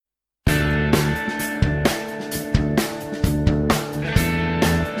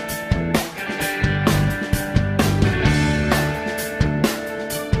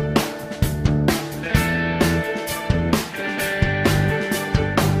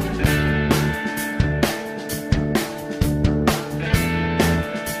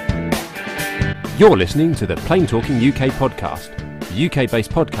You're listening to the Plane Talking UK podcast, the UK-based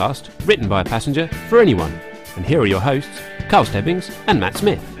podcast written by a passenger for anyone. And here are your hosts, Carl Stebbings and Matt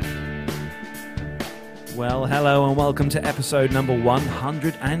Smith. Well, hello and welcome to episode number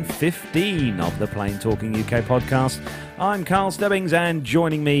 115 of the Plane Talking UK podcast. I'm Carl Stebbings, and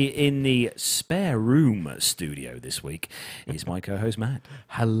joining me in the spare room studio this week is my co-host Matt.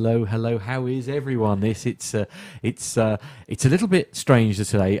 Hello. How is everyone? It's a little bit strange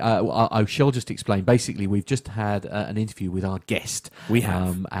today. I shall just explain. Basically, we've just had an interview with our guest. We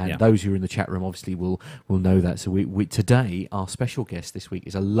have, and those who are in the chat room obviously will know that. So we today our special guest this week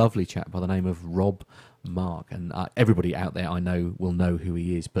is a lovely chap by the name of Rob Mark, and everybody out there I know will know who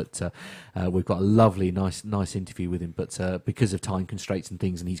he is, but we've got a lovely nice interview with him, but because of time constraints and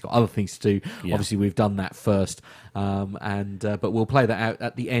things, and he's got other things to do, obviously we've done that first, but we'll play that out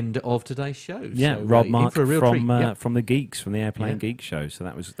at the end of today's show. Rob Mark from the Geeks, from the Airplane Geek show, so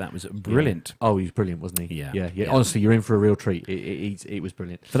that was brilliant. Oh, he was brilliant, wasn't he? Yeah. Honestly, you're in for a real treat. It was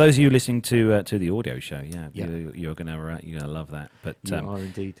brilliant. For those of you listening to the audio show, you're gonna love that. But you are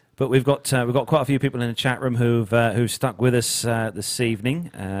indeed. But we've got quite a few people in the chat room who've stuck with us this evening.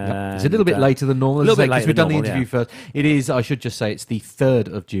 It's a little bit later than normal. A little bit later because we've done the normal, interview first. It is. I should just say it's the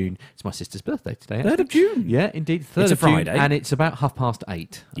 3rd of June. It's my sister's birthday today. Actually. 3rd of June. Yeah, indeed. 3rd It's of a Friday, June, and it's about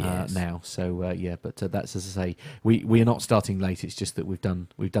 8:30 Yes. now. So but that's, as I say, we are not starting late. It's just that we've done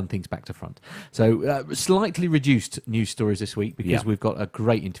things back to front. So slightly reduced news stories this week because we've got a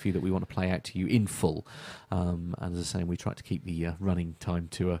great interview that we want to play out to you in full. And as I say, we try to keep the running time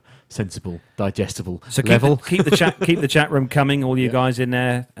to a sensible, digestible level. Keep the chat room coming, all you guys in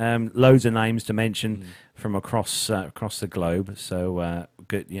there. Loads of names to mention from across the globe. So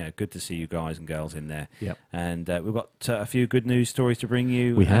good to see you guys and girls in there. Yep. And we've got a few good news stories to bring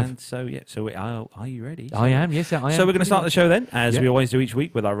you. We have. And so are you ready? I am. Yes, I am. So we're going to start the show then, as we always do each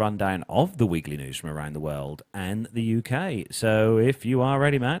week, with our rundown of the weekly news from around the world and the UK. So if you are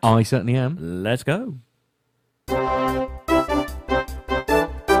ready, Matt, I certainly am. Let's go.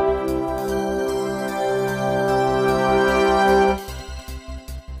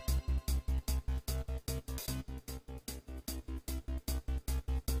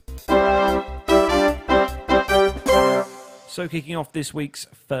 So kicking off this week's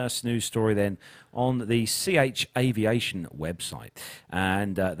first news story then on the CH Aviation website,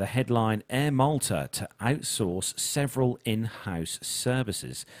 and the headline, Air Malta to outsource several in-house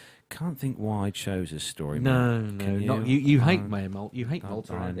services. Can't think why I chose this story. No, man. you hate Malta. You hate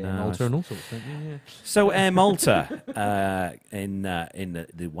Malta and Air Malta and all sorts, don't you? Yeah. So Air Malta, in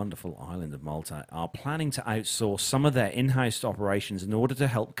the wonderful island of Malta, are planning to outsource some of their in-house operations in order to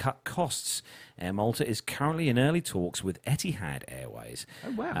help cut costs. Air Malta is currently in early talks with Etihad Airways,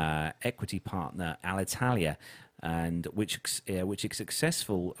 equity partner Alitalia, and which if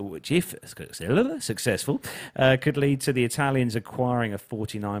successful, could lead to the Italians acquiring a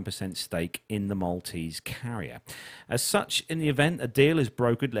 49% stake in the Maltese carrier. As such, in the event a deal is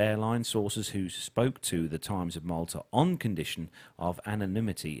brokered, airline sources who spoke to the Times of Malta on condition of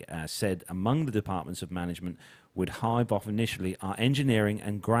anonymity said among the departments of management would hive off initially are engineering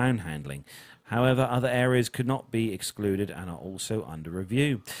and ground handling. However, other areas could not be excluded and are also under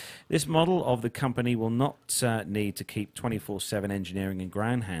review. This model of the company will not need to keep 24/7 engineering and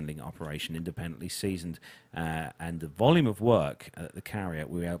ground handling operation independently seasoned, and the volume of work at the carrier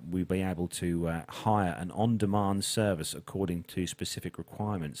we'll be able to hire an on-demand service according to specific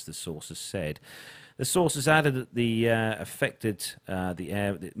requirements, the sources said. The sources added that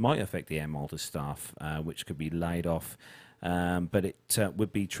it might affect the Air Malta staff, which could be laid off, but it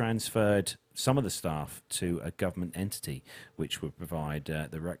would be transferred, some of the staff, to a government entity which would provide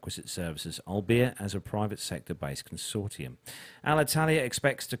the requisite services, albeit as a private sector-based consortium. Alitalia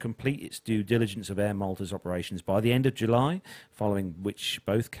expects to complete its due diligence of Air Malta's operations by the end of July, following which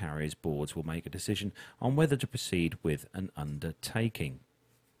both carriers' boards will make a decision on whether to proceed with an undertaking.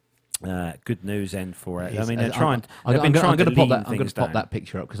 Good news then for it. I mean, they're trying. I'm going to pop that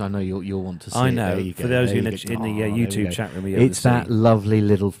picture up because I know you'll want to see. I know. It. For those in the YouTube chat room, it's that lovely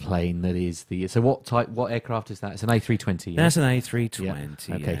little plane that is the. So what aircraft is that? It's an A320. That's an A320.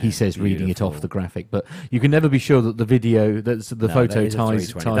 Yeah. Okay, he says reading it off the graphic, but you can never be sure that the video, the photo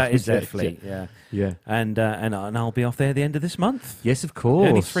ties. That is their fleet. Yeah. And I'll be off there at the end of this month. Yes, of course.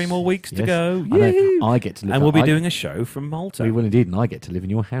 Only 3 more weeks to go. I get to live. And we'll be doing a show from Malta. We will indeed, and I get to live in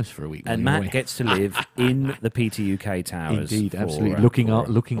your house for a week. And Matt gets to live in the PTUK towers. Indeed, absolutely. Looking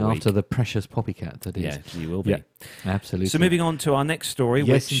after the precious poppycat that is. Yeah, you will be. Yeah, absolutely. So moving on to our next story,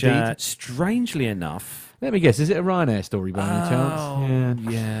 yes, which, strangely enough, Let me guess, is it a Ryanair story by any chance? Oh,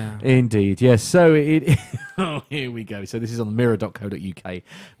 yeah. Indeed, yes. So it. Oh, here we go. So this is on the mirror.co.uk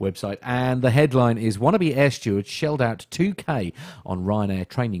website, and the headline is: wannabe air steward shelled out 2K on Ryanair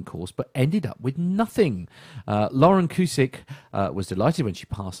training course, but ended up with nothing. Lauren Cusick was delighted when she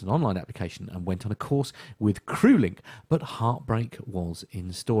passed an online application and went on a course with CrewLink, but heartbreak was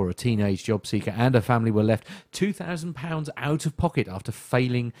in store. A teenage job seeker and her family were left £2,000 out of pocket after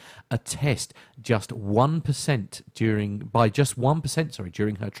failing a test just 1% during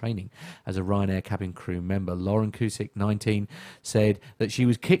her training as a Ryanair cabin crew member. Lauren Cusick, 19, said that she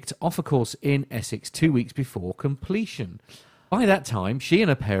was kicked off a course in Essex 2 weeks before completion. By that time, she and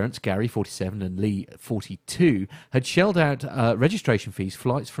her parents, Gary, 47, and Lee, 42, had shelled out registration fees,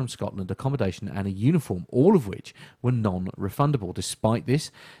 flights from Scotland, accommodation, and a uniform, all of which were non-refundable. Despite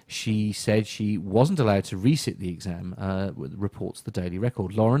this, she said she wasn't allowed to resit the exam, reports the Daily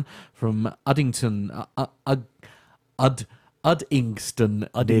Record. Lauren from Uddingston,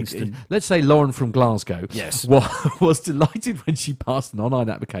 let's say Lauren from Glasgow, Yes. was delighted when she passed an online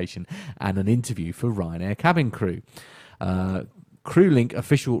application and an interview for Ryanair cabin crew. CrewLink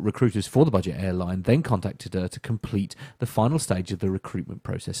official recruiters for the budget airline then contacted her to complete the final stage of the recruitment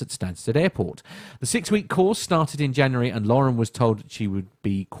process at Stansted Airport. The 6-week course started in January, and Lauren was told that she would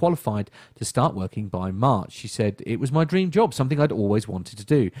be qualified to start working by March. She said, "It was my dream job, something I'd always wanted to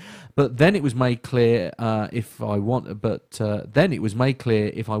do. But then it was made clear if I wanted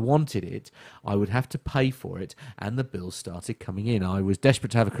it, I would have to pay for it, and the bills started coming in. I was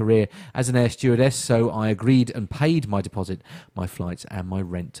desperate to have a career as an air stewardess, so I agreed and paid my deposit, my flights and my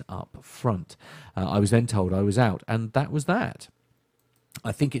rent up front. I was then told I was out, and that was that."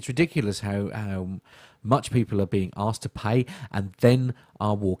 I think it's ridiculous how much people are being asked to pay and then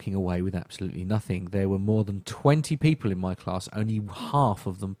are walking away with absolutely nothing. There were more than 20 people in my class, only half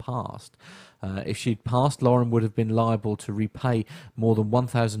of them passed. If she'd passed, Lauren would have been liable to repay more than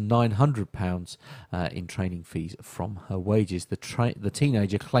 £1,900 in training fees from her wages. The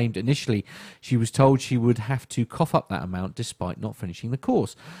teenager claimed initially she was told she would have to cough up that amount despite not finishing the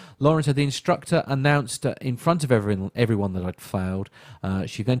course. Lauren said the instructor announced in front of everyone that I'd failed.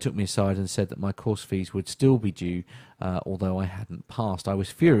 She then took me aside and said that my course fees would still be due, although I hadn't passed. I was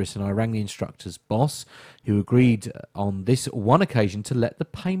furious and I rang the instructor's boss, who agreed on this one occasion to let the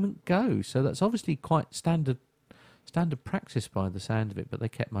payment go. So that's obviously quite standard practice by the sound of it, but they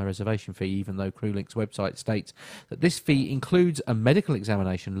kept my reservation fee, even though CrewLink's website states that this fee includes a medical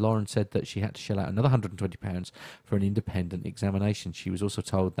examination. Lauren said that she had to shell out another £120 for an independent examination. She was also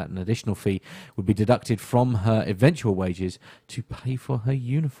told that an additional fee would be deducted from her eventual wages to pay for her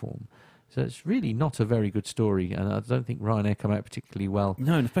uniform. So it's really not a very good story, and I don't think Ryanair come out particularly well.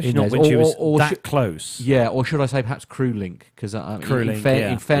 No, especially not when she was that close. Yeah, or should I say perhaps CrewLink? Because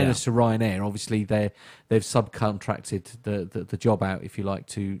in fairness to Ryanair, obviously they've subcontracted the job out, if you like,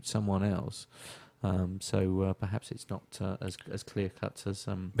 to someone else. So perhaps it's not as clear cut as.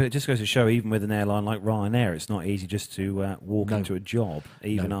 But it just goes to show, even with an airline like Ryanair, it's not easy just to walk into a job,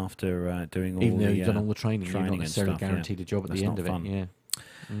 even after doing all though you've done all the training, you're not necessarily guaranteed a job at the end of it. Yeah.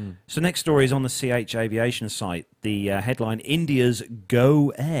 So next story is on the CH Aviation site. The headline: India's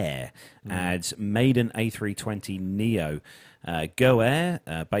Go Air adds maiden A320neo. Go Air,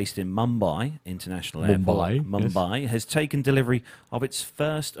 based in Mumbai International Airport, Mumbai, has taken delivery of its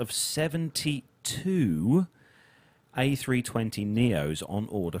first of 72 A320neos on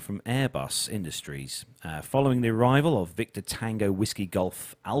order from Airbus Industries, following the arrival of Victor Tango Whiskey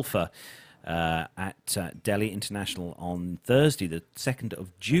Golf Alpha at Delhi International on Thursday, the 2nd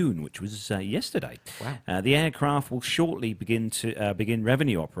of June, which was yesterday. Wow. The aircraft will shortly begin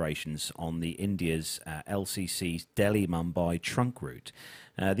revenue operations on the India's LCC's Delhi-Mumbai trunk route.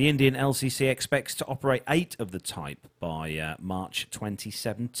 The Indian LCC expects to operate 8 of the type by March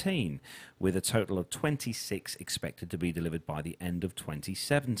 2017, with a total of 26 expected to be delivered by the end of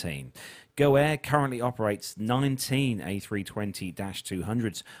 2017. Go Air currently operates 19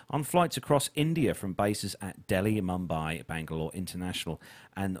 A320-200s on flights across India from bases at Delhi, Mumbai, Bangalore International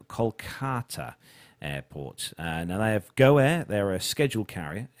and Kolkata Airport. Now they have Go Air. They're a scheduled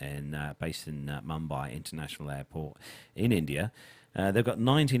carrier based in Mumbai International Airport in India. They've got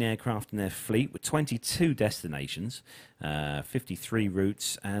 19 aircraft in their fleet with 22 destinations, 53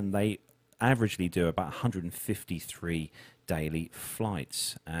 routes, and they averagely do about 153 daily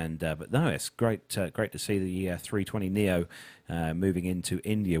flights. But no, it's great to see the 320neo moving into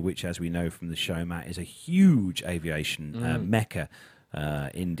India, which, as we know from the show, Matt, is a huge aviation mecca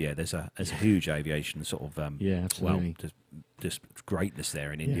India. There's a huge aviation sort of absolutely. just greatness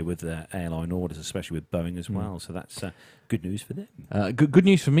there in India with airline orders, especially with Boeing as well. So that's good news for them. Good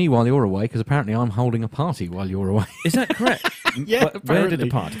news for me while you're away, because apparently I'm holding a party while you're away. Is that correct? Yeah, Where did the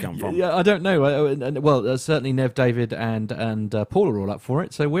party come from? Yeah, I don't know. Well, certainly Nev, David, and Paul are all up for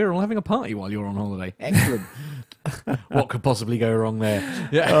it, so we're all having a party while you're on holiday. Excellent. What could possibly go wrong there?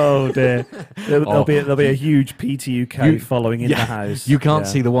 Yeah. Oh dear, there'll be a huge PTUK following in the house. You can't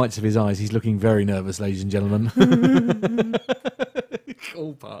see the whites of his eyes. He's looking very nervous, ladies and gentlemen.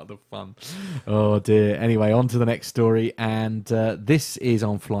 All part of the fun. Oh dear. Anyway, on to the next story, and this is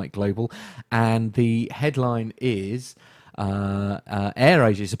on Flight Global, and the headline is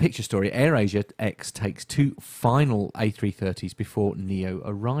AirAsia. It's a picture story. AirAsia X takes 2 final A330s before NEO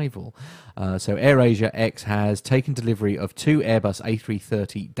arrival. So AirAsia X has taken delivery of 2 Airbus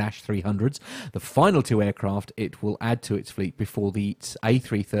A330-300s, the final 2 aircraft it will add to its fleet before the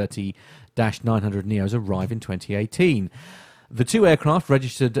A330-900 NEOs arrive in 2018. The 2 aircraft,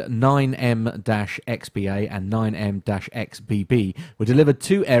 registered 9M-XBA and 9M-XBB, were delivered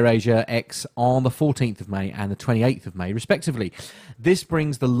to AirAsia X on the 14th of May and the 28th of May, respectively. This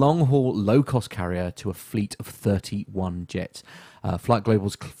brings the long-haul low-cost carrier to a fleet of 31 jets. Flight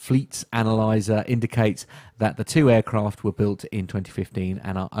Global's Fleets Analyzer indicates that the 2 aircraft were built in 2015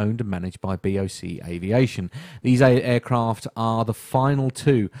 and are owned and managed by BOC Aviation. These aircraft are the final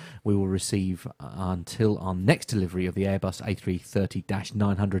 2 we will receive until our next delivery of the Airbus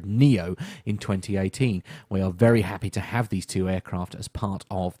A330-900 NEO in 2018. We are very happy to have these 2 aircraft as part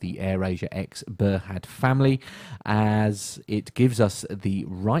of the AirAsia X Berhad family, as it gives us the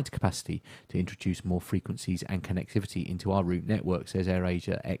right capacity to introduce more frequencies and connectivity into our route network, says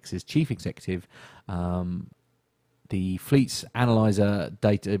AirAsia X's chief executive. The Fleets Analyzer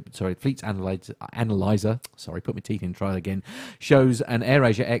put my teeth in, try it again, shows an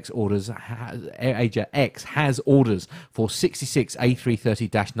AirAsia X has orders for 66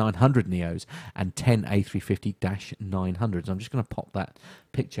 A330-900 NEOs and 10 A350-900s. I'm just going to pop that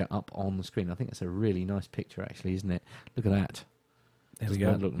picture up on the screen. I think that's a really nice picture, actually, isn't it? Look at that. There we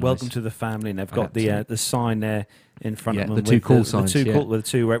go. Welcome to the family, and they've got the sign there in front of them. The 2 call signs. With the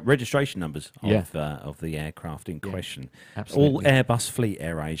 2 registration numbers of the aircraft in question. Absolutely. All Airbus fleet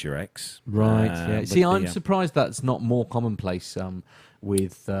AirAsia X. Right. See, I'm surprised that's not more commonplace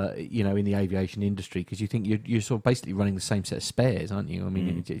with in the aviation industry, because you think you're sort of basically running the same set of spares, aren't you? I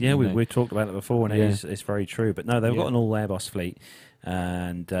mean, we talked about it before, and it's very true. But no, they've got an all Airbus fleet.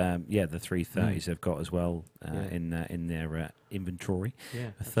 And the 330s they've got as well in their inventory,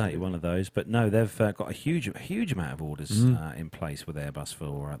 31 of those. But no, they've got a huge amount of orders in place with Airbus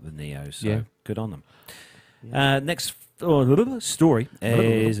for the Neos. So good on them. Next story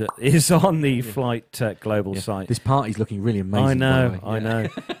is on the Flight Global site. This party's looking really amazing. I know.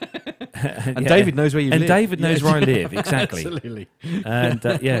 And David knows where you live. And David knows where I live, exactly. Absolutely.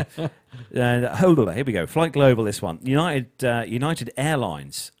 And hold on, here we go. Flight Global, this one. United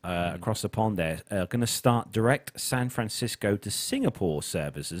Airlines across the pond there are going to start direct San Francisco to Singapore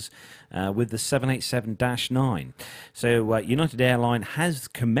services with the 787-9. So United Airlines has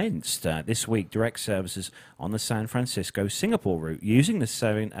commenced this week direct services on the San Francisco-Singapore route using the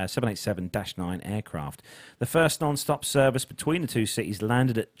 787-9 aircraft. The first non-stop service between the 2 cities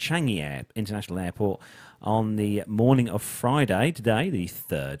landed at Changi International Airport on the morning of Friday, today, the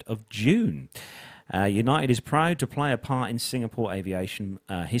 3rd of June. United is proud to play a part in Singapore aviation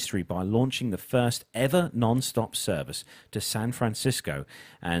history by launching the first ever non-stop service to San Francisco,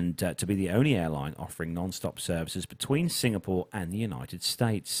 and to be the only airline offering non-stop services between Singapore and the United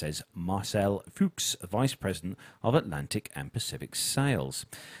States, says Marcel Fuchs, Vice President of Atlantic and Pacific Sales.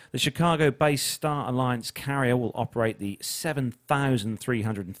 The Chicago-based Star Alliance carrier will operate the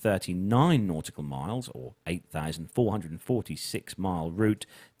 7,339 nautical miles, or 8,446-mile route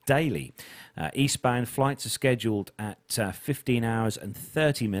daily. Eastbound flights are scheduled at 15 hours and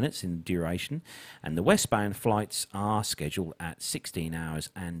 30 minutes in duration, and the westbound flights are scheduled at 16 hours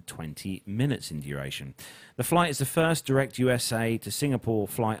and 20 minutes in duration. The flight is the first direct USA to Singapore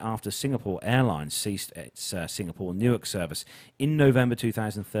flight after Singapore Airlines ceased its Singapore-Newark service in November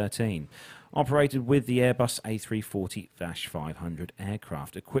 2013. Operated with the Airbus A340-500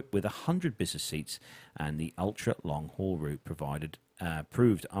 aircraft, equipped with 100 business seats, and the ultra long-haul route provided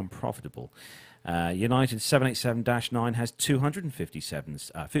proved unprofitable. United 787-9 has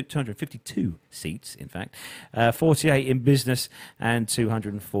 252 seats, in fact, 48 in business and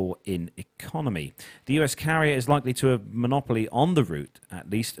 204 in economy. The US carrier is likely to have monopoly on the route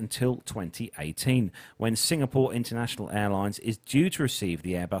at least until 2018, when Singapore International Airlines is due to receive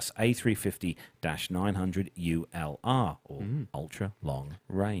the Airbus A350-900 ULR, or ultra long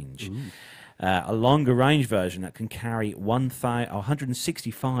range. A longer range version that can carry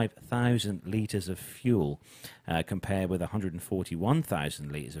 165,000 litres of fuel, compared with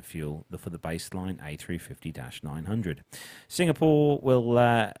 141,000 litres of fuel for the baseline A350-900. Singapore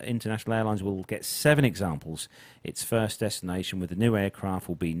International Airlines will get 7 examples. Its first destination with the new aircraft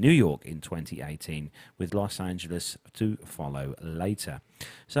will be New York in 2018, with Los Angeles to follow later.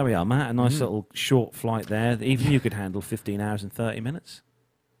 So we are, Matt. A nice little short flight there. Even you could handle 15 hours and 30 minutes.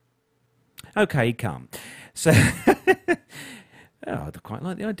 Okay, come. So, I quite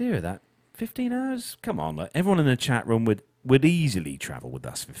like the idea of that. 15 hours? Come on, look, everyone in the chat room would easily travel with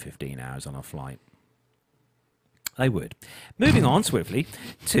us for 15 hours on a flight. They would. Moving on swiftly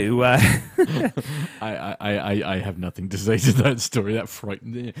to... I have nothing to say to that story. That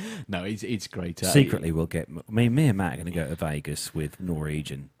frightened me. No, it's great. Secretly, we'll get... Me and Matt are going to go to Vegas with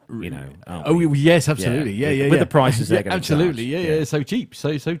Norwegian. Yes, absolutely. Yeah. With the prices they're going to absolutely. charge. Yeah. So cheap.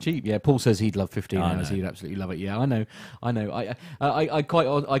 So cheap. Yeah, Paul says he'd love 15 hours. know. He'd absolutely love it. Yeah, I know. I quite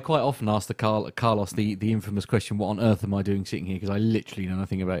often ask Carlos the infamous question, what on earth am I doing sitting here? Because I literally know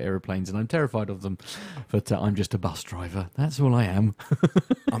nothing about aeroplanes and I'm terrified of them. But I'm just a bus driver. That's all I am.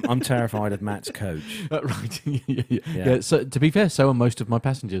 I'm terrified of Matt's coach. Right. Yeah. So to be fair, so are most of my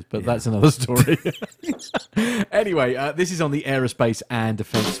passengers, but that's another story. Anyway, this is on the aerospace and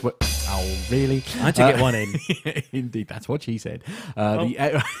defence. Oh, really? I had to get one in. Indeed, that's what she said.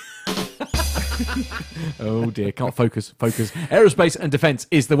 Oh dear, can't focus. Aerospace and Defence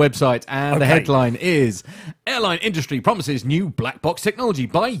is the website, and the headline is Airline Industry Promises New Black Box Technology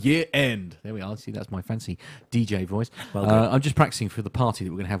by Year End. There we are. See, that's my fancy DJ voice. Well done. I'm just practicing for the party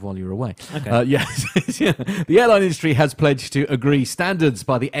that we're going to have while you're away. Okay. Yes. The airline industry has pledged to agree standards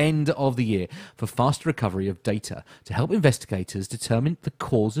by the end of the year for faster recovery of data to help investigators determine the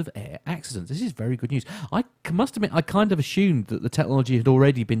cause of air accidents. This is very good news. I must admit, I kind of assumed that the technology had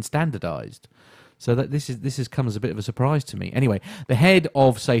already been standardised. So that this has come as a bit of a surprise to me. Anyway, the head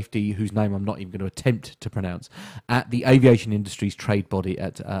of safety, whose name I'm not even going to attempt to pronounce, at the aviation industry's trade body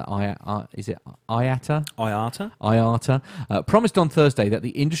at is it IATA? IATA promised on Thursday that the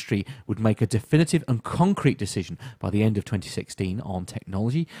industry would make a definitive and concrete decision by the end of 2016 on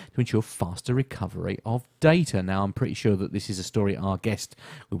technology to ensure faster recovery of data. Now, I'm pretty sure that this is a story our guest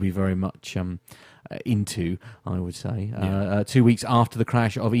will be very much into, I would say. 2 weeks after the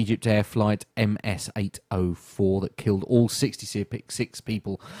crash of Egypt Air flight MS-804 that killed all 66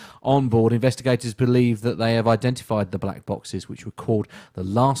 people on board, investigators believe that they have identified the black boxes which record the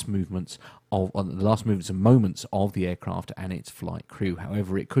last movements and moments of the aircraft and its flight crew.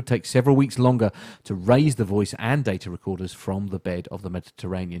 However, it could take several weeks longer to raise the voice and data recorders from the bed of the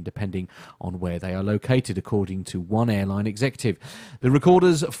Mediterranean, depending on where they are located, according to one airline executive. The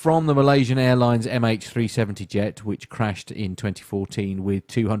recorders from the Malaysian Airlines MH370 jet, which crashed in 2014 with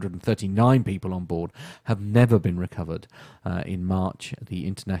 239 people on board, have never been recovered. In March, the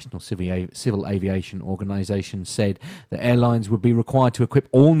International Civil Aviation Organization said that airlines would be required to equip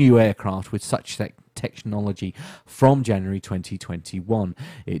all new aircraft with such technology from January 2021.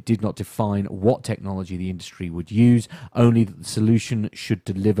 It did not define what technology the industry would use, only that the solution should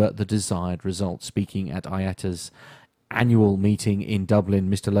deliver the desired results. Speaking at IATA's annual meeting in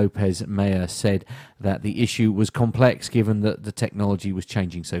Dublin, Mr. Lopez Mayer said that the issue was complex given that the technology was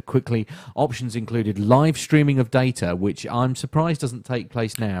changing so quickly. Options included live streaming of data, which I'm surprised doesn't take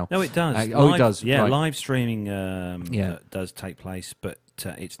place now. No, it does. It does. Yeah, right. Live streaming does take place, but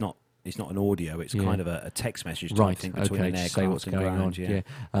it's not an audio. It's kind of a text message type thing between an aircraft say what's and going ground.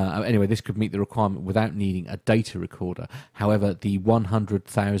 on. Anyway, this could meet the requirement without needing a data recorder. However, the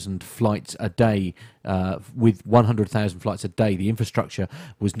 100,000 flights a day, with 100,000 flights a day, the infrastructure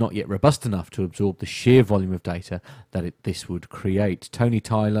was not yet robust enough to absorb the sheer volume of data that this would create. Tony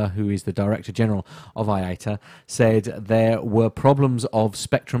Tyler, who is the Director General of IATA, said there were problems of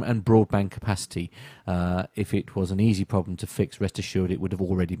spectrum and broadband capacity. If it was an easy problem to fix, rest assured it would have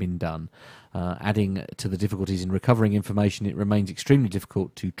already been done. Adding to the difficulties in recovering information, it remains extremely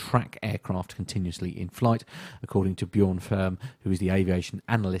difficult to track aircraft continuously in flight, according to Bjorn Firm, who is the aviation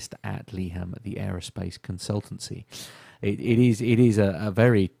analyst at Leham, the aerospace consultancy. It is a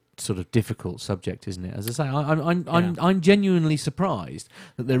very sort of difficult subject, isn't it? As I say, I'm genuinely surprised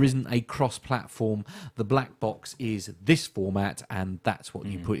that there isn't a cross-platform. The black box is this format, and that's what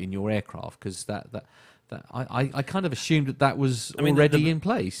you put in your aircraft, because I kind of assumed that was already in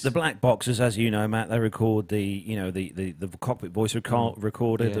place. The black boxes, as you know, Matt, they record the cockpit voice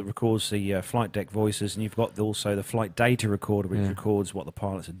recorder that records the flight deck voices, and you've got also the flight data recorder, which records what the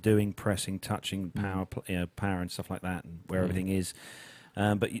pilots are doing, pressing, touching, power and stuff like that, and where everything is.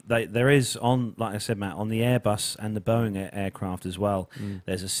 But there is, like I said, Matt, on the Airbus and the Boeing aircraft as well,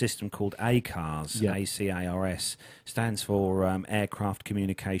 there's a system called ACARS, ACARS, stands for Aircraft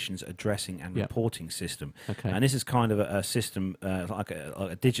Communications Addressing and Reporting System. Okay. And this is kind of a system, like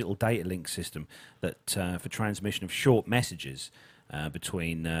a digital data link system that for transmission of short messages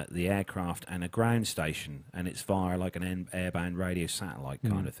between the aircraft and a ground station, and it's via like an airband radio satellite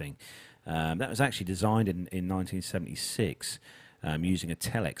kind of thing. That was actually designed in 1976. Using a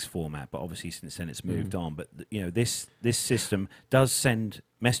telex format, but obviously since then it's moved on. But this system does send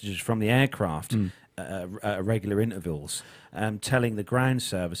messages from the aircraft at regular intervals, telling the ground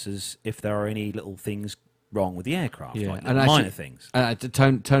services if there are any little things wrong with the aircraft, like and minor things.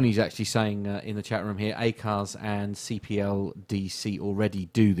 Tony's actually saying in the chat room here, ACARS and CPLDC already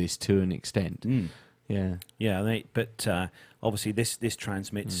do this to an extent. But obviously this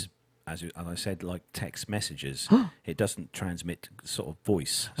transmits. As I said, like text messages, it doesn't transmit sort of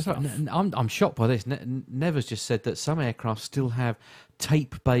voice stuff. Right. I'm shocked by this. Never's just said that some aircraft still have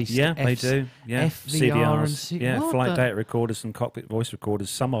tape-based. Yeah, they do. Yeah, FVR CVRs. Flight data recorders and cockpit voice recorders.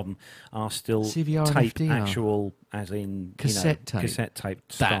 Some of them are still CVR tape, and FDR. actual, as in cassette tape. Cassette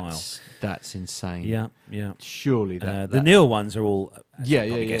tape style. That's insane. Yeah. Surely the newer ones are all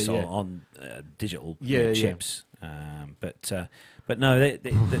on digital chips. But no,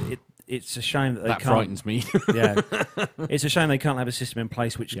 it's a shame that they can't. That frightens me. It's a shame they can't have a system in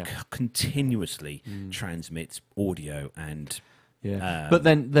place which continuously transmits audio and but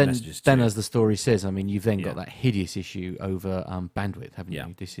then as the story says, I mean, you've then got that hideous issue over bandwidth, haven't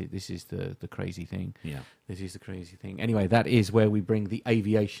you? This is the crazy thing. This is the crazy thing. Anyway, that is where we bring the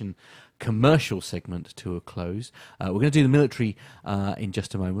aviation commercial segment to a close. We're going to do the military in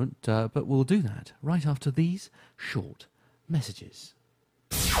just a moment, but we'll do that right after these short messages.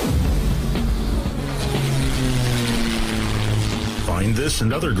 Find this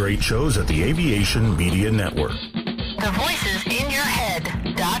and other great shows at the Aviation Media Network.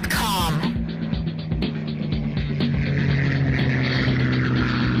 TheVoicesInYourHead.com.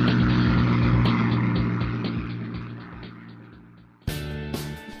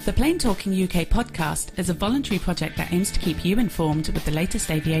 The Plain Talking UK podcast is a voluntary project that aims to keep you informed with the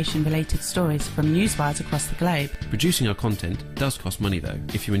latest aviation-related stories from newswires across the globe. Producing our content does cost money though.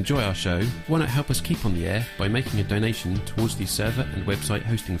 If you enjoy our show, why not help us keep on the air by making a donation towards the server and website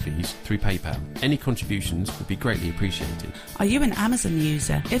hosting fees through PayPal. Any contributions would be greatly appreciated. Are you an Amazon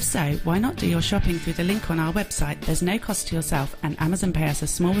user? If so, why not do your shopping through the link on our website? There's no cost to yourself, and Amazon pay us a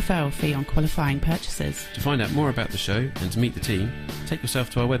small referral fee on qualifying purchases. To find out more about the show and to meet the team, take yourself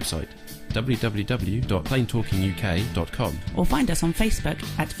to our website www.plaintalkinguk.com, or find us on Facebook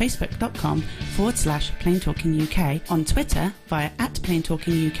at facebook.com/plaintalkinguk, on Twitter via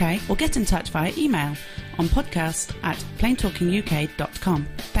 @plaintalkinguk, or get in touch via email on podcast@plaintalkinguk.com.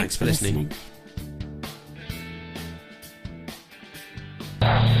 Thanks for listening.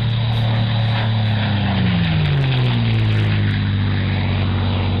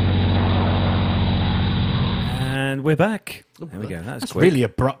 And we're back. There we go. That's quick. really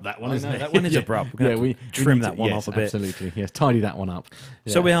abrupt, that one, isn't it? That one is abrupt. We trim that one off a bit. Absolutely. Yes, tidy that one up.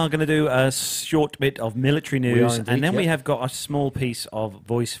 Yeah. So we are going to do a short bit of military news, indeed, and then we have got a small piece of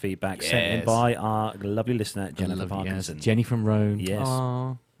voice feedback sent in by our lovely listener, Jennifer Parkinson. Jenny from Rome. Yes.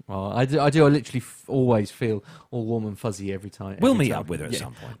 Aww. Well, I do. I literally always feel all warm and fuzzy every time. We'll meet up with her at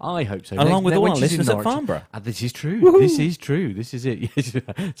some point. I hope so. Along with all our listeners at Farnborough. This is true. Woo-hoo. This is true. This is it.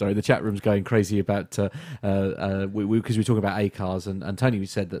 Sorry, the chat room's going crazy about because we're talking about ACARS, and Tony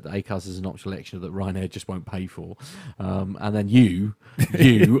said that the ACARS is an optional extra that Ryanair just won't pay for, and then you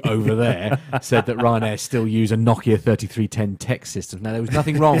over there said that Ryanair still use a Nokia 3310 text system. Now there was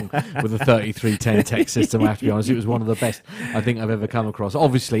nothing wrong with the 3310 text system. I have to be honest; it was one of the best I think I've ever come across.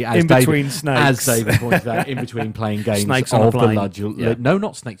 Obviously, as David pointed out, in between playing games snakes on a plane. No,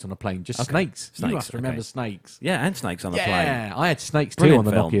 not snakes on a plane, just snakes. You have to remember snakes. Yeah, and snakes on a plane. Yeah, I had snakes Brilliant too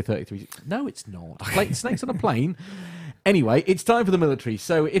on the film. Nokia 33. No, it's not. Snakes on a plane. Anyway, it's time for the military.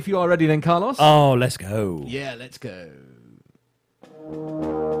 So if you are ready then, Carlos. Oh, let's go. Yeah, let's go.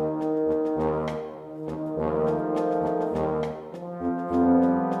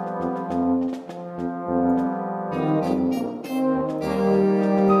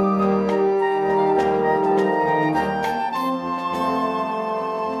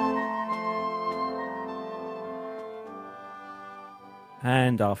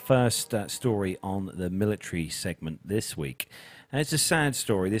 And our first story on the military segment this week. It's a sad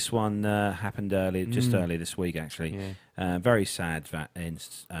story. This one happened just earlier this week, actually. Yeah. Very sad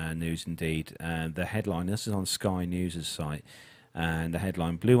news indeed. The headline, this is on Sky News' site, and the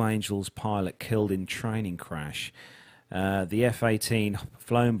headline, Blue Angels pilot killed in training crash. The F-18,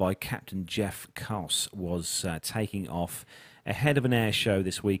 flown by Captain Jeff Koss, was taking off ahead of an air show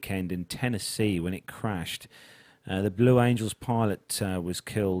this weekend in Tennessee when it crashed. The Blue Angels pilot was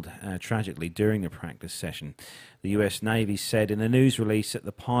killed tragically during the practice session. The US Navy said in a news release that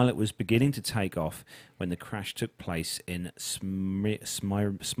the pilot was beginning to take off when the crash took place in Smyrna.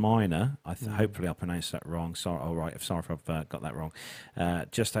 Hopefully I pronounced that wrong. Sorry if I've got that wrong.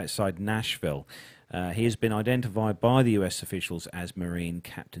 Just outside Nashville. He has been identified by the US officials as Marine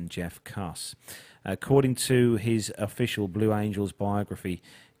Captain Jeff Koss. According to his official Blue Angels biography,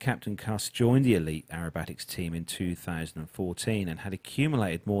 Captain Koss joined the elite aerobatics team in 2014 and had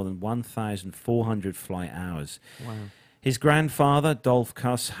accumulated more than 1,400 flight hours. Wow. His grandfather, Dolph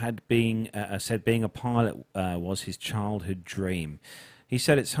Koss, had said being a pilot was his childhood dream. He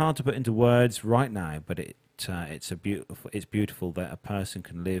said, "It's hard to put into words right now, but it's beautiful that a person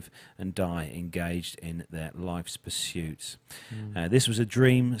can live and die engaged in their life's pursuits." This was a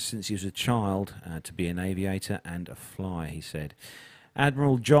dream since he was a child, to be an aviator and a flyer, he said.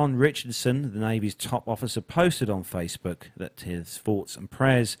 Admiral John Richardson, the Navy's top officer, posted on Facebook that his thoughts and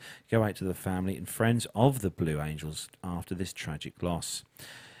prayers go out to the family and friends of the Blue Angels after this tragic loss.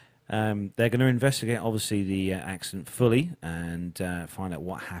 They're going to investigate, obviously, the accident fully and find out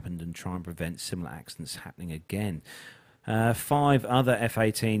what happened and try and prevent similar accidents happening again. 5 other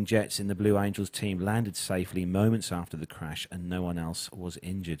F-18 jets in the Blue Angels team landed safely moments after the crash, and no one else was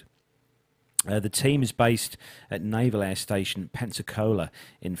injured. The team is based at Naval Air Station Pensacola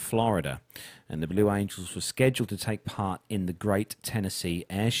in Florida, and the Blue Angels were scheduled to take part in the Great Tennessee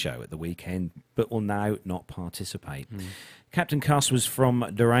Air Show at the weekend, but will now not participate. Captain Koss was from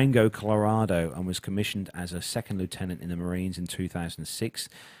Durango, Colorado, and was commissioned as a second lieutenant in the Marines in 2006,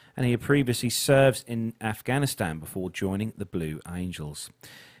 and he had previously served in Afghanistan before joining the Blue Angels.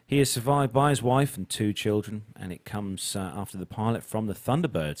 He is survived by his wife and 2 children, and it comes after the pilot from the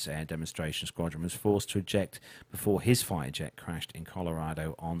Thunderbirds air demonstration squadron was forced to eject before his fighter jet crashed in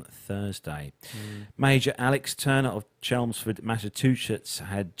Colorado on Thursday. Major Alex Turner of Chelmsford, Massachusetts,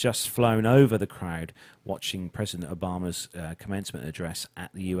 had just flown over the crowd watching President Obama's commencement address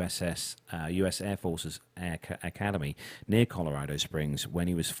at the US Air Force's Academy near Colorado Springs when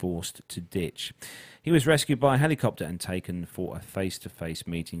he was forced to ditch. He was rescued by a helicopter and taken for a face-to-face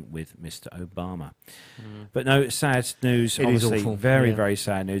meeting with Mr. Obama. But no, sad news, It is obviously, awful. very, very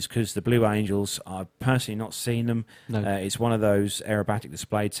sad news, because the Blue Angels, I've personally not seen them. No. It's one of those aerobatic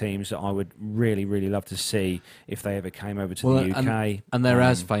display teams that I would really, really love to see if they ever came over to the UK. And they're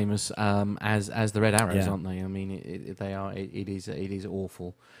as famous as the Red Arrows, Yeah. aren't they? I mean, they are. It is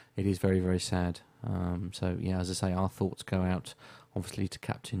awful. It is very, very sad. So yeah, as I say, our thoughts go out obviously to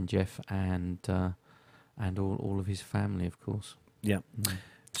Captain Jeff and all of his family, of course. Yeah.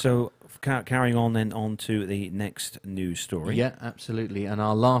 So carrying on then on to the next news story. Yeah, absolutely. And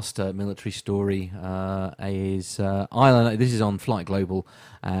our last military story is Ireland. This is on Flight Global.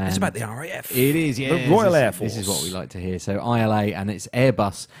 And It's about the RAF. It is, yeah. The Royal Air Force. This is what we like to hear. So ILA and its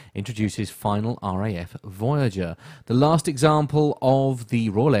Airbus introduces final RAF Voyager, the last example of the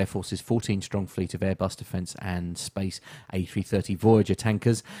Royal Air Force's 14-strong fleet of Airbus Defence and Space A330 Voyager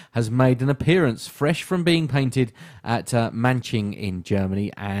tankers has made an appearance, fresh from being painted at Manching in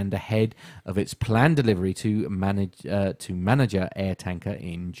Germany and ahead of its planned delivery to Manager Air Tanker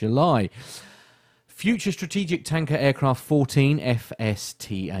in July. Future Strategic Tanker Aircraft 14,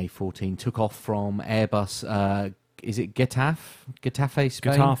 FSTA-14, took off from Airbus, is it Getafe,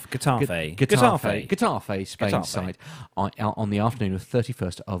 Spain? Getafe, Spain site on the afternoon of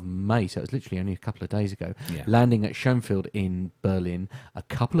 31st of May, so it was literally only a couple of days ago, landing at Schönfeld in Berlin a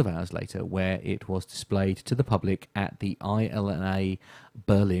couple of hours later, where it was displayed to the public at the ILA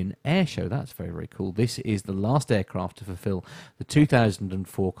Berlin Air Show. That's very, very cool. This is the last aircraft to fulfill the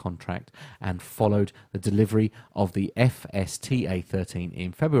 2004 contract and followed the delivery of the FSTA-13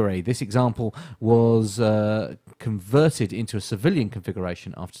 in February. This example was converted into a civilian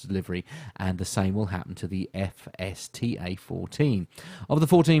configuration after delivery, and the same will happen to the FSTA-14. Of the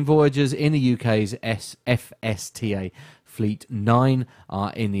 14 Voyagers in the UK's FSTA fleet, 9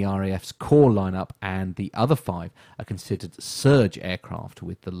 are in the RAF's core lineup, and the other 5 are considered surge aircraft,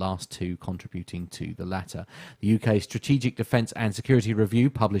 with the last 2 contributing to the latter. The UK Strategic Defence and Security Review,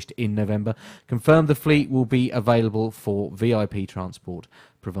 published in November, confirmed the fleet will be available for VIP transport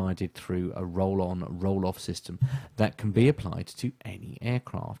provided through a roll-on, roll-off system that can be applied to any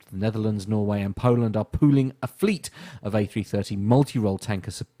aircraft. The Netherlands, Norway and Poland are pooling a fleet of A330 multi-role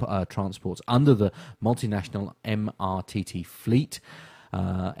tanker transports under the multinational MRTT fleet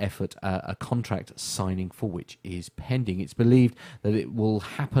effort, a contract signing for which is pending. It's believed that it will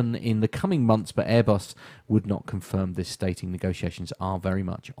happen in the coming months, but Airbus would not confirm this, stating negotiations are very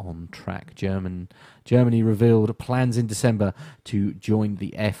much on track. Germany revealed plans in December to join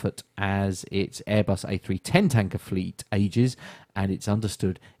the effort as its Airbus A310 tanker fleet ages, and it's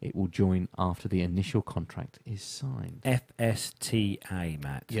understood it will join after the initial contract is signed. FSTA,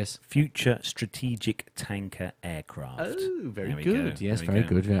 Matt. Yes. Future Strategic Tanker Aircraft. Oh, very There we good. go. Yes, There we very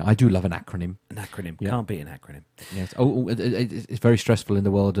go. good. Yeah, I do love an acronym. An acronym. Yeah. Can't beat an acronym. Yes. It's very stressful in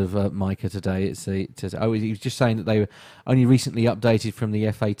the world of Micah today. It says, he was just saying that they were only recently updated from the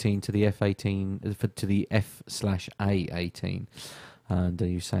F-18 to the F-18 to the F/A-18, and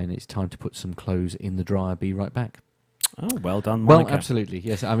he was saying it's time to put some clothes in the dryer. Be right back. Oh, well done, Well, Monica. absolutely.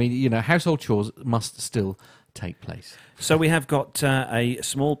 Yes. I mean, household chores must still take place. So we have got a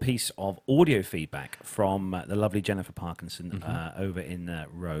small piece of audio feedback from the lovely Jennifer Parkinson over in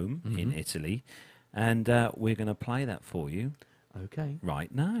Rome, in Italy, and we're going to play that for you Okay.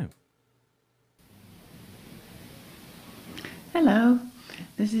 right now. Hello,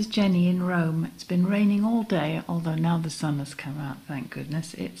 this is Jenny in Rome. It's been raining all day, although now the sun has come out, thank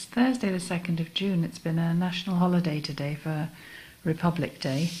goodness. It's Thursday the 2nd of June. It's been a national holiday today for Republic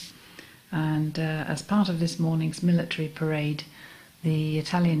Day. And as part of this morning's military parade, the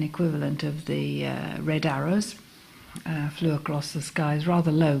Italian equivalent of the Red Arrows flew across the skies,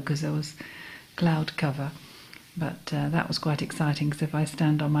 rather low because there was cloud cover. But that was quite exciting, because if I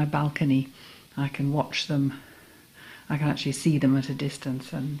stand on my balcony, I can watch them. I can actually see them at a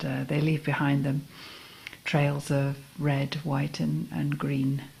distance, and they leave behind them trails of red, white and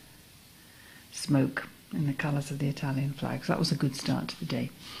green smoke in the colours of the Italian flag. So that was a good start to the day.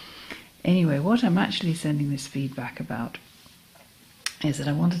 Anyway, what I'm actually sending this feedback about is that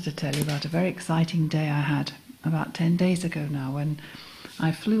I wanted to tell you about a very exciting day I had about 10 days ago now, when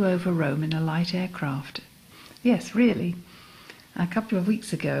I flew over Rome in a light aircraft. Yes, really. A couple of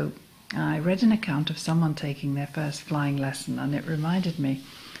weeks ago, I read an account of someone taking their first flying lesson, and it reminded me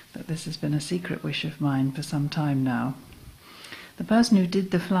that this has been a secret wish of mine for some time now. The person who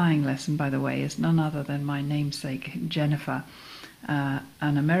did the flying lesson, by the way, is none other than my namesake, Jennifer,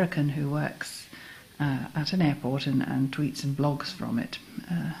 an American who works at an airport and tweets and blogs from it.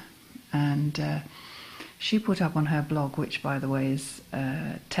 And she put up on her blog, which, by the way, is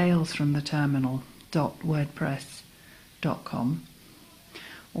talesfromtheterminal.wordpress.com,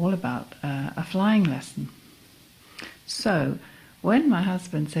 all about a flying lesson. So when my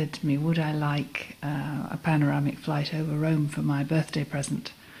husband said to me, would I like a panoramic flight over Rome for my birthday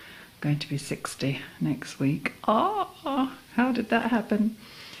present, I'm going to be 60 next week. Oh, how did that happen?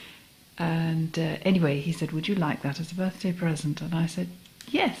 And anyway, he said, would you like that as a birthday present? And I said,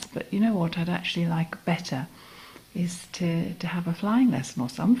 yes, but you know what I'd actually like better is to have a flying lesson, or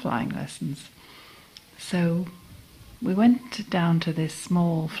some flying lessons. So we went down to this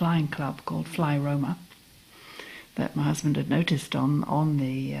small flying club called Fly Roma that my husband had noticed on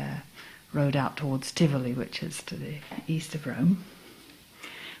the road out towards Tivoli, which is to the east of Rome.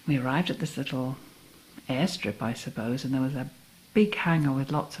 We arrived at this little airstrip, I suppose, and there was a big hangar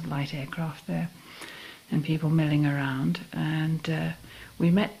with lots of light aircraft there and people milling around. And we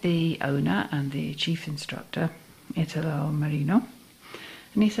met the owner and the chief instructor, Italo Marino.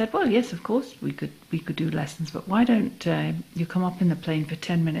 And he said, well, yes, of course, we could do lessons, but why don't you come up in the plane for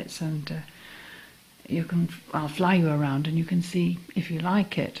 10 minutes and I'll fly you around and you can see if you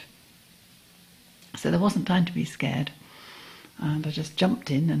like it. So there wasn't time to be scared. And I just jumped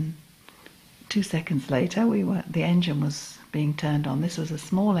in, and 2 seconds later, the engine was being turned on. This was a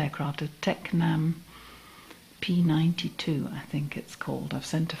small aircraft, a Tecnam P92, I think it's called. I've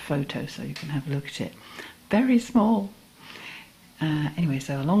sent a photo so you can have a look at it. Very small. Anyway,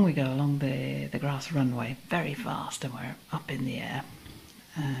 so along we go along the grass runway, very fast, and we're up in the air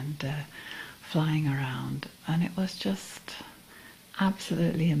and flying around. And it was just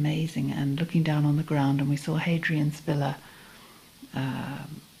absolutely amazing. And looking down on the ground, and we saw Hadrian's Villa.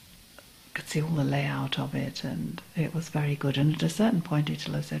 Could see all the layout of it, and it was very good. And at a certain point,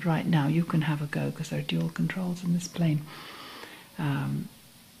 Italo said, right, now you can have a go, because there are dual controls in this plane.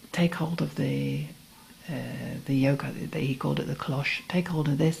 Take hold of the yoke, he called it the cloche. Take hold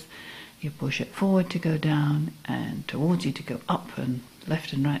of this, you push it forward to go down, and towards you to go up, and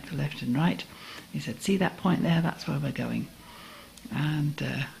left and right for left and right. He said, see that point there, that's where we're going. And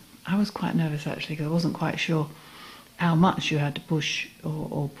I was quite nervous, actually, because I wasn't quite sure how much you had to push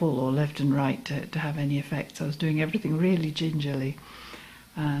or pull or left and right to have any effect. So I was doing everything really gingerly.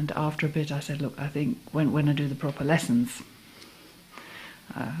 And after a bit, I said, look, I think when I do the proper lessons,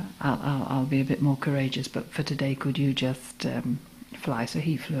 I'll be a bit more courageous. But for today, could you just fly? So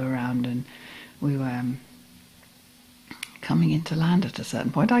he flew around, and we were coming into land at a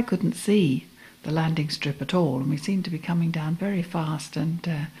certain point. I couldn't see the landing strip at all, and we seemed to be coming down very fast, and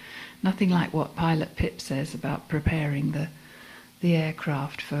nothing like what Pilot Pip says about preparing the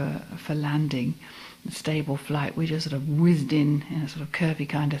aircraft for landing, the stable flight. We just sort of whizzed in a sort of curvy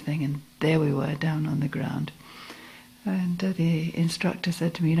kind of thing, and there we were down on the ground. And the instructor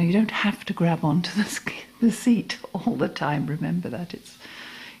said to me, you don't have to grab onto the seat all the time. Remember that,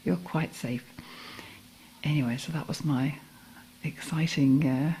 you're quite safe. Anyway, so that was my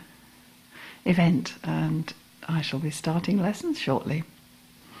exciting event, and I shall be starting lessons shortly.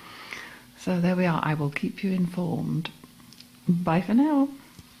 So there we are. I will keep you informed. Bye for now.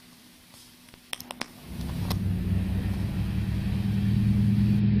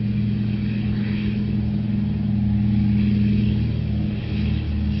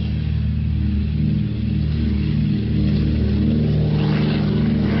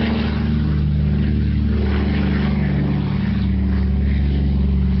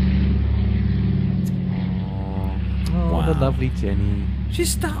 Lovely Jenny.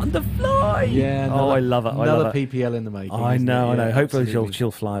 She's starting to fly. Yeah. I love it. Another PPL in the making. I know. Yeah, Hopefully absolutely.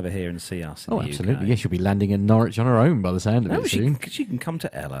 she'll fly over here and see us. In the Absolutely. UK. Yes, she'll be landing in Norwich on her own by the sound of it soon. She can come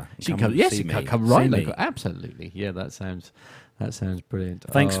to Ella. She can come. Yes, she can come right local. Absolutely. Yeah, that sounds brilliant.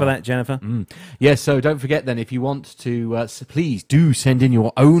 Thanks for that, Jennifer. Yes, so don't forget then, if you want to, please do send in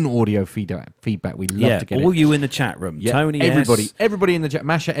your own audio feedback. We'd love to get it. All you in the chat room. Yeah, Tony, everybody in the chat.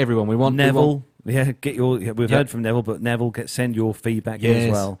 Masha, everyone. We want Neville. We've heard from Neville, but Neville, send your feedback in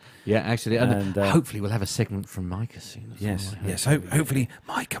as well. Yeah, actually, and hopefully we'll have a segment from Micah soon. Yes. Hopefully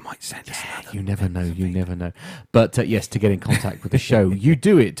Micah might send us another. You never know. But yes, to get in contact with the show, you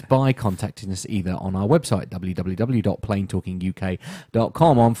do it by contacting us either on our website,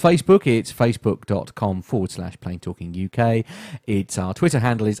 www.planetalkinguk.com. On Facebook, it's facebook.com/planetalkinguk. It's our Twitter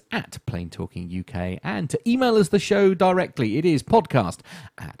handle is @planetalkinguk. And to email us the show directly, it is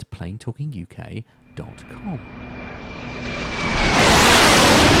podcast@planetalkinguk.com.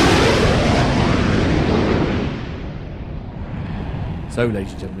 So,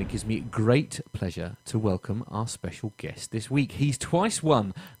 ladies and gentlemen, it gives me great pleasure to welcome our special guest this week. He's twice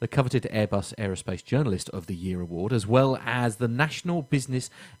won the coveted Airbus Aerospace Journalist of the Year award, as well as the National Business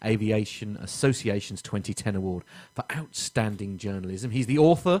Aviation Association's 2010 award for outstanding journalism. He's the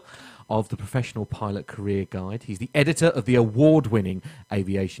author of the Professional Pilot Career Guide. He's the editor of the award-winning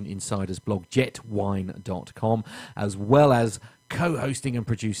Aviation Insiders blog jetwine.com, as well as co-hosting and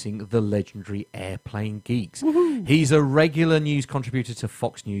producing the legendary Airplane Geeks. Woohoo! He's a regular news contributor to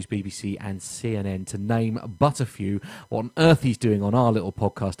Fox News, BBC and CNN, to name but a few. What on earth he's doing on our little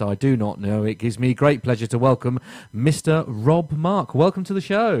podcast, I do not know. It gives me great pleasure to welcome Mr. Rob Mark. Welcome to the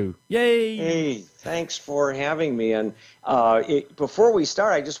show. Yay! Hey, thanks for having me. And before we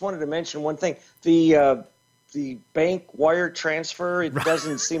start, I just wanted to mention one thing. The bank wire transfer, it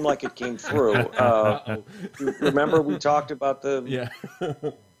doesn't seem like it came through. Remember we talked about the... Yeah.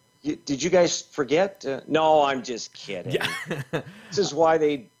 Did you guys forget? No, I'm just kidding. Yeah. This is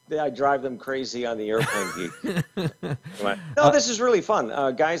why I drive them crazy on the Airplane Geek. No, this is really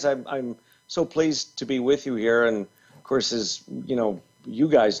fun. Guys, I'm so pleased to be with you here. And, of course, as you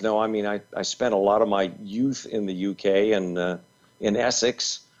guys know, I mean, I spent a lot of my youth in the UK and in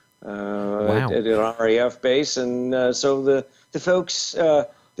Essex. Wow. At an RAF base, and so the folks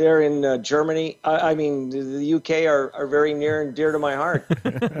there in Germany, the UK are very near and dear to my heart.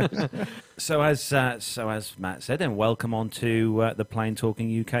 So as Matt said, then welcome on to the Plane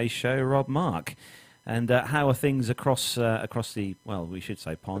Talking UK show, Rob Mark. And how are things across the, well, we should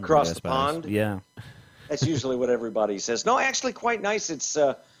say pond. Across the pond? Yeah. That's usually what everybody says. No, actually quite nice. It's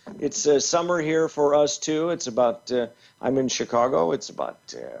summer here for us too. It's about I'm in Chicago. It's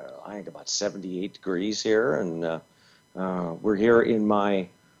about I think about 78 degrees here, and we're here in my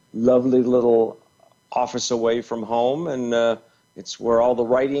lovely little office away from home, and it's where all the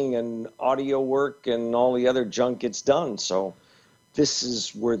writing and audio work and all the other junk gets done. So this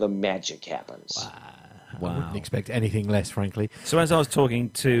is where the magic happens. Wow. I wouldn't expect anything less, frankly. So as I was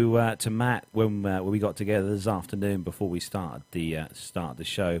talking to Matt when we got together this afternoon before we started the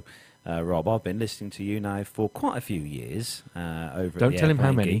show, Rob, I've been listening to you now for quite a few years. Don't tell him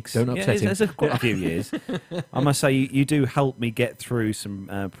how many. Geeks. Don't upset him. There's quite a few years. I must say you do help me get through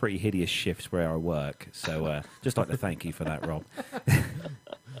some pretty hideous shifts where I work. So just like to thank you for that, Rob.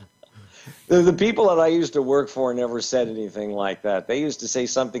 The people that I used to work for never said anything like that. They used to say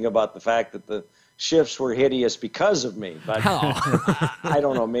something about the fact that the shifts were hideous because of me, but I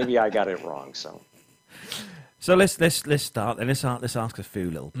don't know. Maybe I got it wrong. So let's start and let's ask a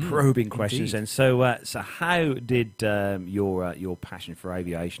few little probing questions. And so how did your passion for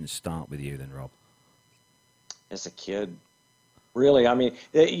aviation start with you then, Rob? As a kid, really. I mean,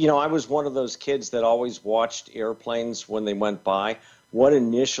 I was one of those kids that always watched airplanes when they went by. What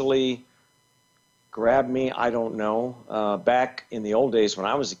initially grabbed me, I don't know. Back in the old days when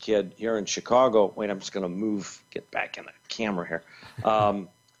I was a kid here in Chicago, wait, I'm just going to get back in the camera here.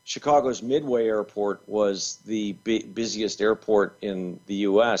 Chicago's Midway Airport was the busiest airport in the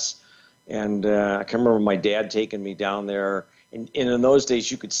U.S., and I can remember my dad taking me down there. And in those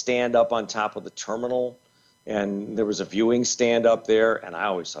days, you could stand up on top of the terminal, and there was a viewing stand up there, and I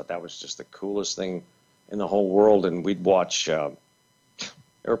always thought that was just the coolest thing in the whole world. And we'd watch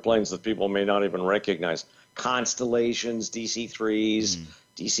airplanes that people may not even recognize. Constellations, DC-3s,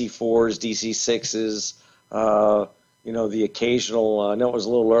 DC-4s, DC-6s, the occasional, I know it was a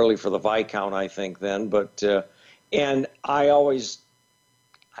little early for the Viscount, I think, then, but, and I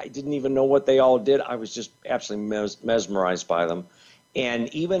didn't even know what they all did. I was just absolutely mesmerized by them.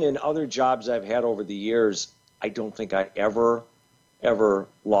 And even in other jobs I've had over the years, I don't think I ever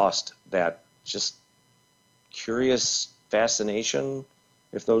lost that just curious fascination,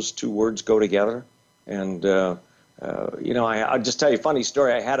 if those two words go together. And, I'll just tell you a funny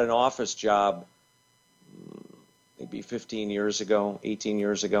story. I had an office job maybe 18 years ago,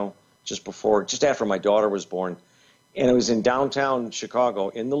 just after my daughter was born. And it was in downtown Chicago,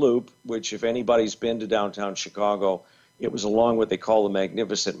 in the Loop, which if anybody's been to downtown Chicago, it was along what they call the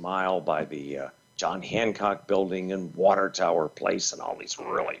Magnificent Mile by the John Hancock Building and Water Tower Place and all these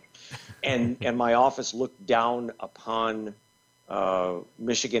really. And my office looked down upon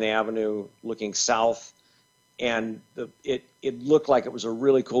Michigan Avenue, looking south. And it looked like it was a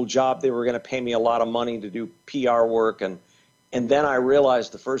really cool job. They were going to pay me a lot of money to do PR work. And then I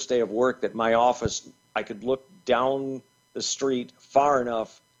realized the first day of work that my office, I could look down the street far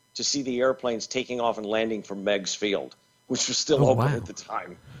enough to see the airplanes taking off and landing from Meigs Field, which was still open at the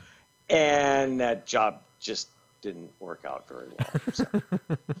time. And that job just didn't work out very well. So.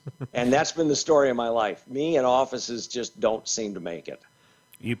 And that's been the story of my life. Me and offices just don't seem to make it.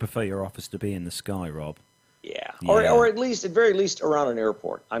 You prefer your office to be in the sky, Rob? Yeah. Or at very least around an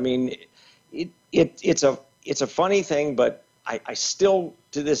airport. I mean, it's a funny thing, but I still,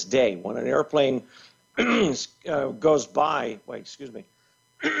 to this day, when an airplane goes by, wait, excuse me.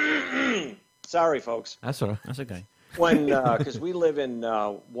 Sorry, folks. That's all right. That's okay. Because we live in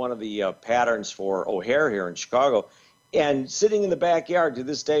one of the patterns for O'Hare here in Chicago, and sitting in the backyard to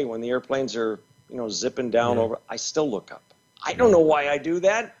this day, when the airplanes are zipping down over, I still look up. I don't know why I do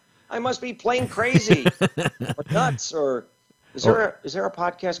that. I must be plain crazy or nuts. Or is there a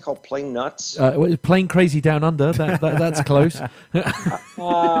podcast called Plain Nuts? Plain Crazy Down Under. That's close.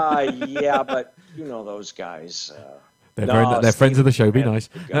 Yeah, but you know those guys. They're friends of the show. Be nice.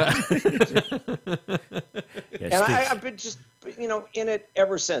 And I've been just in it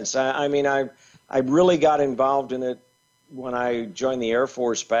ever since. I mean, I really got involved in it when I joined the Air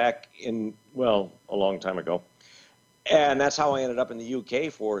Force back a long time ago. And that's how I ended up in the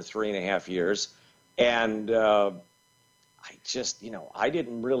UK for 3.5 years. And I just, I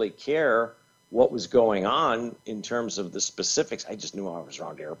didn't really care what was going on in terms of the specifics. I just knew I was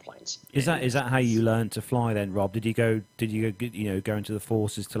around airplanes. Is that how you learned to fly then, Rob? Did you go into the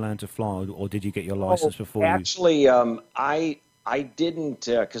forces to learn to fly, or did you get your license before? Actually, I didn't,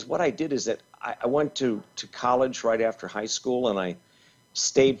 because what I did is that I went to college right after high school, and I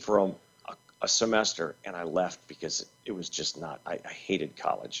stayed for a semester, and I left because it was just not. I hated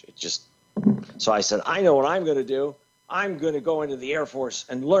college. So I said, I know what I'm going to do. I'm going to go into the Air Force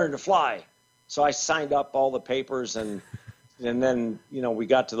and learn to fly. So I signed up all the papers, and then we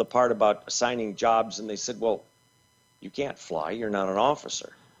got to the part about assigning jobs, and they said, well, you can't fly. You're not an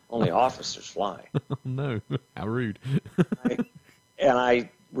officer. Only officers fly. Oh, no, how rude. And I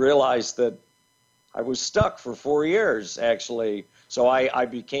realized that I was stuck for 4 years, actually. So I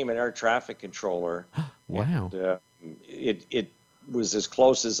became an air traffic controller. Wow. And, it was as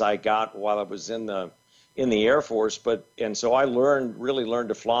close as I got while I was in the Air Force. And so I really learned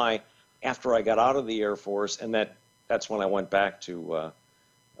to fly after I got out of the Air Force, and that's when I went back to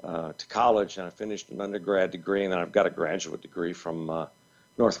college, and I finished an undergrad degree, and then I've got a graduate degree from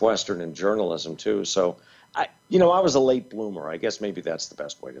Northwestern in journalism too. So I was a late bloomer. I guess maybe that's the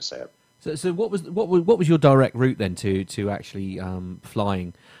best way to say it. So what was your direct route then to actually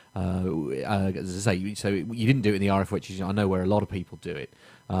flying? As I say, so you didn't do it in the RF, which is, I know where a lot of people do it.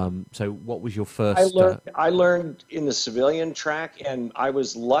 So what was your first... I learned in the civilian track, and I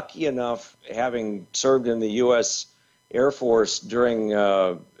was lucky enough, having served in the U.S. Air Force during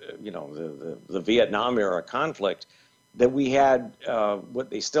the Vietnam era conflict, that we had what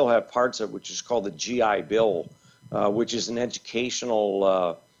they still have parts of, which is called the GI Bill, which is an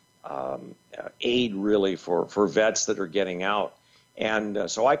educational aid really for vets that are getting out. And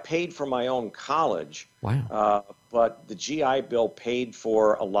so I paid for my own college. Wow. But the GI Bill paid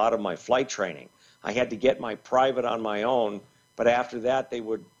for a lot of my flight training. I had to get my private on my own, but after that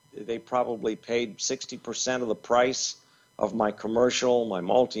they probably paid 60% of the price of my commercial, my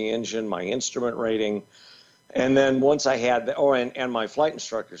multi-engine, my instrument rating, and then once I had and my flight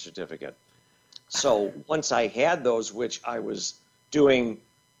instructor certificate. So once I had those, which I was doing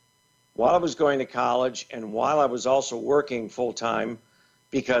while I was going to college and while I was also working full time,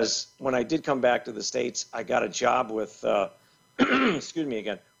 because when I did come back to the States, I got a job with,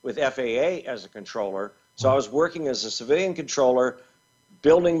 with FAA as a controller. So I was working as a civilian controller,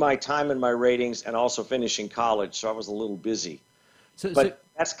 building my time and my ratings, and also finishing college. So I was a little busy. But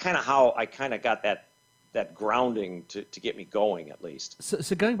that's kind of how I kind of got that grounding to get me going, at least.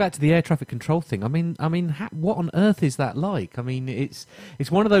 So going back to the air traffic control thing, I mean, what on earth is that like? I mean, it's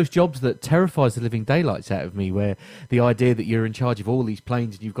one of those jobs that terrifies the living daylights out of me, where the idea that you're in charge of all these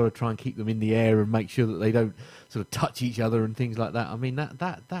planes and you've got to try and keep them in the air and make sure that they don't sort of touch each other and things like that. I mean,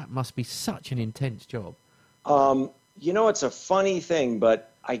 that must be such an intense job. It's a funny thing,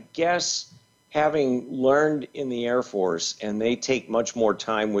 but I guess having learned in the Air Force, and they take much more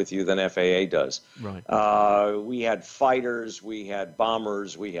time with you than FAA does. Right. We had fighters, we had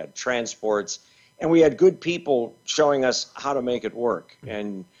bombers, we had transports, and we had good people showing us how to make it work.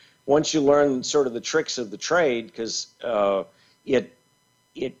 And once you learn sort of the tricks of the trade, because it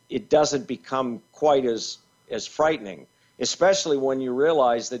doesn't become quite as frightening, especially when you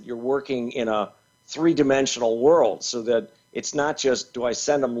realize that you're working in a three-dimensional world, so that it's not just, do I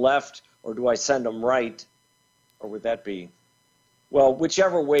send them left or do I send them right? Or would that be, well,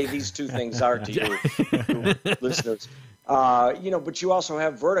 whichever way these two things are to your listeners. But you also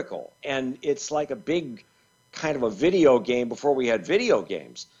have vertical, and it's like a big kind of a video game before we had video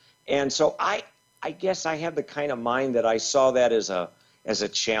games. And so I guess I had the kind of mind that I saw that as a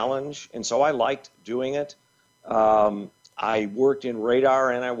challenge, and so I liked doing it. I worked in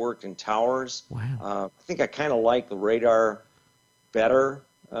radar and I worked in towers. Wow. I think I kind of like the radar better.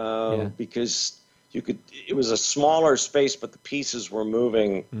 Yeah. Because it was a smaller space, but the pieces were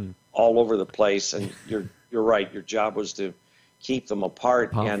moving all over the place, and you're right. Your job was to keep them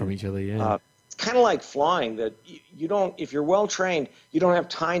apart from each other. Yeah. It's kind of like flying. That you don't, if you're well trained, you don't have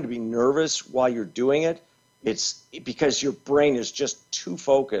time to be nervous while you're doing it. It's because your brain is just too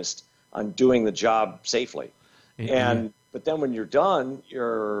focused on doing the job safely. But then when you're done,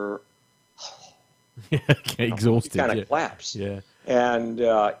 you're exhausted. You kind of collapse. Yeah. And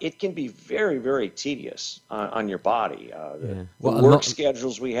it can be very, very tedious on your body. The work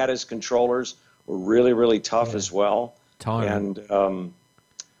schedules we had as controllers were really, really tough as well. Tiring. And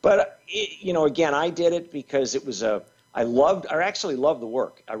again, I did it because it was I actually loved the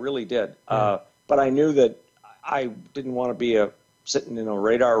work. I really did. But I knew that I didn't want to be sitting in a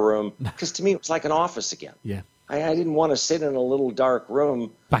radar room, because to me it was like an office again. Yeah. I didn't want to sit in a little dark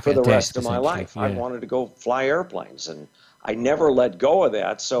room for the rest of my life. Yeah. I wanted to go fly airplanes, and I never let go of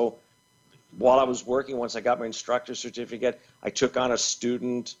that. So while I was working, once I got my instructor certificate, I took on a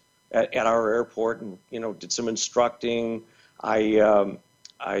student at our airport and, did some instructing. I'm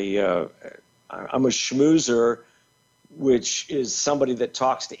a schmoozer, which is somebody that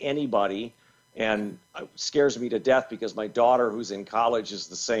talks to anybody, and it scares me to death because my daughter, who's in college, is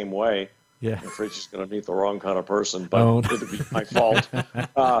the same way. Yeah. I'm afraid she's going to meet the wrong kind of person, but it'd be my fault.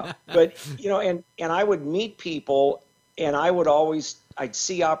 And I would meet people, and I'd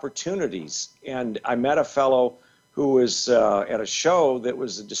see opportunities. And I met a fellow who was at a show that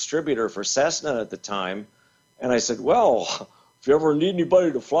was a distributor for Cessna at the time. And I said, well, if you ever need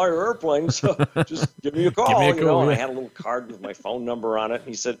anybody to fly your airplanes, just give me a call. And I had a little card with my phone number on it. And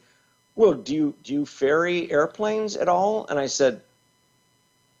he said, well, do you ferry airplanes at all? And I said,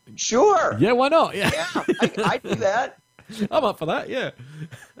 sure. Yeah, why not? Yeah, I do that. I'm up for that. Yeah,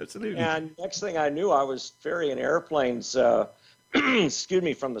 absolutely. And next thing I knew, I was ferrying airplanes, from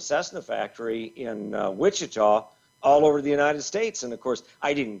the Cessna factory in Wichita all over the United States. And of course,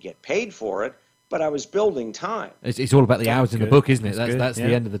 I didn't get paid for it, but I was building time. It's all about the hours in the book, isn't it? That's the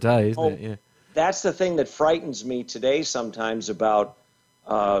end of the day, isn't it? Yeah. That's the thing that frightens me today sometimes about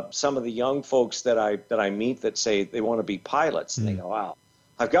some of the young folks that I meet that say they want to be pilots, and they go, wow,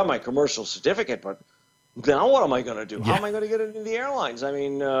 I've got my commercial certificate, but now what am I going to do? How Yeah. am I going to get into the airlines? I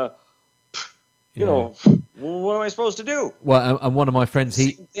mean, you know, what am I supposed to do? Well, and one of my friends,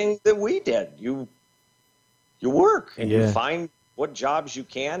 he Same thing that we did. You work and you Yeah. find what jobs you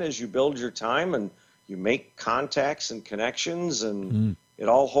can as you build your time, and you make contacts and connections, and it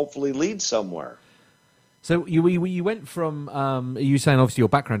all hopefully leads somewhere. So you went from you were saying obviously your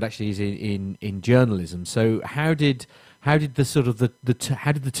background actually is in journalism. So how did the sort of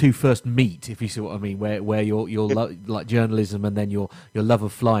how did the two first meet, if you see what I mean? Where your like journalism and then your love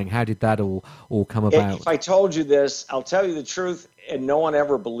of flying, how did that all come about? If I told you this, I'll tell you the truth, and no one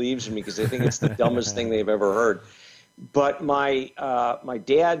ever believes me because they think it's the dumbest thing they've ever heard. But my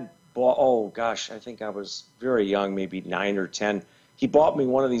dad bought, oh gosh, I think I was very young, maybe 9 or 10. He bought me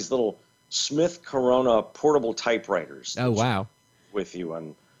one of these little Smith Corona portable typewriters. Oh wow! With you,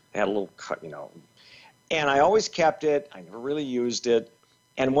 and had a little cut, you know. And I always kept it. I never really used it.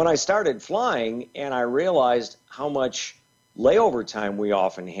 And when I started flying, and I realized how much layover time we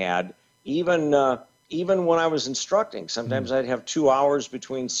often had, even when I was instructing, sometimes I'd have 2 hours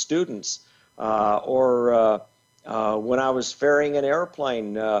between students, or when I was ferrying an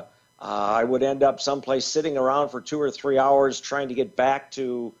airplane, I would end up someplace sitting around for 2 or 3 hours trying to get back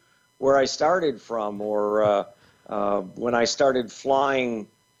to where I started from, or when I started flying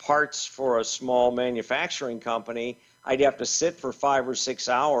parts for a small manufacturing company, I'd have to sit for 5 or 6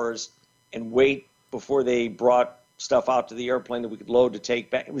 hours and wait before they brought stuff out to the airplane that we could load to take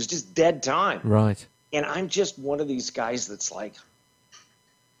back. It was just dead time. Right. And I'm just one of these guys that's like,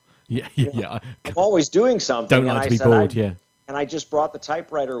 Yeah. I'm always doing something. Don't like to be bored. Yeah. And I just brought the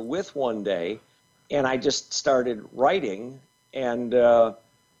typewriter with one day, and I just started writing, and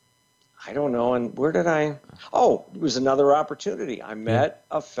I don't know, and where did I? Oh, it was another opportunity. I met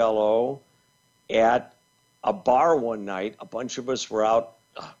a fellow at a bar one night. A bunch of us were out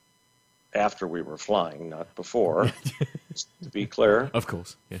after we were flying, not before, just to be clear. Of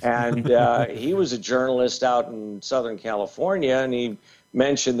course. Yes. And he was a journalist out in Southern California, and he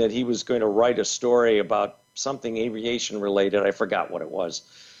mentioned that he was going to write a story about something aviation related. I forgot what it was.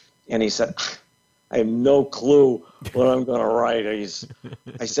 And he said, I have no clue what I'm going to write.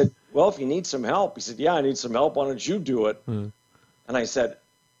 I said, well, if you need some help. He said, yeah, I need some help. Why don't you do it? And I said,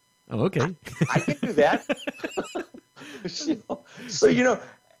 oh, okay. I can do that. So, you know,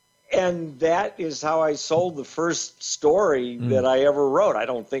 and that is how I sold the first story that I ever wrote. I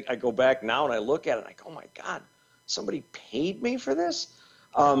don't think I go back now and I look at it and I go, oh, my God, somebody paid me for this?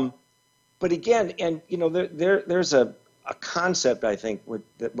 But again, and, you know, there's a concept, I think,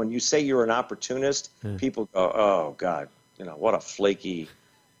 that when you say you're an opportunist, people go, oh, God, you know, what a flaky.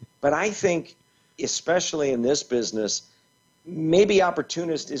 But I think, especially in this business, maybe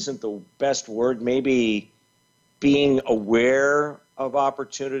opportunist isn't the best word. Maybe being aware of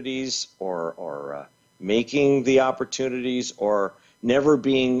opportunities, or making the opportunities, or never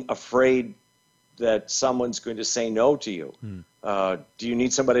being afraid that someone's going to say no to you. Do you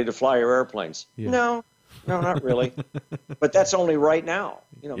need somebody to fly your airplanes? Yeah. No, not really. But that's only right now.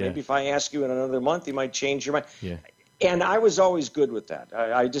 You know, Yeah. maybe if I ask you in another month, you might change your mind. Yeah. And I was always good with that.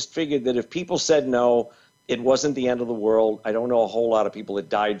 I just figured that if people said no, it wasn't the end of the world. I don't know a whole lot of people that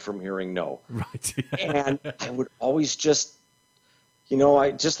died from hearing no. Right. And I would always just, you know, I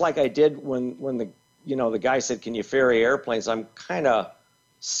just like I did when the guy said, can you ferry airplanes? I'm kind of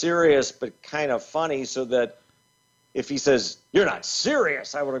serious but kind of funny, so that if he says, you're not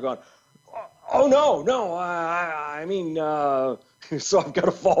serious, I would have gone, oh, no, I mean, so I've got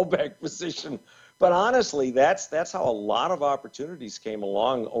a fallback position. But honestly, that's how a lot of opportunities came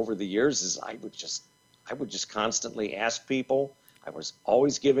along over the years. Is I would just constantly ask people. I was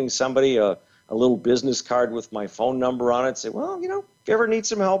always giving somebody a little business card with my phone number on it. Say, well, you know, if you ever need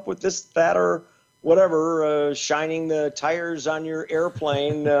some help with this, that, or whatever, shining the tires on your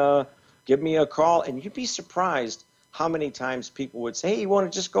airplane, give me a call. And you'd be surprised how many times people would say, hey, you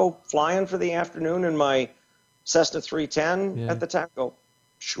want to just go flying for the afternoon in my Cessna 310 at the time? Go,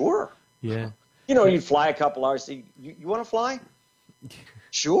 sure. Yeah. You know, you'd fly a couple hours. Say, you want to fly?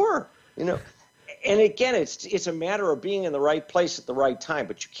 Sure. You know, and again, it's a matter of being in the right place at the right time.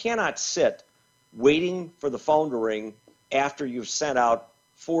 But you cannot sit waiting for the phone to ring after you've sent out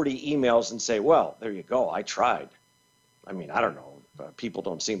 40 emails and say, well, there you go, I tried. I mean, I don't know. People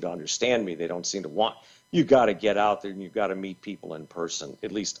don't seem to understand me. They don't seem to want. You got to get out there and you've got to meet people in person.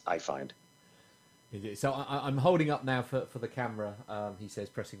 At least I find. So I'm holding up now for the camera, he says,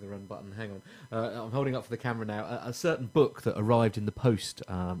 pressing the run button. Hang on. I'm holding up for the camera now a certain book that arrived in the post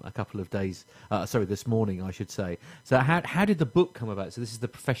a couple of days, this morning, I should say. So how did the book come about? So this is the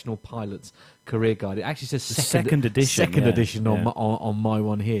Professional Pilot's Career Guide. It actually says second edition. Second edition on my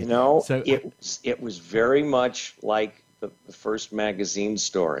one here. You know, so, it was very much like the first magazine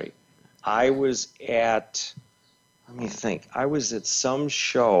story. I was at, let me think, I was at some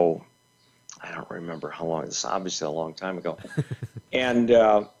show. I don't remember how long. This is obviously a long time ago. And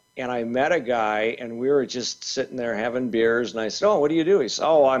I met a guy, and we were just sitting there having beers. And I said, "Oh, what do you do?" He said,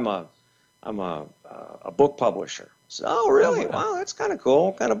 "Oh, I'm a book publisher." I said, "Oh, really? Wow, that's kind of cool.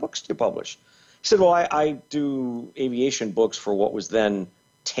 What kind of books do you publish?" He said, "Well, I do aviation books for what was then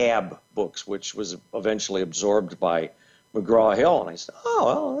Tab Books, which was eventually absorbed by McGraw-Hill." And I said, "Oh,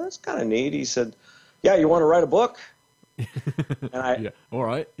 well, that's kind of neat." He said, "Yeah, you want to write a book?" And yeah, all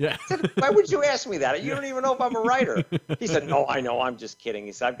right, yeah. I said, "Why would you ask me that? You don't even know if I'm a writer." He said, "No, I know. I'm just kidding."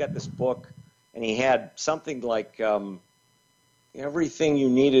 He said, "I've got this book," and he had something like everything you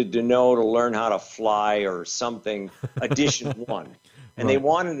needed to know to learn how to fly or something, edition 1. And they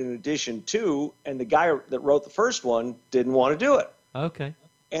wanted an edition 2, and the guy that wrote the first one didn't want to do it. Okay.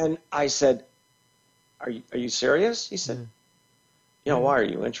 And I said, "Are you serious?" He said, "Why, are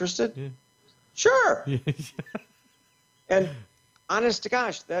you interested?" Yeah. "Sure." And honest to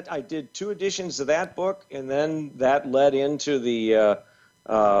gosh, that I did 2 editions of that book, and then that led into the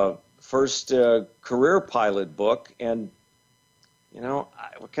first career pilot book. And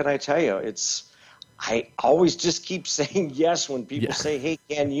what can I tell you? I always just keep saying yes when people say, "Hey,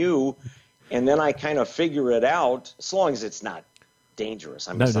 can you?" And then I kind of figure it out, as long as it's not dangerous.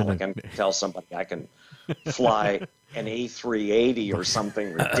 I mean, it's not like I'm going to tell somebody I can fly an A380 or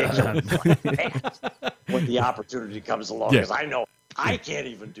something ridiculous like that when the opportunity comes along, because I know I can't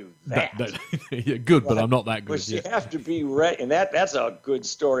even do that. You're good, but I'm not that good. But you have to be ready, and that's a good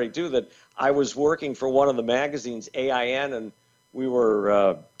story too. That I was working for one of the magazines, AIN, and we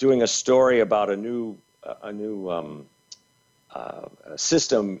were doing a story about a new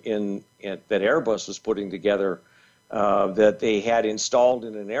system that Airbus was putting together that they had installed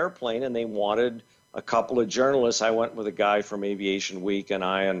in an airplane, and they wanted a couple of journalists. I went with a guy from Aviation Week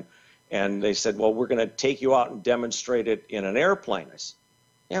and they said, "Well, we're going to take you out and demonstrate it in an airplane." I said,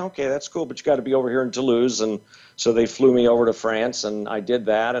 "Yeah, okay, that's cool, but you got to be over here in Toulouse." And so they flew me over to France, and I did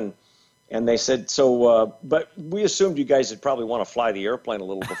that. And they said, "So, but we assumed you guys would probably want to fly the airplane a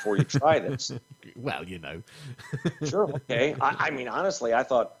little before you try this." Well, Sure, okay. I mean, honestly, I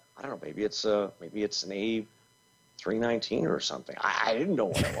thought, I don't know, maybe it's an A319 or something. I didn't know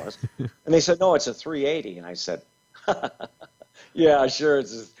what it was. And they said, "No, it's a 380." And I said, "Yeah, sure,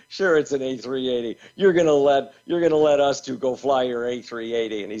 it's an A380. You're gonna let us two go fly your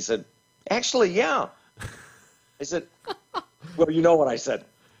A380." And he said, "Actually, yeah." I said, "Well, you know what I said."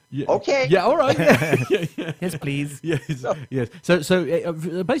 Yeah. Okay. Yeah. All right. Yeah. Yes, please. Yes. Yes. So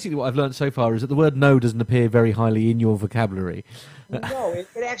basically, what I've learned so far is that the word "no" doesn't appear very highly in your vocabulary. No, it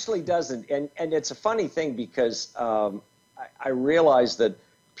actually doesn't. And it's a funny thing because I realize that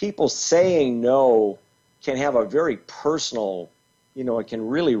people saying no can have a very personal, it can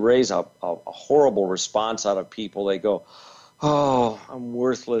really raise a horrible response out of people. They go, "Oh, I'm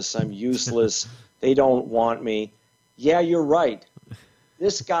worthless. I'm useless. They don't want me." Yeah, you're right.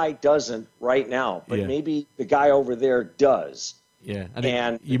 This guy doesn't right now, but maybe the guy over there does. Yeah,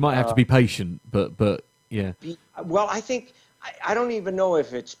 and you might have to be patient, but yeah. Well, I think I don't even know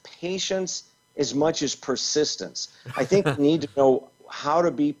if it's patience as much as persistence. I think you need to know how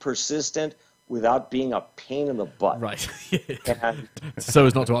to be persistent without being a pain in the butt. Right. And, so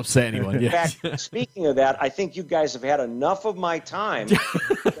as not to upset anyone. In Yeah. fact, speaking of that, I think you guys have had enough of my time.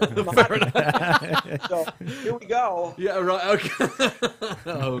 Fair enough. So here we go. Yeah, right, okay.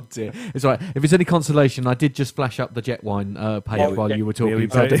 Oh, dear. It's all right. If it's any consolation, I did just flash up the jet wine page while you were talking,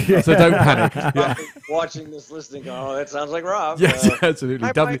 so don't panic. Yeah. Watching this, listening, oh, that sounds like Rob. Yes, absolutely.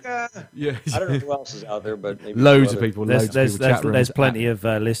 Hi, Micah. Yeah. I don't know who else is out there, but maybe loads of people. There's plenty of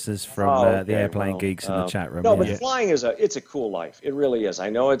listeners from the Airplane Geeks in the chat room. No, but flying it's a cool life. It really is. I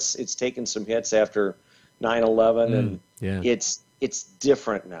know it's taken some hits after 9/11, and it's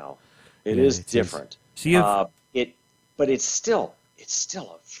different now. It is different. So but it's still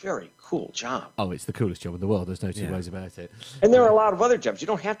a very cool job. Oh, it's the coolest job in the world. There's no two ways about it. And there are a lot of other jobs. You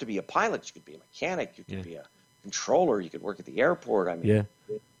don't have to be a pilot. You could be a mechanic. You could be a controller. You could work at the airport. I mean,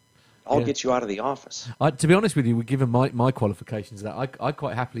 all gets you out of the office. To be honest with you, given my qualifications, that I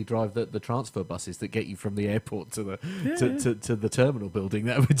quite happily drive the transfer buses that get you from the airport to the to the terminal building.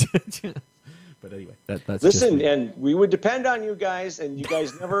 That would. But anyway, that's listen, and we would depend on you guys, and you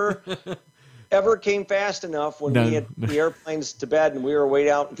guys never ever came fast enough when No. we had the airplanes to bed and we were way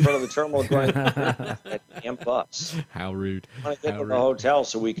out in front of the terminal going, that damn bus. How rude. I want to get How to the rude. hotel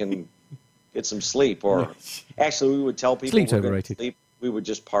so we can get some sleep. Or actually, we would tell people Sleep's we're gonna overrated. sleep. We would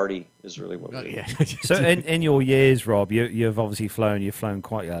just party is really what we Yeah. So in your years, Rob, you've obviously flown. You've flown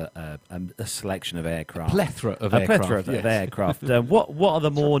quite a selection of aircraft. Plethora of a aircraft. plethora of yes. aircraft. What are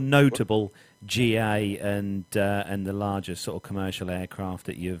the more notable GA and the larger sort of commercial aircraft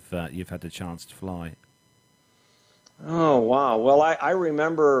that you've had the chance to fly? Oh, wow. Well, I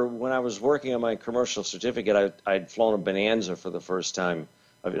remember when I was working on my commercial certificate, I'd flown a Bonanza for the first time,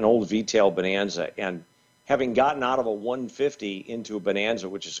 an old V-tail Bonanza, and having gotten out of a 150 into a Bonanza,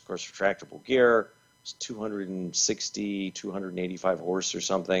 which is, of course, retractable gear, it's 260, 285 horse or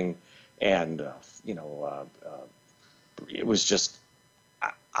something, and, it was just,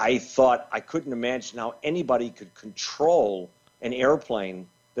 I thought I couldn't imagine how anybody could control an airplane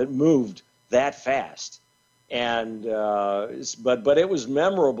that moved that fast. And but it was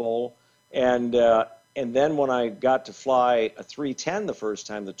memorable, and then when I got to fly a 310 the first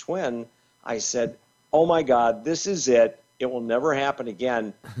time, the twin, I said, "Oh my God, this is it! It will never happen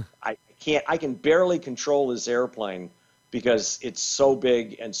again. I can barely control this airplane because it's so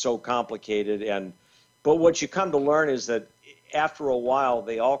big and so complicated." But what you come to learn is that after a while,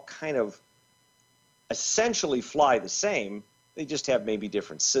 they all kind of essentially fly the same. They just have maybe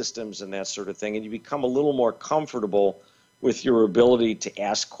different systems and that sort of thing, and you become a little more comfortable with your ability to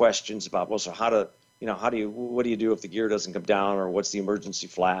ask questions about, well, so what do you do if the gear doesn't come down, or what's the emergency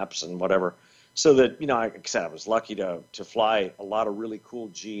flaps and whatever. So that, like I said, I was lucky to fly a lot of really cool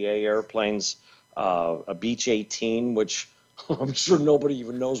GA airplanes, a Beech 18, which I'm sure nobody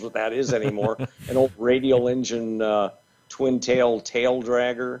even knows what that is anymore, an old radial engine twin-tail tail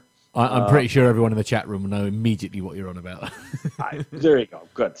dragger. I'm pretty sure everyone in the chat room will know immediately what you're on about. There you go.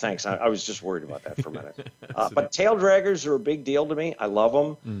 Good. Thanks. I was just worried about that for a minute. But tail draggers are a big deal to me. I love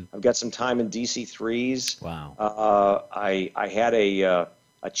them. I've got some time in DC-3s. Wow. I had a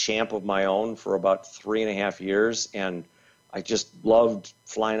Champ of my own for about 3.5 years, and I just loved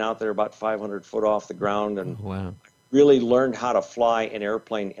flying out there about 500 foot off the ground, and Wow. really learned how to fly an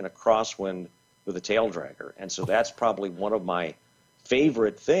airplane in a crosswind with a tail dragger. And so that's probably one of my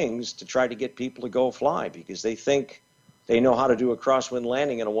favorite things to try to get people to go fly, because they think they know how to do a crosswind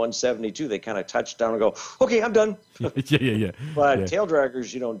landing in a 172. They kind of touch down and go, okay, I'm done. yeah. But tail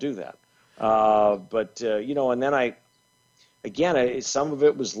draggers, you don't do that. And then some of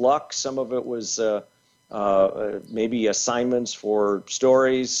it was luck. Some of it was maybe assignments for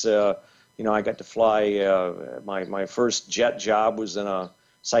stories. I got to fly, my first jet job was in a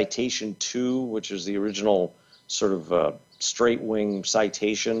Citation 2, which is the original sort of straight wing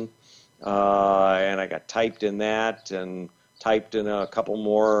Citation, and I got typed in that, and typed in a couple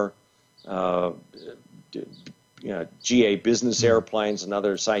more GA business airplanes,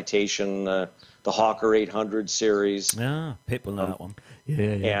 another Citation, the Hawker 800 series. Yeah, Pip will know that one.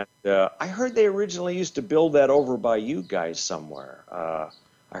 Yeah. And I heard they originally used to build that over by you guys somewhere.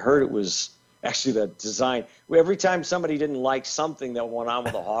 I heard it was actually the design. Every time somebody didn't like something that went on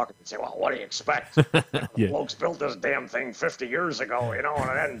with the Hawker, they'd say, well, what do you expect? The folks built this damn thing 50 years ago, and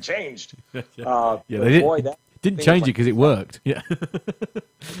it hadn't changed. They Didn't didn't change it because it worked. Yeah.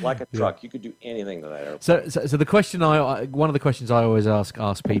 Like a truck. You could do anything to that airplane. So the question one of the questions I always ask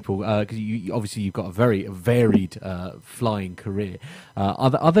people, because obviously you've got a very varied flying career.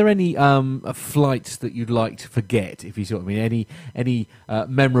 Are there any flights that you'd like to forget, if you see what I mean? Any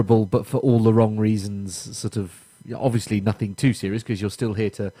memorable but for all the wrong reasons, sort of? Obviously nothing too serious because you're still here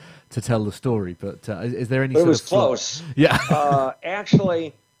to tell the story. But is there any? But sort it was of close. Yeah.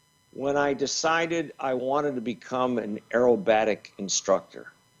 Actually, when I decided I wanted to become an aerobatic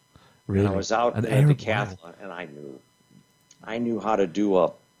instructor, Really? and I was out at Decathlon, and I knew how to do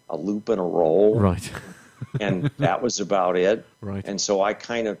a loop and a roll, Right. and that was about it. Right. And so I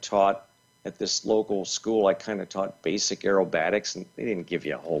kind of taught at this local school. I kind of taught basic aerobatics, and they didn't give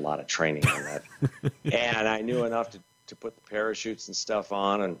you a whole lot of training on that. And I knew enough to put the parachutes and stuff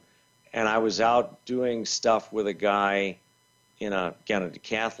on, and I was out doing stuff with a guy in a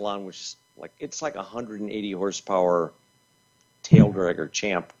Decathlon, which is it's like 180 horsepower tail dragger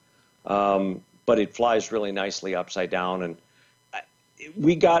Champ, but it flies really nicely upside down. And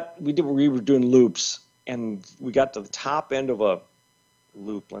we were doing loops, and we got to the top end of a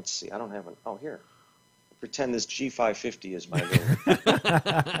loop. Let's see, I don't have here. Pretend this G550 is my loop.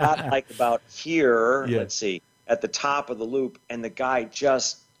 Got like about here. Yeah. Let's see, at the top of the loop, and the guy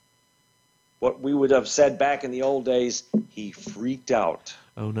just, what we would have said back in the old days, he freaked out.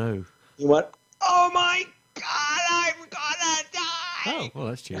 Oh no. He went, oh my God, I'm gonna die. Oh, well,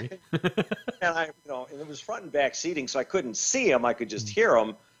 that's cheery. And and it was front and back seating, so I couldn't see him. I could just hear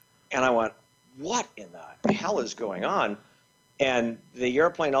him. And I went, what in the hell is going on? And the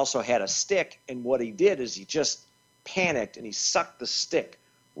airplane also had a stick, and what he did is he just panicked, and he sucked the stick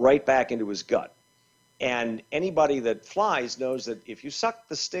right back into his gut. And anybody that flies knows that if you suck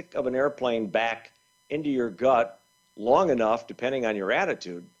the stick of an airplane back into your gut long enough, depending on your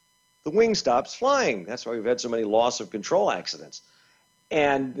attitude, the wing stops flying. That's why we've had so many loss of control accidents.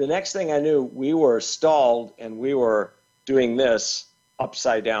 And the next thing I knew, we were stalled, and we were doing this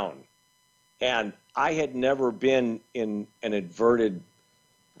upside down. And I had never been in an inverted,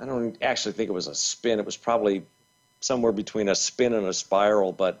 I don't actually think it was a spin. It was probably somewhere between a spin and a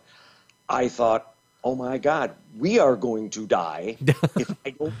spiral. But I thought, oh, my God, we are going to die if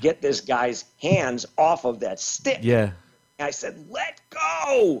I don't get this guy's hands off of that stick. Yeah. And I said, let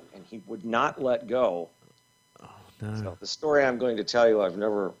go. And he would not let go. Oh, no. So the story I'm going to tell you, I've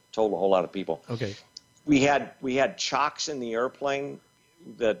never told a whole lot of people. Okay. We had chocks in the airplane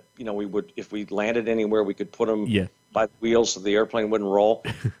that, we would, if we landed anywhere, we could put them by the wheels so the airplane wouldn't roll.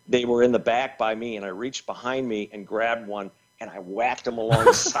 They were in the back by me, and I reached behind me and grabbed one, and I whacked him along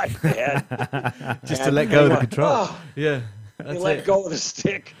the side of the head. Just to let go of the control. Oh, Yeah. he let go of the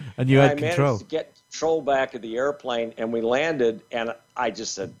stick. And you had I control. managed to get control back of the airplane, and we landed, and I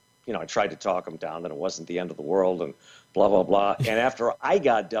just said, I tried to talk him down that it wasn't the end of the world and blah, blah, blah. And after I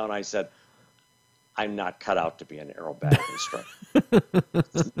got done, I said, I'm not cut out to be an aerobatic instructor.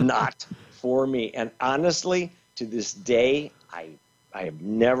 It's not for me. And honestly, to this day, I have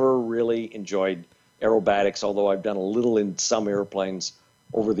never really enjoyed aerobatics, although I've done a little in some airplanes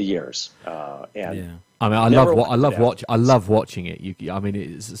over the years. I mean, I love watching it.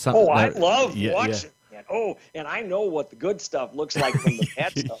 It's something. I love watching it. Oh, and I know what the good stuff looks like from the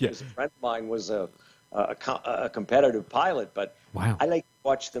bad stuff. Because a friend of mine was a competitive pilot, but wow. I like to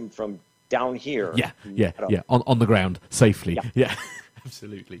watch them from down here. Yeah. On the ground safely. Yeah.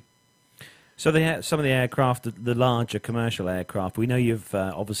 Absolutely. So they had some of the aircraft, the larger commercial aircraft. We know you've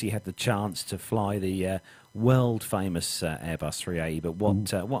obviously had the chance to fly the world famous Airbus 380, but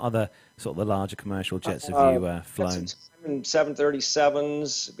what other sort of the larger commercial jets have you flown? Got some time in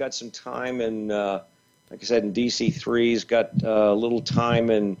 737s. Got some time in, like I said, in DC-3s. Got a little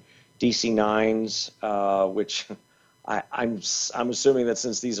time in DC-9s, which I'm assuming that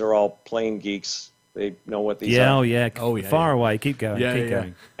since these are all plane geeks, they know what these are. Far away. Keep going. Keep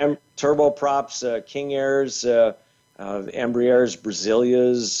going. And turboprops, King Airs, Embraers,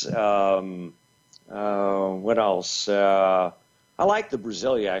 Brasilias. What else? I like the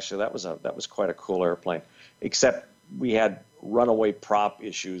Brasilia, actually. That was quite a cool airplane. Except we had runaway prop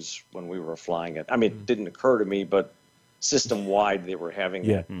issues when we were flying it. I mean, it didn't occur to me, but system-wide they were having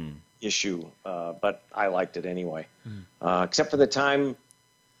that issue. But I liked it anyway. Except for the time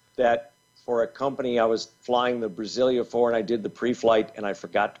that for a company I was flying the Brasilia for, and I did the pre-flight, and I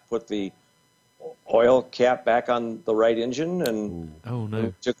forgot to put the oil cap back on the right engine, and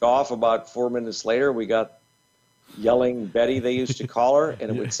it took off. About 4 minutes later, we got Yelling Betty, they used to call her,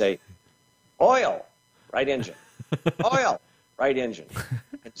 and it would say, oil, right engine, oil, right engine.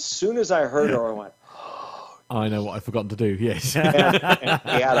 As soon as I heard her, I went, I know what I've forgotten to do, yes.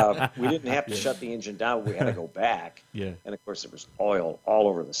 and we didn't have to shut the engine down. We had to go back. Yeah. And, of course, there was oil all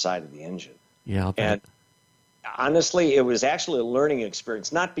over the side of the engine. Yeah, I'll bet. And honestly, it was actually a learning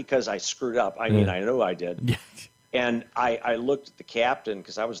experience, not because I screwed up. I mean, I know I did. Yeah. And I looked at the captain,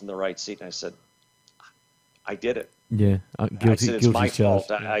 because I was in the right seat, and I said, I did it. Yeah, I said, it's my fault.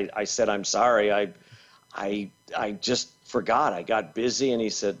 Yeah. I said, I'm sorry. I just forgot. I got busy. And he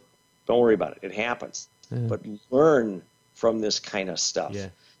said, don't worry about it. It happens. But learn from this kind of stuff. Yeah.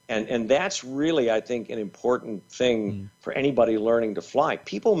 And that's really, I think, an important thing for anybody learning to fly.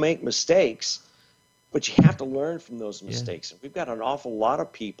 People make mistakes, but you have to learn from those mistakes. And we've got an awful lot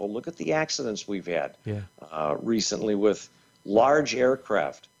of people. Look at the accidents we've had recently with large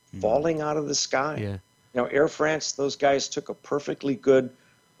aircraft falling out of the sky. Yeah. Air France, those guys took a perfectly good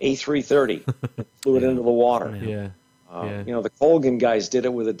A330 and flew it into the water. Yeah. The Colgan guys did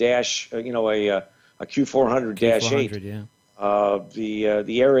it with a dash, a Q400-8.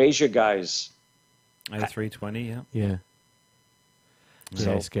 The AirAsia guys. A320, Yeah.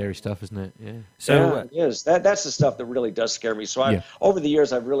 So, scary stuff, isn't it? Yeah. So it is. That's the stuff that really does scare me. So over the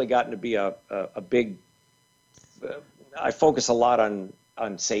years, I've really gotten to be a big. I focus a lot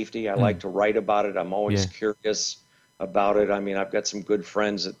on safety. I like to write about it. I'm always curious about it. I mean, I've got some good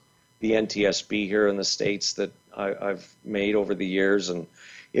friends at the NTSB here in the States that I've made over the years, and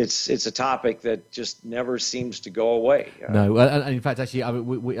it's a topic that just never seems to go away. No, and in fact, actually, I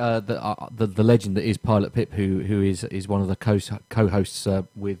mean, the legend that is Pilot Pip, who is one of the co-hosts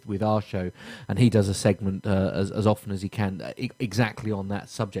with our show, and he does a segment as often as he can exactly on that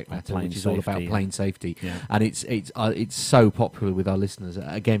subject matter, which is all about plane safety, and it's so popular with our listeners.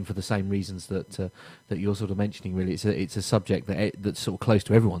 Again, for the same reasons that you're sort of mentioning. Really, it's a subject that's sort of close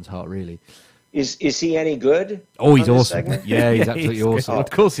to everyone's heart. Really. Is he any good? Oh, he's awesome. Yeah, he's absolutely awesome. Of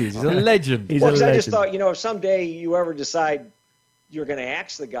course he is. He's a legend. I just thought, if someday you ever decide you're going to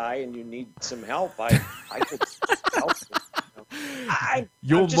axe the guy and you need some help, I could help you. I'm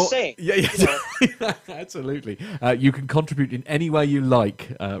just saying. Yeah. Absolutely. You can contribute in any way you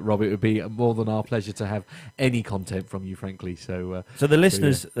like, Rob. It would be more than our pleasure to have any content from you, frankly. So the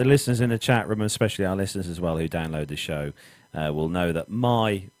listeners in the chat room, especially our listeners as well who download the show, will know that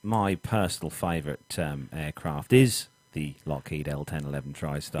my personal favourite aircraft is the Lockheed L-1011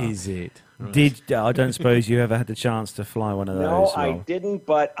 TriStar. Is it? Right. I don't suppose you ever had the chance to fly one of those? No, I didn't,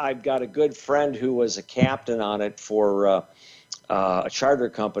 but I've got a good friend who was a captain on it for a charter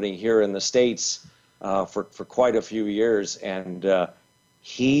company here in the States for quite a few years, and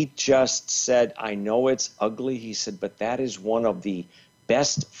he just said, I know it's ugly, he said, but that is one of the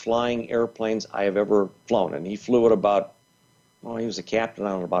best flying airplanes I have ever flown. And he flew it he was a captain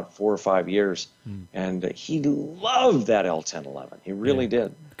on it about 4 or 5 years, and he loved that L-1011. He really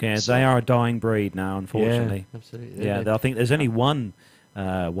did. Yeah, they are a dying breed now, unfortunately. Yeah, absolutely. Yeah, I think there's only one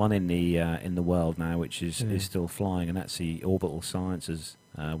in the world now which is still flying, and that's the Orbital Sciences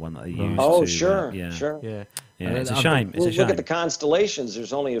one that they use. Oh, to, sure. Yeah, it's a shame. It's a shame. Look at the constellations.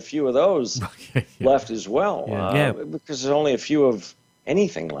 There's only a few of those left as well. Because there's only a few of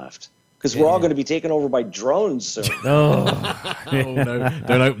anything left. Because we're all going to be taken over by drones soon. Oh no!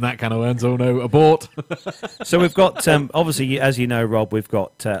 Don't open that can of worms. Oh no! Abort. So we've got, obviously, as you know, Rob, we've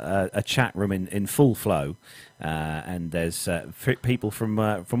got a chat room in full flow, and there's people from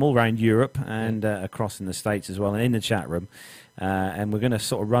all around Europe and across in the States as well, and in the chat room, and we're going to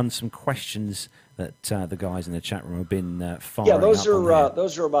sort of run some questions that the guys in the chat room have been firing. Yeah, those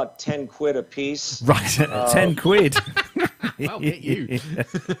are about £10 a piece. Right, £10. I'll get you.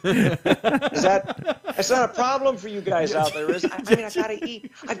 That's not a problem for you guys out there, is it? I mean, I gotta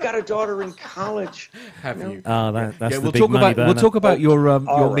eat. I've got a daughter in college. Have you? Oh, that's the we'll big talk money about burner. we'll talk about your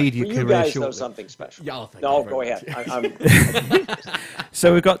media you career guys shortly. know something special. Yeah, no, go ahead.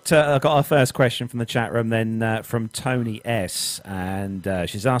 So we've got our first question from the chat room, then from Tony S, and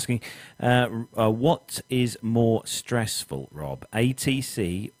she's asking, what is more stressful, Rob,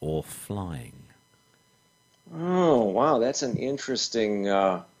 ATC or flying? Oh, wow, that's an interesting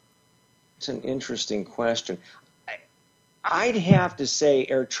question. I'd have to say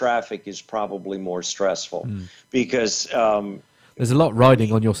air traffic is probably more stressful because there's a lot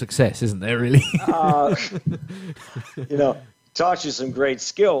riding on your success, isn't there? Really, taught you some great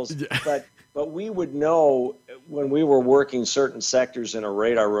skills, but we would know when we were working certain sectors in a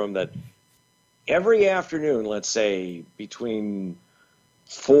radar room that every afternoon, let's say between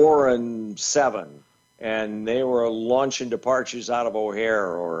 4 and 7. And they were lunch and departures out of O'Hare,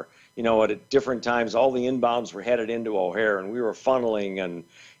 or at different times, all the inbounds were headed into O'Hare, and we were funneling.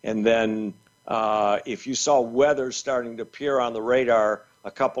 And then if you saw weather starting to appear on the radar a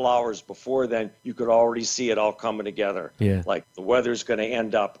couple hours before then, you could already see it all coming together. Yeah. Like the weather's going to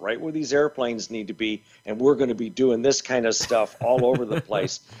end up right where these airplanes need to be, and we're going to be doing this kind of stuff all over the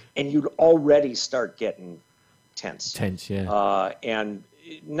place. And you'd already start getting tense. Yeah. And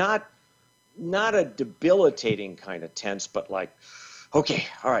not a debilitating kind of tense, but like, okay,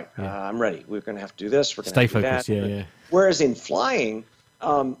 all right, I'm ready. We're going to have to do this. We're going to stay have to do focused. that. Yeah. Whereas in flying,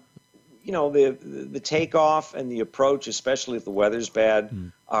 the takeoff and the approach, especially if the weather's bad,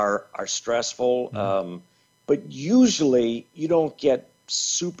 are stressful. But usually you don't get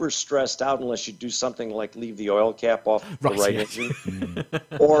super stressed out unless you do something like leave the oil cap off the right engine,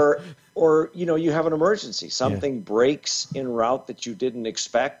 or you have an emergency. Something breaks en route that you didn't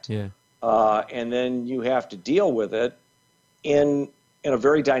expect. Yeah. And then you have to deal with it in a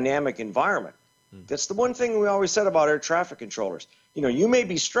very dynamic environment. That's the one thing we always said about air traffic controllers. You may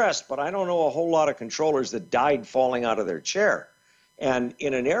be stressed, but I don't know a whole lot of controllers that died falling out of their chair. And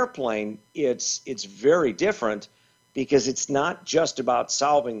in an airplane, it's very different because it's not just about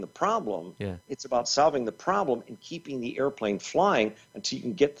solving the problem. Yeah. It's about solving the problem and keeping the airplane flying until you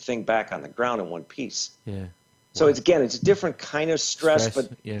can get the thing back on the ground in one piece. Yeah. So it's a different kind of stress,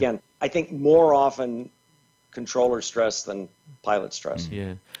 but again, I think more often controller stress than pilot stress.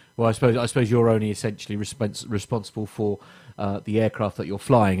 Yeah. Well, I suppose you're only essentially responsible for the aircraft that you're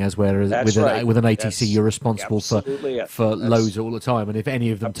flying, as whereas That's with, right. with an ATC That's you're responsible absolutely it. for That's- loads all the time, and if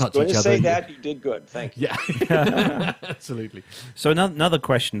any of them touch Going each to other, say that, you did good. Thank you. yeah, absolutely. So another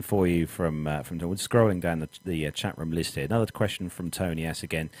question for you from we're scrolling down the chat room list here. Another question from Tony S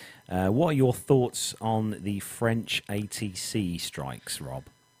again. What are your thoughts on the French ATC strikes, Rob?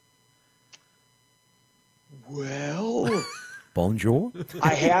 Well, Bonjour.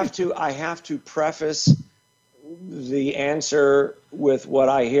 I have to preface the answer with what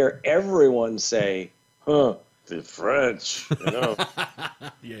I hear everyone say. The French,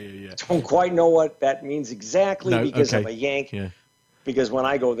 Yeah. don't quite know what that means exactly No, because I'm okay. a Yank. Yeah. Because when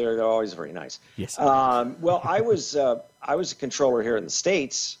I go there, they're always very nice. Yes. Well, I was a controller here in the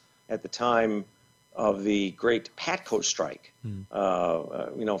States at the time of the great PATCO strike.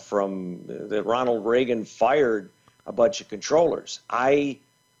 From that Ronald Reagan fired a bunch of controllers. I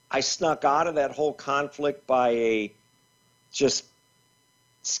snuck out of that whole conflict by a just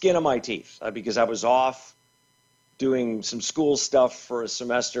skin of my teeth because I was off doing some school stuff for a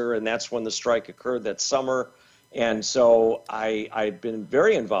semester, and that's when the strike occurred that summer. And so I've been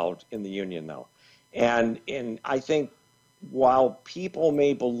very involved in the union, though. And I think while people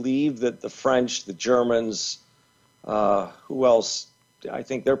may believe that the French, the Germans, who else? I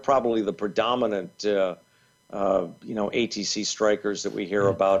think they're probably the predominant, ATC strikers that we hear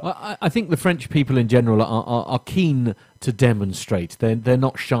about. I think the French people in general are keen to demonstrate. They're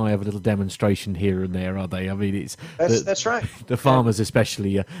not shy of a little demonstration here and there, are they? I mean, That's right. The farmers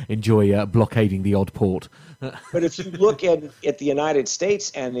especially enjoy blockading the odd port. But if you look at the United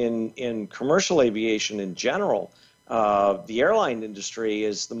States and in commercial aviation in general, the airline industry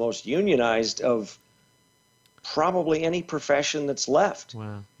is the most unionized of probably any profession that's left.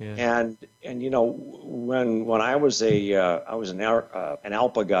 Wow. Yeah. And when I was an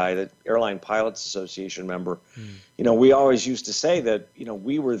ALPA guy, the Airline Pilots Association member, we always used to say that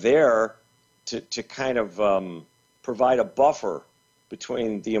we were there to kind of provide a buffer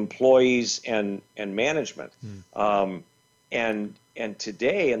between the employees and management. And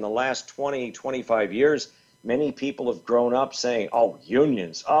today, in the last 20, 25 years, many people have grown up saying, "Oh,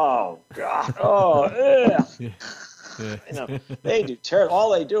 unions! Oh God! Oh, ugh. They do terrible.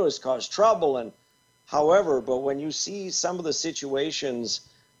 All they do is cause trouble." And however, but when you see some of the situations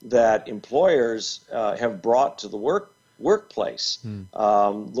that employers have brought to the workplace,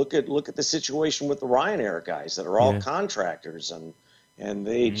 look at the situation with the Ryanair guys that are all contractors, and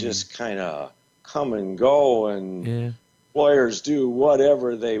they just kind of come and go, and employers do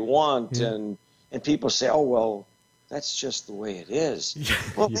whatever they want, and people say, "Oh, well, that's just the way it is."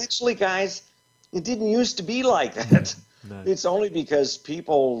 Well, actually, guys, it didn't used to be like that. No. It's only because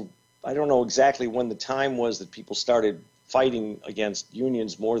people, I don't know exactly when the time was that people started fighting against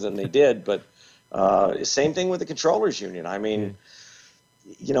unions more than they did, but same thing with the controllers union. I mean,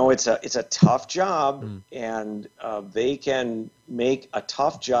 it's a tough job, and they can make a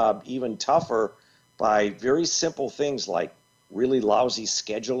tough job even tougher by very simple things like really lousy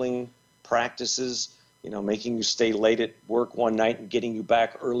scheduling practices, making you stay late at work one night and getting you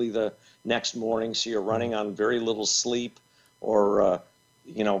back early the next morning so you're running on very little sleep, or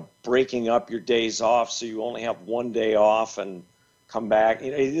breaking up your days off so you only have one day off and come back.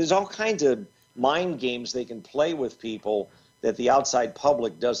 There's all kinds of mind games they can play with people that the outside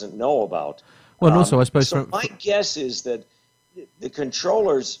public doesn't know about. Well, and also, I suppose... So my guess is that the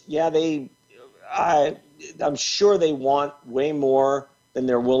controllers, I'm sure they want way more than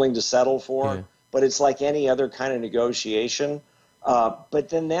they're willing to settle for, but it's like any other kind of negotiation. But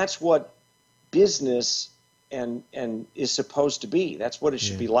then that's what business and is supposed to be. That's what it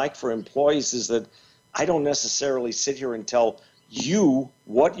should be like for employees, is that I don't necessarily sit here and tell you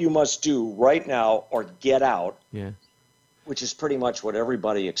what you must do right now or get out, which is pretty much what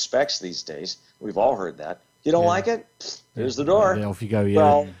everybody expects these days. We've all heard that. You don't like it? There's the door. Off you go,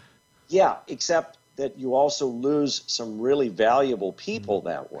 Well, except that you also lose some really valuable people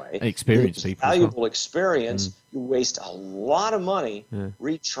that way. Experienced people. Valuable experience. You waste a lot of money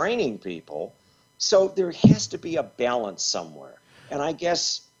retraining people. So there has to be a balance somewhere. And I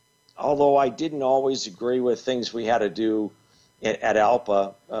guess, although I didn't always agree with things we had to do at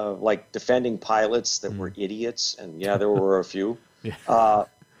ALPA, like defending pilots that were idiots, and there were a few,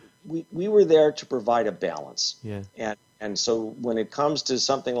 we were there to provide a balance. And so when it comes to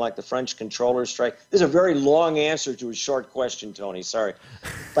something like the French controller strike, there's a very long answer to a short question, Tony, sorry.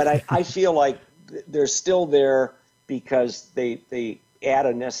 But I feel like they're still there because they add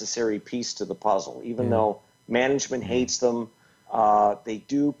a necessary piece to the puzzle. Even though management hates them, they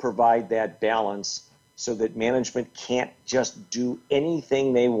do provide that balance so that management can't just do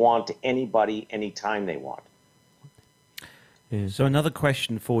anything they want to anybody anytime they want. Yeah. So another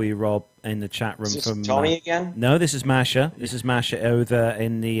question for you, Rob, in the chat room Is this from Tony again? No, this is Masha. This is Masha over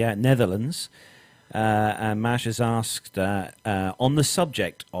in the Netherlands. And Masha's asked on the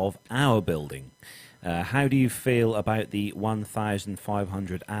subject of hour building. How do you feel about the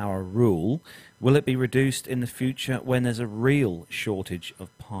 1,500-hour rule? Will it be reduced in the future when there's a real shortage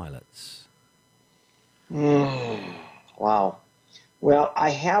of pilots? Wow. Well, I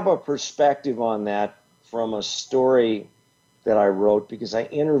have a perspective on that from a story that I wrote because I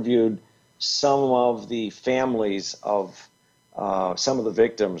interviewed some of the families of some of the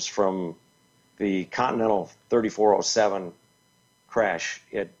victims from the Continental 3407 crash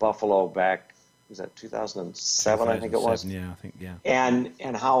at Buffalo back, was that 2007, I think it was? Yeah, I think, yeah.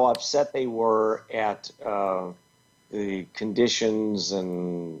 And how upset they were at the conditions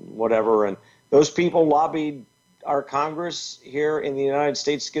and whatever. And those people lobbied our Congress here in the United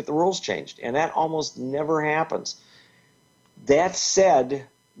States to get the rules changed. And that almost never happens. That said,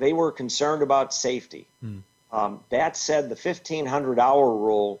 they were concerned about safety. That said, the 1,500-hour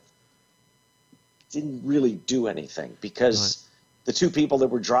rule didn't really do anything because the two people that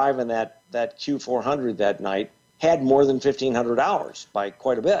were driving that Q400 that night had more than 1,500 hours by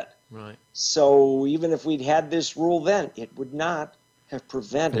quite a bit. Right. So even if we'd had this rule then, it would not have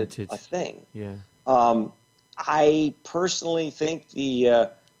prevented a thing. Yeah. I personally think the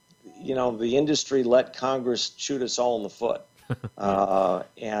industry let Congress shoot us all in the foot.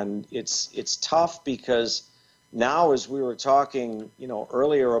 And it's tough because now, as we were talking,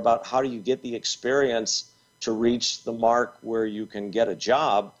 earlier about how do you get the experience to reach the mark where you can get a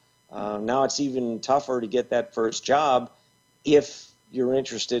job, now it's even tougher to get that first job if you're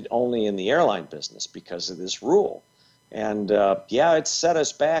interested only in the airline business because of this rule. And it's set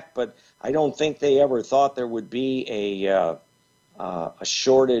us back, but I don't think they ever thought there would be a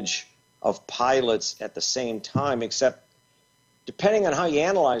shortage of pilots at the same time, except depending on how you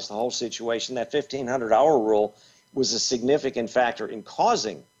analyze the whole situation, that 1,500-hour rule was a significant factor in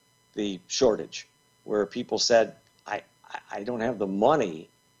causing the shortage, where people said, I don't have the money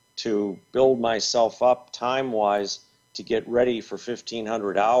to build myself up time-wise to get ready for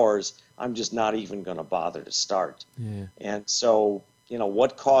 1,500 hours. I'm just not even going to bother to start. Yeah. And so,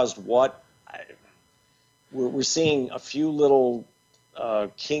 what caused what? We're seeing a few little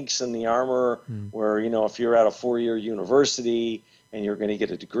kinks in the armor where, if you're at a 4-year university and you're going to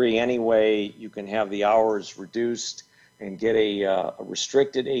get a degree anyway, you can have the hours reduced and get a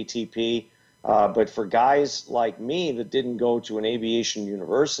restricted ATP. But for guys like me that didn't go to an aviation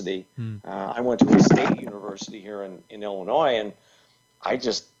university, I went to a state university here in Illinois, and I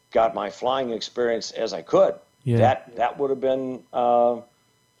just got my flying experience as I could. Yeah. That would have been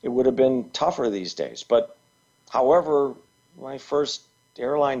it would have been tougher these days. But however, my first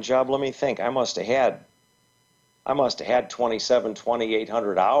airline job, let me think, I must have had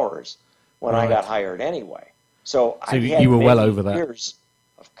 2,800 hours when I got hired anyway. So I had you were well many over that. years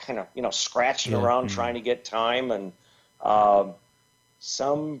of kind of scratching around trying to get time, and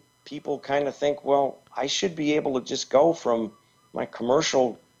some people kind of think, well, I should be able to just go from my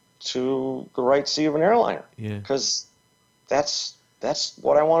commercial to the right seat of an airliner, because that's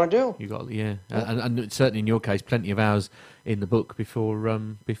what I want to do. You got and certainly in your case, plenty of hours in the book before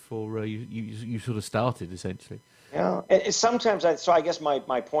you sort of started essentially. Yeah, and sometimes so I guess my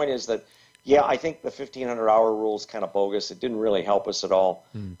point is that I think the 1,500-hour rule is kind of bogus. It didn't really help us at all.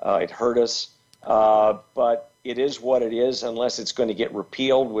 It hurt us, but it is what it is. Unless it's going to get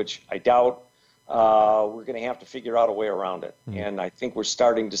repealed, which I doubt, we're going to have to figure out a way around it. And I think we're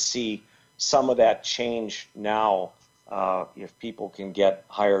starting to see some of that change now. If people can get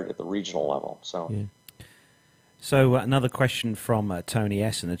hired at the regional level. So another question from Tony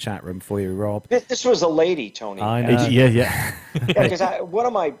S. in the chat room for you, Rob. This was a lady, Tony. I know. Yeah. Because one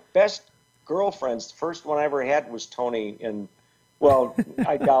of my best girlfriends, the first one I ever had was Tony, and well,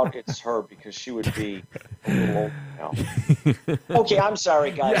 I doubt it's her because she would be a little old now. Okay, I'm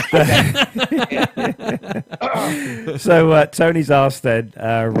sorry, guys. So Tony's asked then,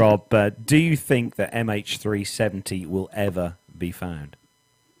 Rob, do you think that MH370 will ever be found?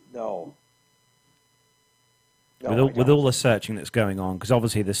 No. With all the searching that's going on, because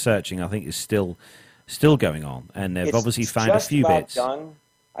obviously the searching I think is still going on, and they've obviously found a few bits. Done.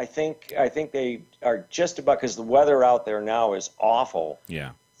 I think they are just about, because the weather out there now is awful. Yeah.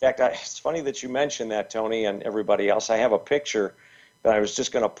 In fact, it's funny that you mentioned that, Tony, and everybody else. I have a picture that I was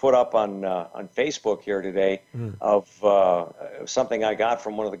just going to put up on Facebook here today of something I got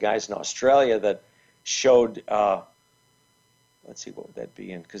from one of the guys in Australia that showed. Let's see, what would that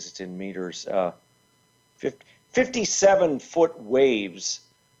be in? Because it's in meters. 57-foot waves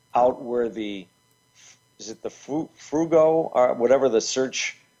out where the is it the Frugo or whatever the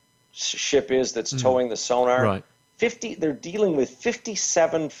search ship is that's towing the sonar? Right. They're dealing with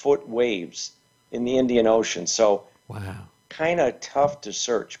 57-foot waves in the Indian Ocean. So Wow. kind of tough to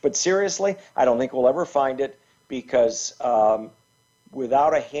search. But seriously, I don't think we'll ever find it because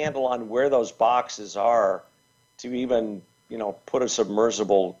without a handle on where those boxes are, to even put a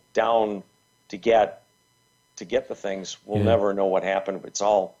submersible down to get the things, we'll never know what happened. It's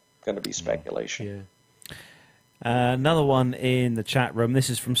all going to be speculation. Yeah. Another one in the chat room. This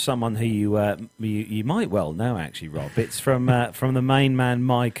is from someone who you might well know, actually, Rob. It's from the main man,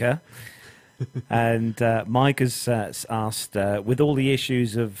 Micah. And Mike has asked, with all the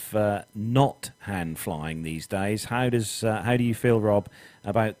issues of not hand flying these days, how do you feel, Rob,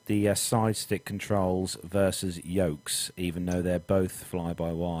 about the side stick controls versus yokes, even though they're both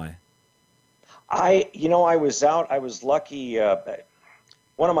fly-by-wire? I was lucky.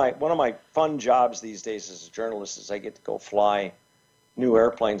 One of my fun jobs these days as a journalist is I get to go fly new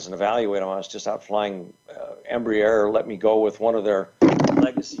airplanes and evaluate them. I was just out flying Embraer let me go with one of their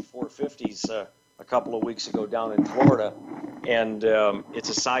Legacy 450s a couple of weeks ago down in Florida, and it's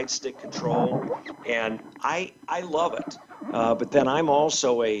a side stick control, and I love it. But then I'm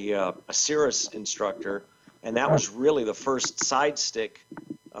also a Cirrus instructor, and that was really the first side stick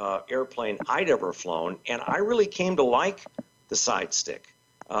airplane I'd ever flown, and I really came to like the side stick.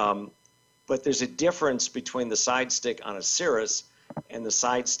 But there's a difference between the side stick on a Cirrus and the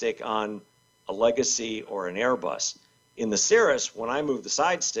side stick on a Legacy or an Airbus. In the Cirrus, when I move the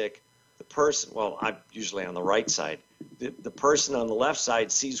side stick, the person, well, I'm usually on the right side, the person on the left side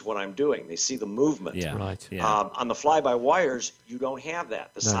sees what I'm doing. They see the movement. Yeah, Right. Yeah. On the fly-by-wires, you don't have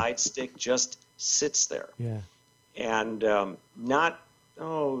that. The side stick just sits there. Yeah. And it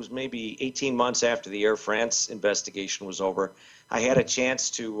was maybe 18 months after the Air France investigation was over, I had a chance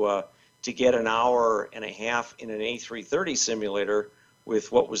to get an hour and a half in an A330 simulator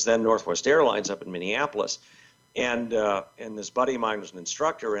with what was then Northwest Airlines up in Minneapolis. And this buddy of mine was an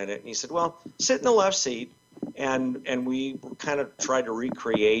instructor in it, and he said, well, sit in the left seat, and we kind of tried to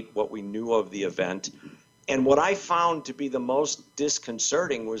recreate what we knew of the event. And what I found to be the most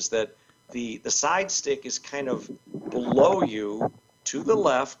disconcerting was that the side stick is kind of below you to the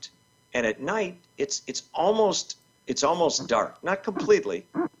left, and at night it's almost dark. Not completely,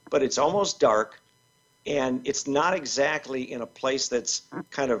 but it's almost dark, and it's not exactly in a place that's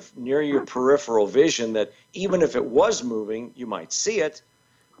kind of near your peripheral vision that even if it was moving, you might see it.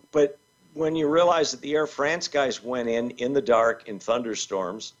 But when you realize that the Air France guys went in the dark, in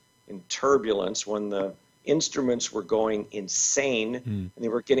thunderstorms, in turbulence, when the instruments were going insane, and they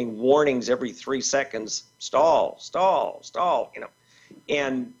were getting warnings every 3 seconds, stall, stall, stall,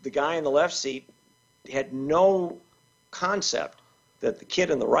 and the guy in the left seat had no concept that the kid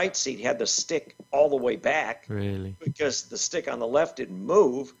in the right seat had the stick all the way back. Really? Because the stick on the left didn't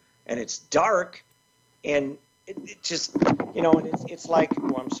move, and it's dark, and it just, and it's like,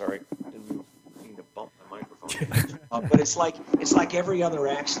 oh, I'm sorry, didn't mean to bump my microphone. But it's like every other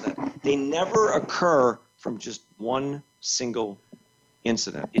accident. They never occur from just one single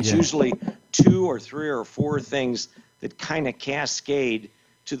incident. It's usually 2 or 3 or 4 things that kind of cascade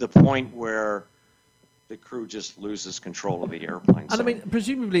to the point where the crew just loses control of the airplane. And I mean,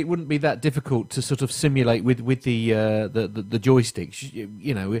 presumably it wouldn't be that difficult to sort of simulate with the joysticks.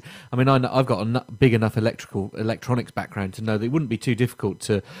 I mean, I've got a big enough electronics background to know that it wouldn't be too difficult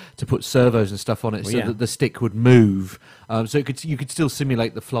to put servos and stuff on it that the stick would move. So you could still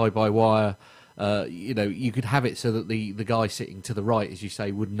simulate the fly-by-wire. You could have it so that the guy sitting to the right, as you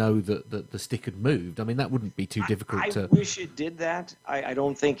say, would know that the stick had moved. I mean, that wouldn't be too difficult I wish it did that. I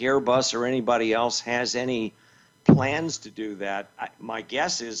don't think Airbus or anybody else has any plans to do that. My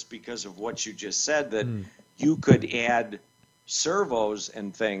guess is because of what you just said, that you could add servos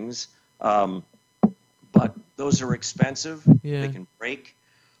and things, but those are expensive. Yeah. They can break.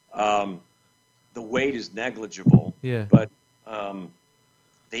 The weight is negligible. Yeah. But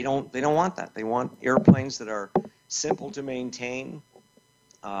they don't want that. They want airplanes that are simple to maintain,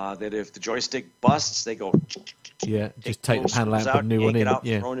 that if the joystick busts, they go... just take the panel out, put a new one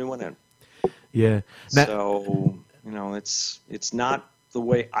in. Throw a new one in. Yeah. Now, So, it's not the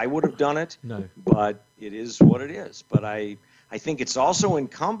way I would have done it, No. but it is what it is. But I think it's also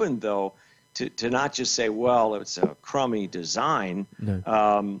incumbent, though, to not just say, well, it's a crummy design.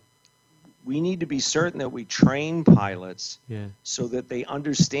 No. We need to be certain that we train pilots Yeah. so that they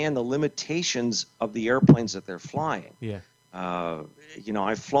understand the limitations of the airplanes that they're flying. Yeah.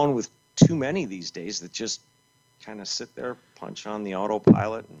 I've flown with too many these days that just kind of sit there, punch on the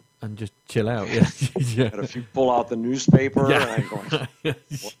autopilot, and just chill out. Yeah. Yeah. and if you pull out the newspaper, Yeah. and I'm going,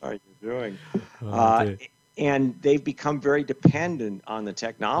 what are you doing? Oh, And they've become very dependent on the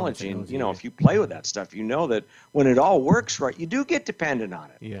technology. And, you know, yeah. if you play with that stuff, you know that when it all works right, you do get dependent on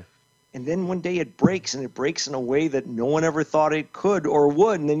it. Yeah. And then one day it breaks, and it breaks in a way that no one ever thought it could or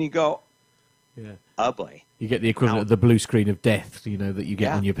would. And then you go, Yeah. oh, boy. You get the equivalent of the blue screen of death, you know, that you get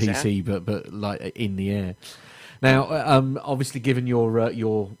Yeah, on your PC, exactly. but like in the air. Now, obviously, given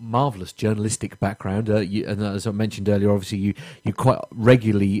your marvelous journalistic background, and as I mentioned earlier, obviously you quite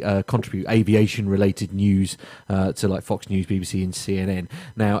regularly contribute aviation-related news to like Fox News, BBC, and CNN.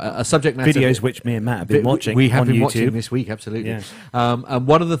 Now, a subject matter Videos which me and Matt have been watching. We have on been YouTube. watching this week, absolutely. Yeah. And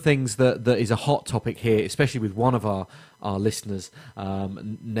one of the things that is a hot topic here, especially with one of our listeners,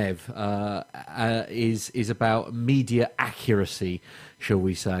 Nev, is about media accuracy, shall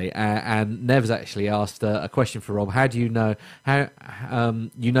we say? And Nev's actually asked a question for Rob. How do you know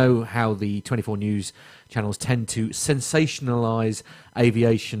how the 24 News channels tend to sensationalise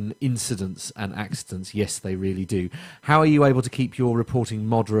aviation incidents and accidents? Yes, they really do. How are you able to keep your reporting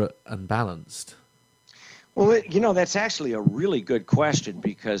moderate and balanced? Well, you know, that's actually a really good question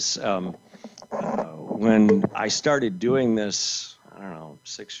because when I started doing this, I don't know,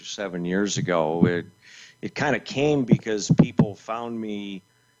 6 or 7 years ago, it kind of came because people found me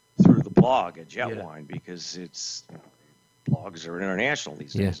through the blog at Jetwine because blogs are international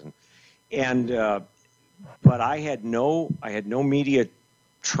these days, but I had no media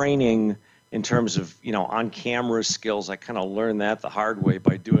training in terms of, you know, on camera skills. I kind of learned that the hard way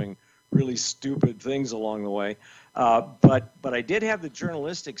by doing really stupid things along the way. But I did have the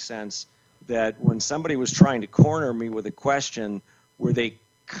journalistic sense that when somebody was trying to corner me with a question where they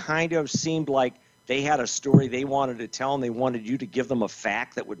kind of seemed like they had a story they wanted to tell and they wanted you to give them a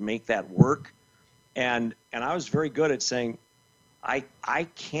fact that would make that work. And I was very good at saying, I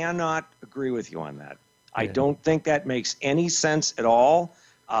cannot agree with you on that. I don't think that makes any sense at all.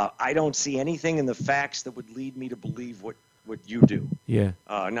 I don't see anything in the facts that would lead me to believe what you do. Yeah.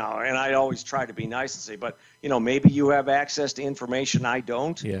 Now, and I always try to be nice and say, but, you know, maybe you have access to information I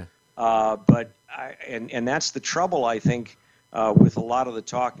don't. Yeah. But that's the trouble, I think, with a lot of the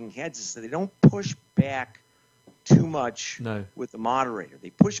talking heads is that they don't push back too much with the moderator. They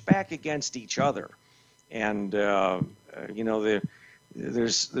push back against each other. And, you know,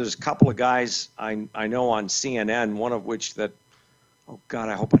 there's a couple of guys I know on CNN, one of which that, oh, God,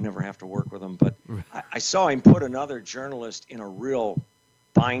 I hope I never have to work with him. But I saw him put another journalist in a real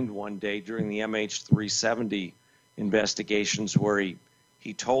bind one day during the MH370 investigations where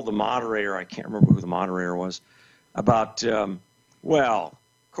he told the moderator, I can't remember who the moderator was, about, well,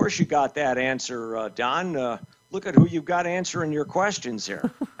 of course you got that answer, Don. Look at who you've got answering your questions here.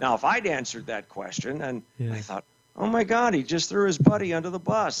 Now, if I'd answered that question, and I thought, oh, my God, he just threw his buddy under the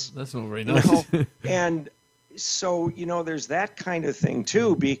bus. That's not very nice. You know? And so, you know, there's that kind of thing,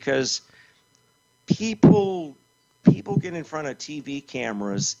 too, because people get in front of TV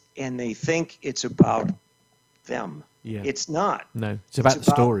cameras and they think it's about them. Yeah. It's not. No, it's about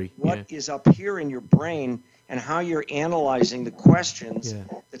the story. What is up here in your brain and how you're analyzing the questions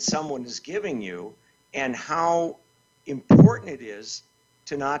that someone is giving you and how important it is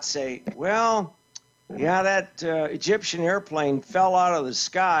to not say, well, yeah, that Egyptian airplane fell out of the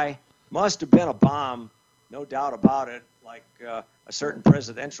sky, must have been a bomb, no doubt about it, like a certain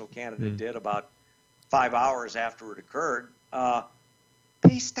presidential candidate did about 5 hours after it occurred.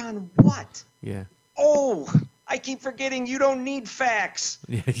 Based on what? Yeah. Oh, I keep forgetting you don't need facts.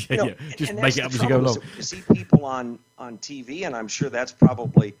 Just and make it up as you go along. You see people on TV, and I'm sure that's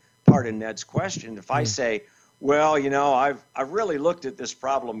probably part of Ned's question. If I say, well, you know, I've really looked at this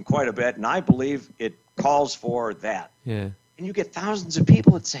problem quite a bit, and I believe it calls for that. Yeah. And you get thousands of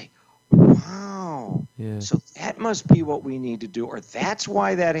people that say, wow, so that must be what we need to do, or that's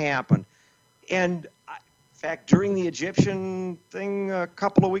why that happened. And in fact, during the Egyptian thing a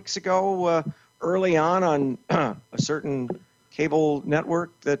couple of weeks ago, early on a certain cable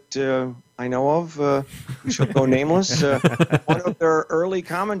network that I know of, shall go nameless, one of their early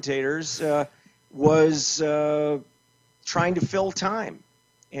commentators was trying to fill time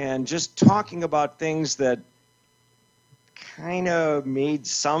and just talking about things that kind of made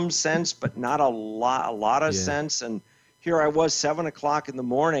some sense, but not a lot of sense. And here I was, 7 o'clock in the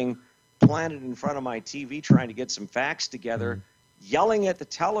morning, planted in front of my TV trying to get some facts together, yelling at the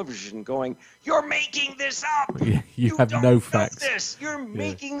television, going, "You're making this up. You have don't no know facts. This. You're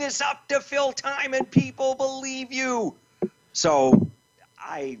making this up to fill time, and people believe you." So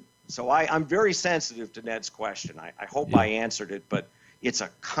I'm very sensitive to Ned's question. I hope I answered it, but it's a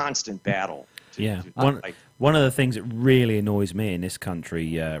constant battle. Yeah. One of the things that really annoys me in this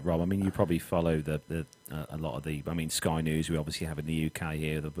country, Rob, I mean, you probably follow a lot of the, I mean, Sky News, we obviously have in the UK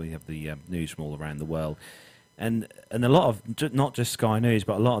here, we have the news from all around the world. And a lot of, not just Sky News,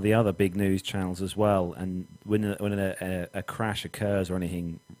 but a lot of the other big news channels as well. And when a crash occurs or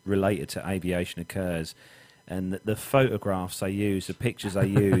anything related to aviation occurs, and the photographs they use, the pictures they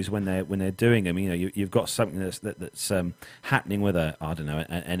use when they're doing them, you know, you've got something that's happening with an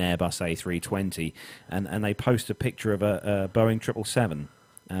Airbus A320, and they post a picture of a Boeing 777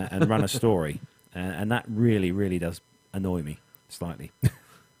 and run a story, and that really does annoy me slightly.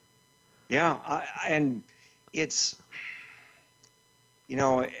 Yeah, and it's, you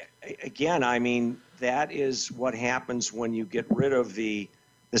know, again, I mean, that is what happens when you get rid of the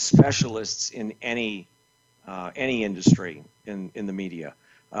specialists in any industry in the media.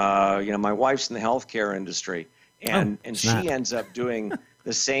 You know, my wife's in the healthcare industry, and she ends up doing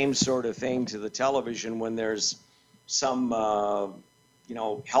the same sort of thing to the television when there's some you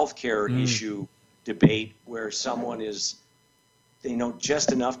know, healthcare issue debate where someone is, they know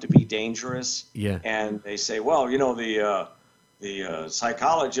just enough to be dangerous, and they say, well, you know, the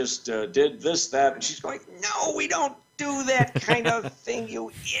psychologist did this, that, and she's going, no, we don't do that kind of thing, you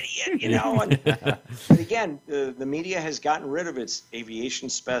idiot, you know. And, but again, the media has gotten rid of its aviation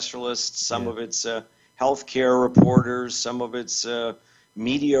specialists, some of its healthcare reporters, some of its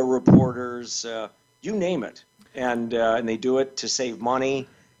media reporters, you name it, and they do it to save money,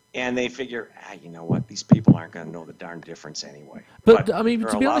 and they figure, you know what, these people aren't going to know the darn difference anyway. But I mean,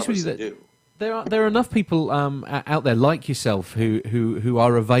 to be honest with you, there are enough people out there like yourself who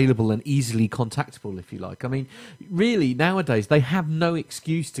are available and easily contactable, if you like. I mean, really, nowadays, they have no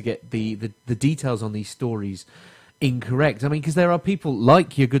excuse to get the details on these stories incorrect. I mean, because there are people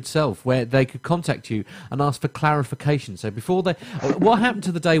like your good self where they could contact you and ask for clarification. So before they... What happened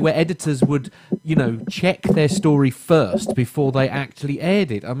to the day where editors would, you know, check their story first before they actually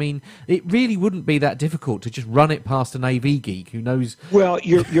aired it? I mean, it really wouldn't be that difficult to just run it past an AV geek who knows... Well,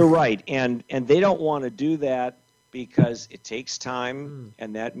 you're right. And they don't want to do that because it takes time,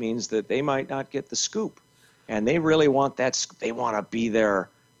 and that means that they might not get the scoop. And they really want that... They want to be there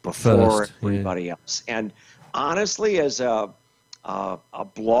before everybody else. And honestly, as a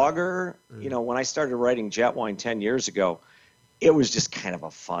blogger, you know, when I started writing Jetwine 10 years ago, it was just kind of a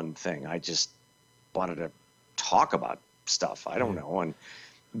fun thing. I just wanted to talk about stuff. I don't know.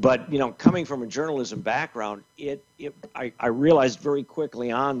 But, you know, coming from a journalism background, I realized very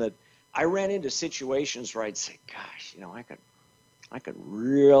quickly on that I ran into situations where I'd say, gosh, you know, I could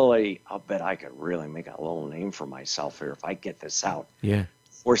really, I'll bet I could really make a little name for myself here if I get this out. Yeah.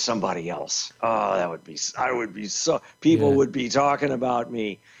 Or somebody else. Oh, I would be so, people would be talking about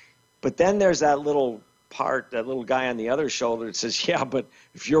me. But then there's that little part, that little guy on the other shoulder that says, yeah, but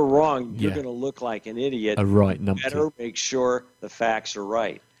if you're wrong, you're going to look like an idiot. A right numpty. Better make sure the facts are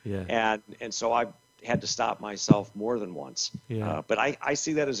right. Yeah. And so I had to stop myself more than once. Yeah. But I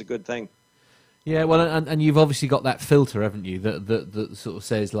see that as a good thing. Yeah, well, and you've obviously got that filter, haven't you, that sort of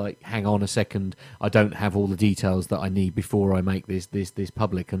says, like, hang on a second, I don't have all the details that I need before I make this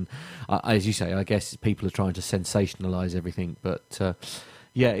public. And as you say, I guess people are trying to sensationalise everything. But,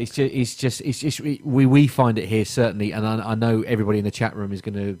 yeah, we find it here, certainly, and I know everybody in the chat room is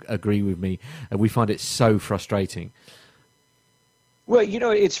going to agree with me, and we find it so frustrating. Well, you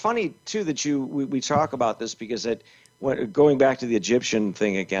know, it's funny, too, that we talk about this because going back to the Egyptian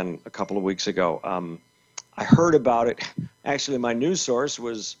thing again a couple of weeks ago, I heard about it. Actually, my news source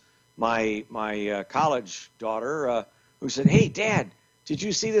was my college daughter who said, hey, Dad, did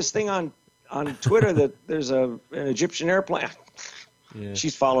you see this thing on Twitter that there's an Egyptian airplane? Yeah.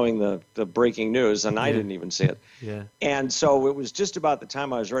 She's following the breaking news, and I didn't even see it. Yeah. And so it was just about the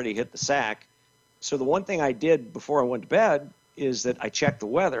time I was ready to hit the sack. So the one thing I did before I went to bed is that I checked the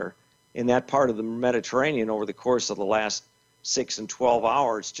weather in that part of the Mediterranean over the course of the last 6 and 12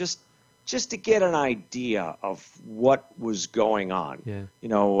 hours, just to get an idea of what was going on. Yeah. You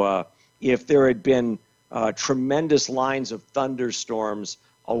know, if there had been tremendous lines of thunderstorms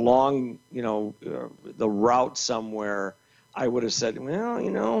along, you know, the route somewhere, I would have said, well,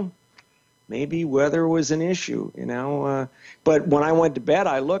 you know, maybe weather was an issue, you know. But when I went to bed,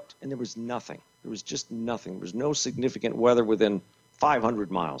 I looked, and there was nothing. There was just nothing. There was no significant weather within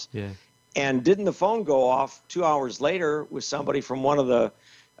 500 miles. Yeah. And didn't the phone go off 2 hours later with somebody from one of the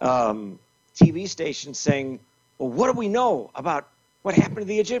TV stations saying, well, what do we know about what happened to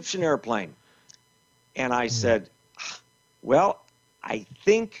the Egyptian airplane? And I said, well, I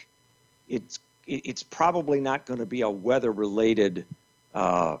think it's probably not going to be a weather-related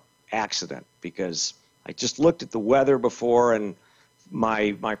accident, because I just looked at the weather before, and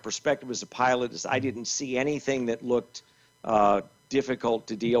my perspective as a pilot is I didn't see anything that looked difficult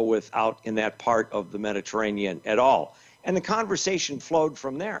to deal with out in that part of the Mediterranean at all. And the conversation flowed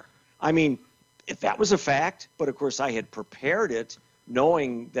from there. I mean, if that was a fact, but of course I had prepared it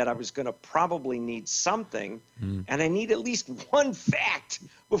knowing that I was going to probably need something, and I need at least one fact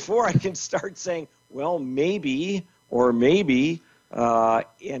before I can start saying, well, maybe, or maybe. But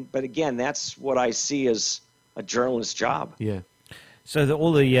again, that's what I see as a journalist's job. Yeah. So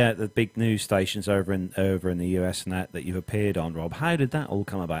all the big news stations over in the US and that you've appeared on, Rob, how did that all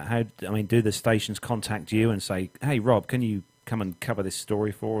come about? Do the stations contact you and say, "Hey, Rob, can you come and cover this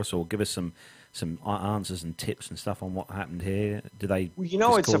story for us, or give us some answers and tips and stuff on what happened here"? Do they?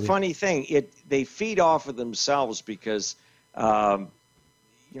 Well, it's a funny thing. They feed off of themselves because, I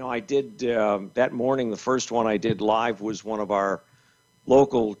did that morning. The first one I did live was one of our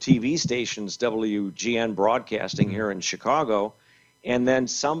local TV stations, WGN Broadcasting here in Chicago. And then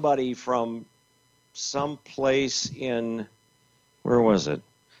somebody from someplace in, where was it?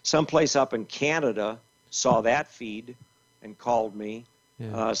 Someplace up in Canada saw that feed and called me.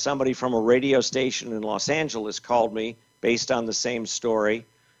 Yeah. Somebody from a radio station in Los Angeles called me based on the same story.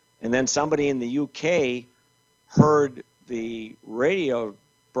 And then somebody in the UK heard the radio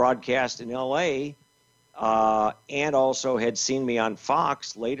broadcast in LA and also had seen me on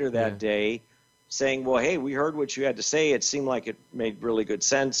Fox later that day, saying, well, hey, we heard what you had to say. It seemed like it made really good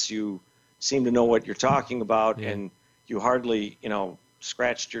sense. You seem to know what you're talking about, and you hardly,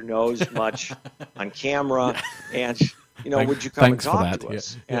 scratched your nose much on camera. And, would you come and talk to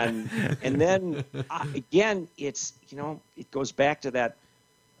us? Yeah. And then, again, it's, it goes back to that.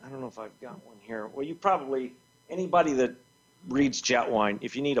 I don't know if I've got one here. Well, anybody that reads Jetwine,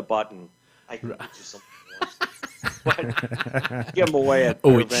 if you need a button, I can get you something. But give them away at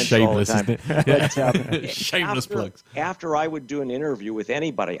it's shameless, all the time. Isn't it? Shameless plugs. After I would do an interview with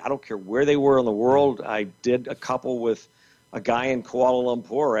anybody, I don't care where they were in the world. I did a couple with a guy in Kuala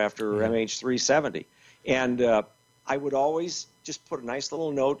Lumpur after MH370. And I would always just put a nice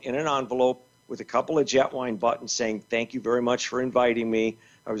little note in an envelope with a couple of Jetwine buttons saying, thank you very much for inviting me.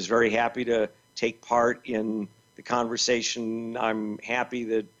 I was very happy to take part in the conversation. I'm happy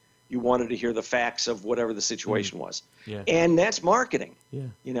that you wanted to hear the facts of whatever the situation was. Yeah. And that's marketing,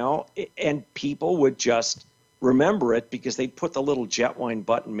 and people would just remember it because they'd put the little Jetwine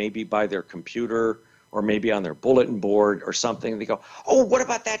button maybe by their computer or maybe on their bulletin board or something. And they go, oh, what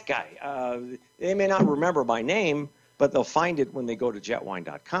about that guy? They may not remember my name, but they'll find it when they go to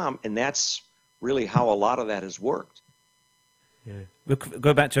jetwine.com. And that's really how a lot of that has worked. Yeah. We'll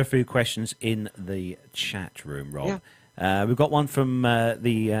go back to a few questions in the chat room, Rob. Yeah. We've got one from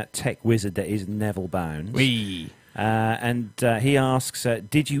the tech wizard that is Neville Bounds. And he asks,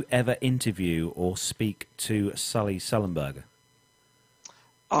 did you ever interview or speak to Sully Sullenberger?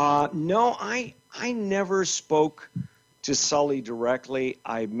 No, I never spoke to Sully directly.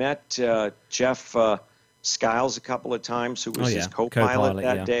 I met Jeff Skiles a couple of times, who was his co-pilot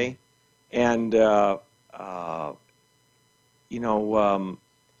that day. And, I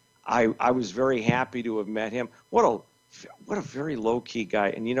was very happy to have met him. What a very low-key guy.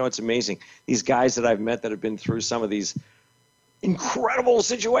 And, it's amazing. These guys that I've met that have been through some of these incredible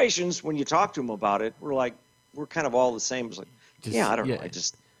situations, when you talk to them about it, we're kind of all the same. It's like, I don't know. I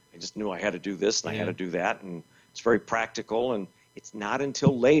just knew I had to do this and I had to do that. And it's very practical. And it's not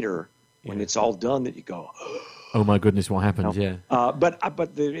until later when it's all done that you go, oh, my goodness, what happened? Yeah.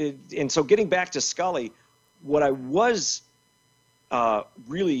 And so getting back to Scully, what I was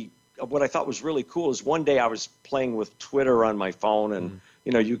what I thought was really cool is one day I was playing with Twitter on my phone, and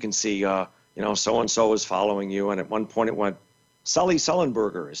you can see so and so is following you, and at one point it went, Sully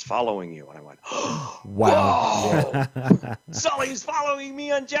Sullenberger is following you, and I went, oh, wow, Sully's following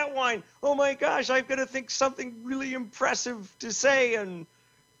me on Jetwine. Oh my gosh, I've got to think something really impressive to say, and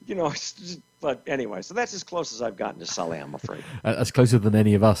but anyway, so that's as close as I've gotten to Sully, I'm afraid. That's closer than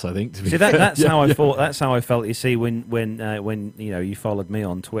any of us, I think. To be that's how I thought. That's how I felt. You see, when you followed me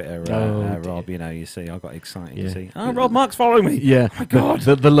on Twitter, Rob. You see, I got excited. You see, Rob Mark's following me. Yeah, oh my God,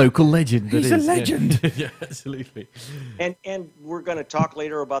 the local legend. He's a legend. Yeah, absolutely. And we're going to talk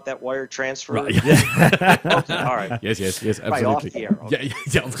later about that wire transfer. Right. Okay, all right. Yes, absolutely. Right off the air. Okay.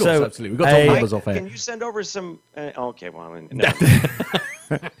 Yeah, of course, absolutely. We've got to talk numbers off air. Can you send over some? Okay, well, no.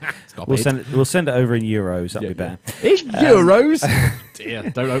 We'll send it over in euros. That'll be better. It's euros. Dear,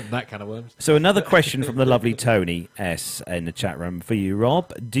 don't open that can of worms. So another question from the lovely Tony S in the chat room for you,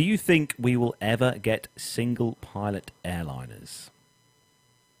 Rob. Do you think we will ever get single pilot airliners?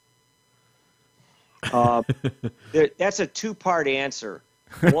 That's a two-part answer.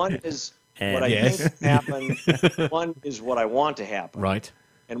 One is what I think will happen, one is what I want to happen. Right.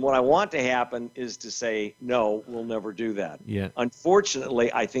 And what I want to happen is to say, no, we'll never do that. Yeah.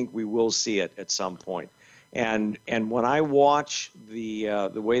 Unfortunately, I think we will see it at some point. And when I watch the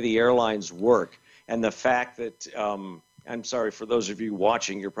way the airlines work and the fact that, I'm sorry, for those of you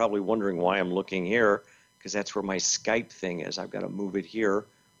watching, you're probably wondering why I'm looking here, because that's where my Skype thing is. I've got to move it here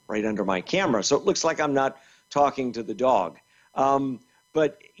right under my camera. So it looks like I'm not talking to the dog.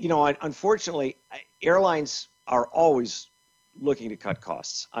 But, you know, unfortunately, airlines are always looking to cut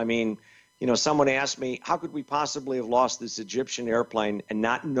costs. I mean, you know, someone asked me, how could we possibly have lost this Egyptian airplane and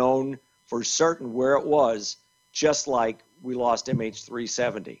not known for certain where it was, just like we lost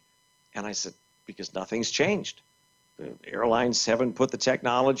MH370? And I said, because nothing's changed. The airlines haven't put the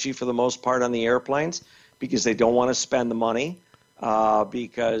technology for the most part on the airplanes because they don't want to spend the money,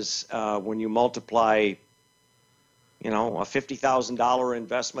 because when you multiply, you know, a $50,000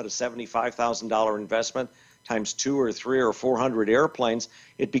 investment, a $75,000 investment, times 2 or 3 or 400 airplanes,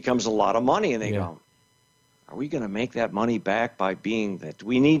 it becomes a lot of money. And they go, are we going to make that money back by being that? Do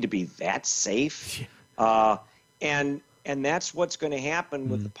we need to be that safe? And that's what's going to happen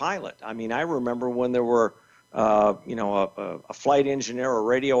with the pilot. I mean, I remember when there were, you know, a flight engineer, a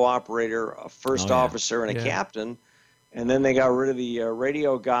radio operator, a first officer, and a captain, and then they got rid of the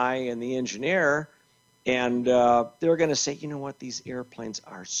radio guy and the engineer, and they're going to say, you know what, these airplanes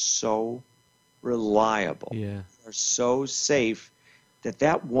are so reliable, are so safe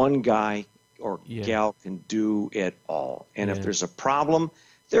that one guy or gal can do it all. And if there's a problem,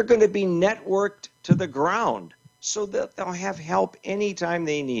 they're going to be networked to the ground so that they'll have help anytime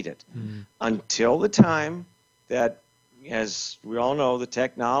they need it. Until the time that, as we all know, the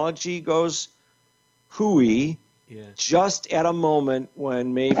technology goes hooey, just at a moment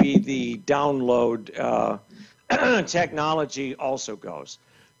when maybe the download technology also goes.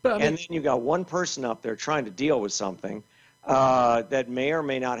 But, I mean, and then you got one person up there trying to deal with something that may or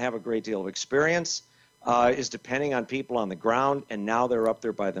may not have a great deal of experience, is depending on people on the ground, and now they're up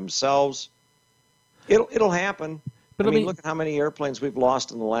there by themselves. It'll happen. But I mean, look at how many airplanes we've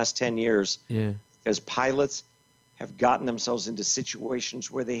lost in the last 10 years. Because pilots have gotten themselves into situations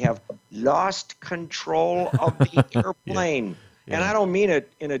where they have lost control of the airplane. And I don't mean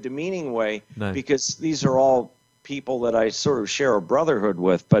it in a demeaning way, because these are all people that I sort of share a brotherhood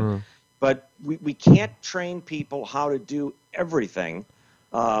with, but we can't train people how to do everything,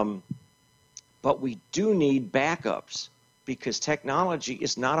 but we do need backups, because technology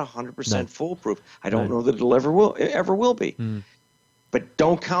is not 100% foolproof. I don't know that it ever will be. But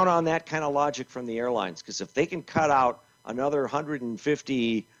don't count on that kind of logic from the airlines, because if they can cut out another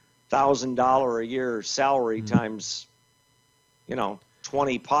 $150,000 a year salary times, you know,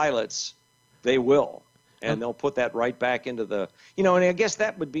 20 pilots, they will. And they'll put that right back into the, you know, and I guess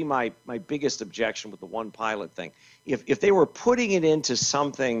that would be my biggest objection with the one pilot thing. If they were putting it into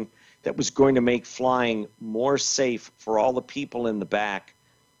something that was going to make flying more safe for all the people in the back,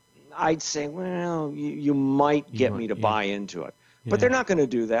 I'd say, well, you might get me to buy into it. But they're not going to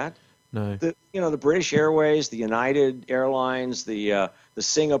do that. No. The British Airways, the United Airlines, the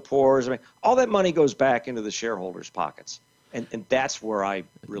Singapores, I mean, all that money goes back into the shareholders' pockets. And that's where I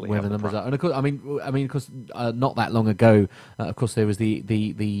really have the the numbers problem. are. And of course, I mean, of course, not that long ago, of course, there was the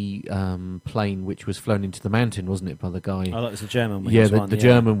plane which was flown into the mountain, wasn't it, by the guy? Oh, that was the German wings. Yeah, the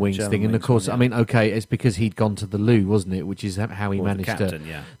German wings German thing. And of course, I mean, okay, it's because he'd gone to the loo, wasn't it? Which is how he managed the captain,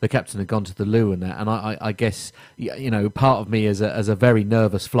 the captain had gone to the loo and that. And I guess, you know, part of me as a very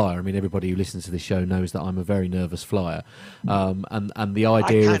nervous flyer. I mean, everybody who listens to this show knows that I'm a very nervous flyer. And the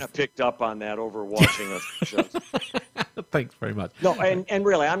idea I kind of picked up on that over watching a show. Thanks very much. No, and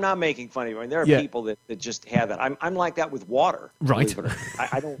really, I'm not making fun of you. I mean, there are people that just have that. I'm like that with water. Right.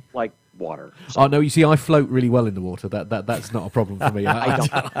 I don't like water. So. Oh no, you see, I float really well in the water. That's not a problem for me.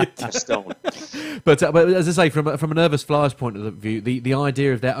 I just don't. But as I say, from a nervous flyer's point of view, the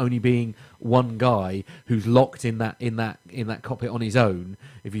idea of there only being one guy who's locked in that cockpit on his own,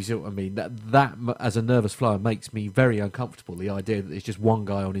 if you see what I mean, that as a nervous flyer makes me very uncomfortable. The idea that there's just one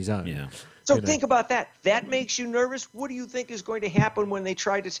guy on his own. Yeah. So think about that. That makes you nervous. What do you think is going to happen when they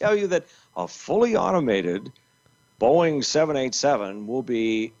try to tell you that a fully automated Boeing 787 will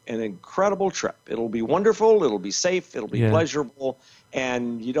be an incredible trip? It'll be wonderful. It'll be safe. It'll be pleasurable.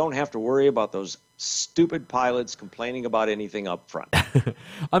 and you don't have to worry about those stupid pilots complaining about anything up front.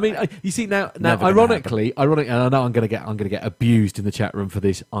 I mean, you see now, Never gonna ironically, and I know I'm going to get abused in the chat room for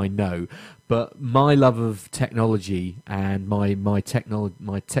this. I know, but my love of technology and my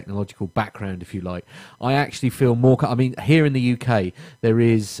technological background, if you like, I actually feel more. I mean, here in the UK, there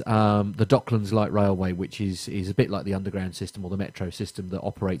is the Docklands Light Railway, which is a bit like the underground system or the metro system that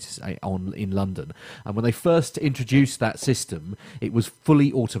operates in London. And when they first introduced that system, it was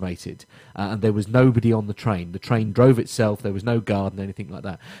fully automated, and there was nobody on the train. The train drove itself. There was no guard and anything like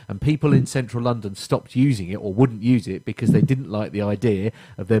that. And people in central London stopped using it or wouldn't use it because they didn't like the idea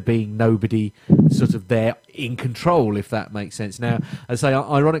of there being nobody sort of there in control, if that makes sense. Now, as I say,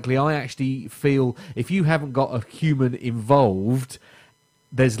 ironically, I actually feel if you haven't got a human involved,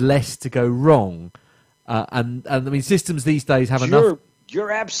 there's less to go wrong. And I mean, systems these days have enough.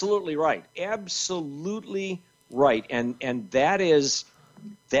 You're absolutely right. Absolutely right. And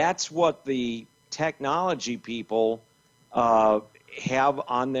that's what the technology people have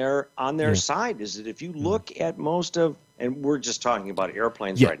on their side, is that if you look at most of, and we're just talking about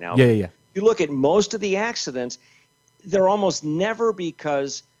airplanes right now. Yeah. You look at most of the accidents, they're almost never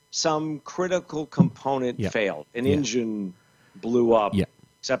because some critical component failed. An engine blew up,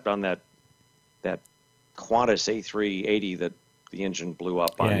 except on that Qantas A380 that the engine blew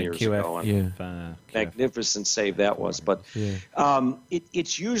up on years ago. And magnificent save that was. But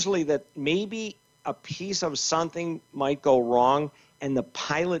it's usually that maybe a piece of something might go wrong and the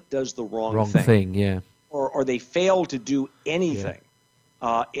pilot does the wrong thing. Or they fail to do anything.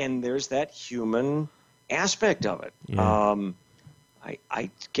 And there's that human aspect of it. I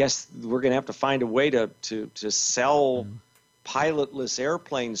guess we're going to have to find a way to sell pilotless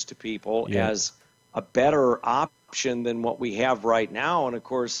airplanes to people as a better option than what we have right now. And of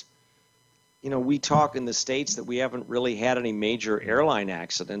course, you know, we talk in the States that we haven't really had any major airline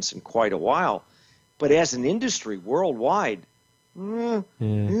accidents in quite a while. But as an industry worldwide, it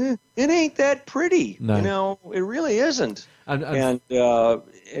ain't that pretty. No. You know, it really isn't. And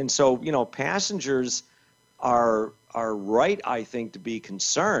so, you know, passengers are right, I think, to be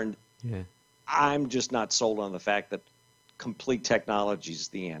concerned. I'm just not sold on the fact that complete technology is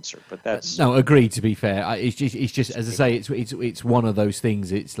the answer. But that's no, agreed. To be fair, it's just as I say, it's one of those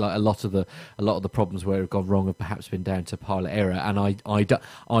things. It's like a lot of the problems where have gone wrong have perhaps been down to pilot error. And I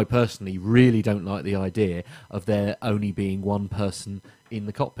personally really don't like the idea of there only being one person in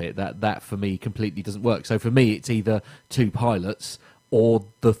the cockpit. That for me completely doesn't work. So for me, it's either two pilots or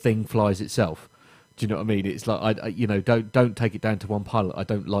the thing flies itself. Do you know what I mean? It's like don't take it down to one pilot. I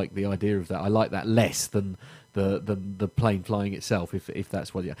don't like the idea of that. I like that less than the plane flying itself. If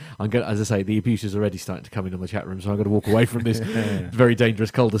that's what I'm going. As I say, the abuse is already starting to come in on the chat room, so I'm going to walk away from this very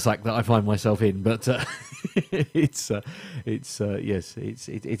dangerous cul-de-sac that I find myself in. But it's a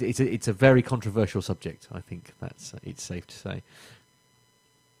very controversial subject. I think it's safe to say.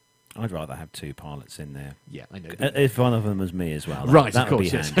 I'd rather have two pilots in there. Yeah, I know. If one of them was me as well. Right, that of course,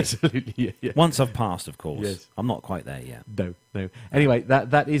 would be yes, handy. absolutely. Yeah. Once I've passed, of course. Yes. I'm not quite there yet. No. Anyway,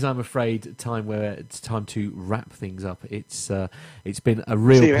 that is, I'm afraid, it's time to wrap things up. It's been a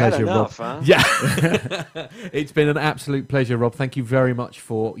real pleasure, enough, Rob. Huh? Yeah, it's been an absolute pleasure, Rob. Thank you very much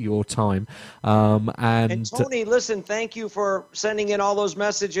for your time. And Tony, listen, thank you for sending in all those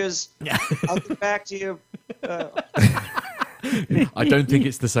messages. I'll get back to you. I don't think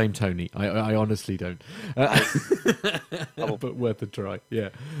it's the same Tony. I honestly don't. But worth a try. Yeah,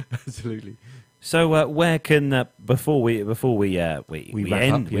 absolutely. So where can before we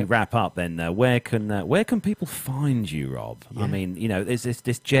wrap up? Then where can people find you, Rob? Yeah. I mean, you know, there's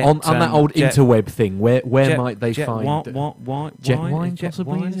this jet on that old interweb thing. Where might they find what Jetwine?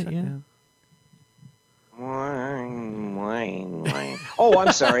 Possibly, is it? Yeah. Oh,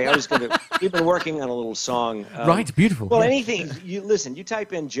 I'm sorry. We've been working on a little song. Right, beautiful. Well, anything. You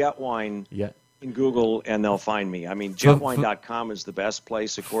type in Jetwine in Google and they'll find me. I mean, jetwine.com is the best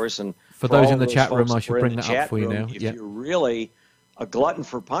place, of course. And for those in the chat room, I should bring that up for you now. If you're really a glutton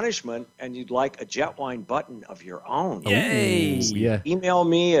for punishment and you'd like a Jetwine button of your own, email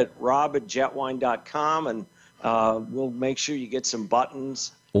me at rob@jetwine.com and we'll make sure you get some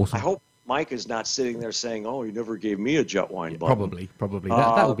buttons. Awesome. I hope Mike is not sitting there saying, "Oh, you never gave me a Jetwine button." Probably.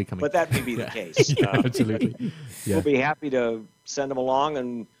 That will be coming. But that may be the case. Absolutely. We'll be happy to send them along.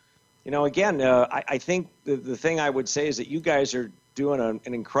 And, you know, again, I think the thing I would say is that you guys are doing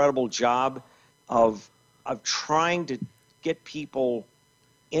an incredible job of trying to get people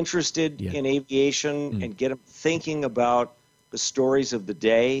interested in aviation and get them thinking about the stories of the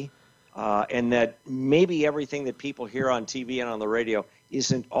day, and that maybe everything that people hear on TV and on the radio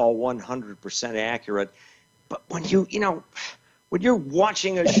isn't all 100% accurate. But when when you're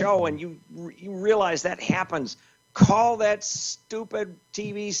watching a show and you realize that happens, call that stupid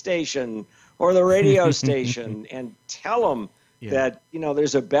TV station or the radio station and tell them that,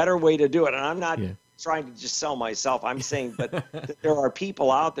 there's a better way to do it. And I'm not trying to just sell myself. I'm saying that there are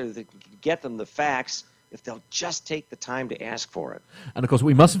people out there that can get them the facts if they'll just take the time to ask for it. And, of course,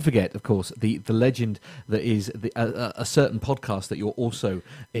 we mustn't forget, of course, the legend that is a certain podcast that you're also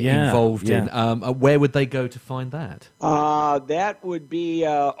involved in. Where would they go to find that? That would be,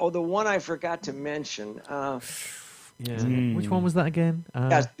 the one I forgot to mention. Which one was that again?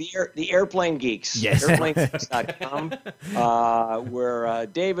 Yes, the Airplane Geeks. Yes. AirplaneGeeks.com, where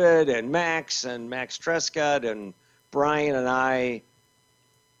David and Max Trescott and Brian and I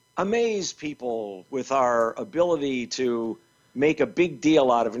amaze people with our ability to make a big deal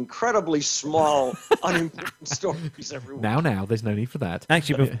out of incredibly small, unimportant stories every week. Now, there's no need for that.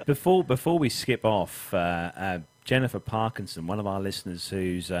 Actually, before we skip off, Jennifer Parkinson, one of our listeners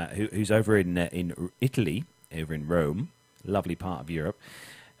who's over in Italy, over in Rome, lovely part of Europe,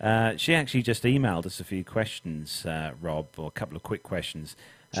 she actually just emailed us a few questions, Rob, or a couple of quick questions.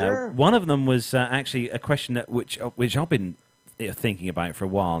 Sure. One of them was actually a question which I've been thinking about for a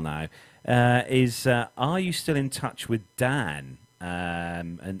while now. Is are you still in touch with Dan?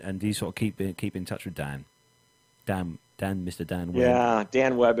 And do you sort of keep in touch with Dan? Mr. Dan Webbage? Yeah,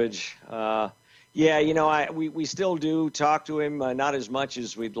 Dan Webbage. We still do talk to him, not as much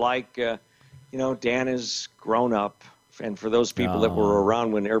as we'd like. Dan has grown up, and for those people that were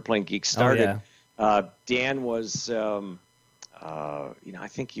around when Airplane Geeks started, Dan was, I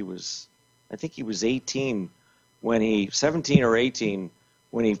think he was 17 or 18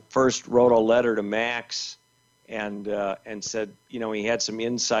 when he first wrote a letter to Max and said, he had some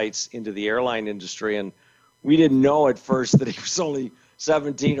insights into the airline industry, and we didn't know at first that he was only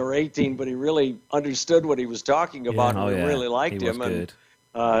 17 or 18, but he really understood what he was talking about, and we really liked him. Good.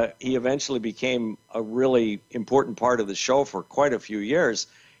 And he eventually became a really important part of the show for quite a few years.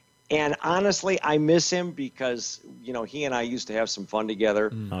 And honestly, I miss him because, he and I used to have some fun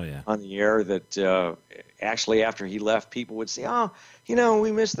together on the air that actually after he left, people would say,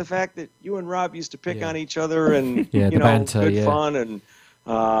 we miss the fact that you and Rob used to pick on each other and, the banter, good fun.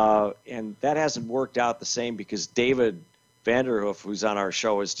 And that hasn't worked out the same because David Vanderhoof, who's on our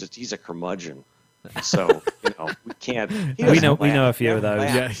show, he's a curmudgeon. So, we can't. We know a few of those.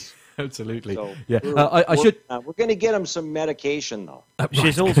 Yeah, absolutely. So we're going to get him some medication, though.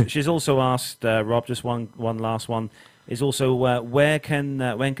 She's also asked Rob, just one last one, is also where can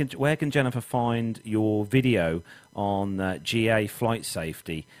Jennifer find your video on GA flight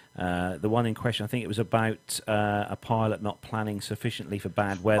safety? The one in question, I think it was about a pilot not planning sufficiently for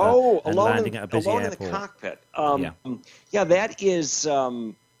bad weather and landing at a busy airport. In the cockpit. That is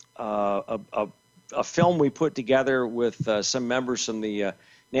a film we put together with some members from the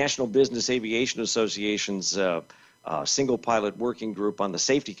National Business Aviation Association's single pilot working group on the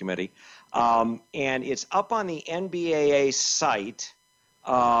safety committee. And it's up on the NBAA site.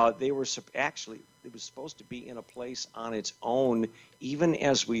 It was supposed to be in a place on its own. Even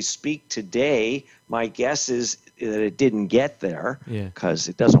as we speak today, my guess is that it didn't get there because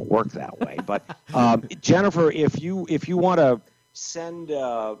it doesn't work that way. But Jennifer, if you want to send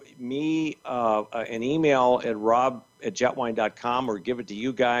me an email at rob@jetwine.com or give it to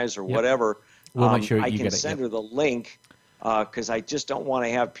you guys or whatever, we'll make sure I you can get it, send her the link because I just don't want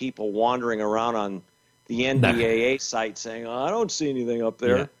to have people wandering around on the NBAA site saying, I don't see anything up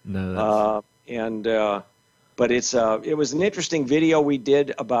there. But it was an interesting video we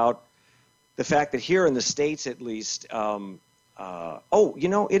did about the fact that here in the States, at least,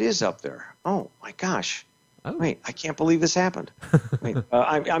 it is up there. Oh my gosh. Oh. Wait, I can't believe this happened. Wait,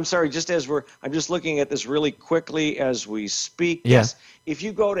 I'm sorry, I'm just looking at this really quickly as we speak. Yeah. Yes. If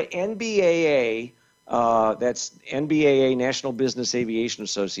you go to NBAA, that's NBAA, National Business Aviation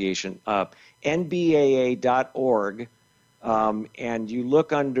Association, NBAA.org, and you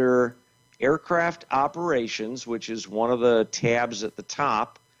look under Aircraft Operations, which is one of the tabs at the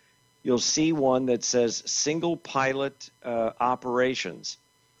top, you'll see one that says Single Pilot Operations.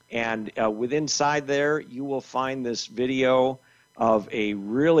 And inside there, you will find this video of a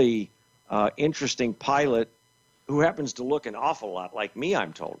really interesting pilot who happens to look an awful lot like me,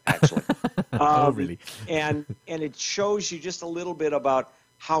 I'm told, actually. Really? And it shows you just a little bit about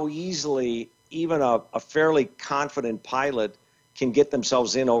how easily even a fairly confident pilot can get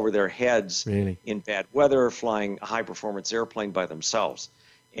themselves in over their heads in bad weather, flying a high-performance airplane by themselves.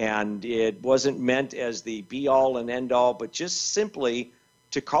 And it wasn't meant as the be-all and end-all, but just simply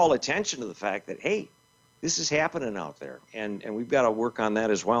to call attention to the fact that, hey, this is happening out there, and we've got to work on that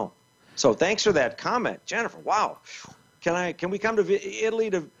as well. So thanks for that comment, Jennifer. Wow. Can we come to Italy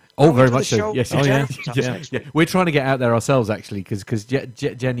to? Oh, come very to the much so. show? Yes. Oh, yeah. Jennifer's up Yeah. next Yeah, week. we're trying to get out there ourselves actually, because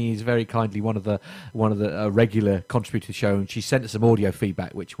Jenny is very kindly one of the regular contributors to the show, and she sent us some audio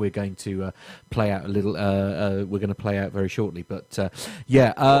feedback which we're going to play out a little. We're going to play out very shortly, but the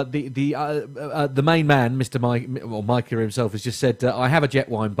main man, Mr. Mike or Micah himself, has just said I have a jet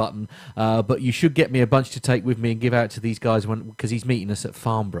wine button, but you should get me a bunch to take with me and give out to these guys because he's meeting us at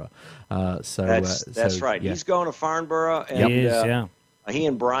Farnborough. That's right. Yeah. He's going to Farnborough, and He is, yeah. he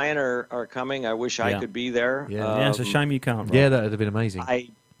and Brian are coming. I wish I Yeah. could be there. Yeah. Yeah, it's a shame you can't. Rob. Yeah, that would have been amazing.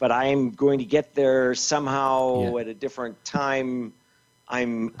 But I am going to get there somehow Yeah. at a different time.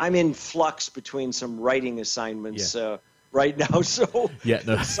 I'm in flux between some writing assignments right now. So Yeah,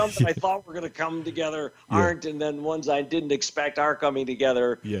 no. some that I thought were going to come together aren't, and then ones I didn't expect are coming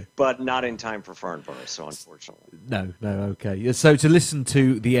together, Yeah. but not in time for Farnborough. So unfortunately. No, okay. Yeah, so to listen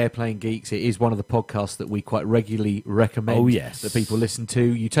to the Airplane Geeks, it is one of the podcasts that we quite regularly recommend Oh, yes. that people listen to.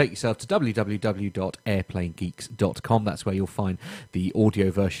 You take yourself to www.airplanegeeks.com. That's where you'll find the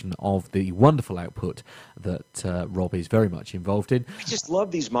audio version of the wonderful output that Rob is very much involved in. I just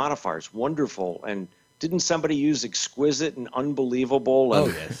love these modifiers. Wonderful. And didn't somebody use exquisite and unbelievable?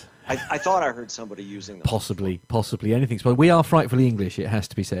 And yes. I thought I heard somebody using them. Possibly anything. But we are frightfully English, it has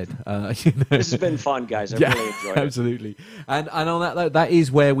to be said. You know. This has been fun, guys. I really enjoyed it. Absolutely. And on that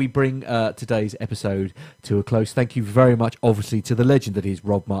is where we bring today's episode to a close. Thank you very much, obviously, to the legend that is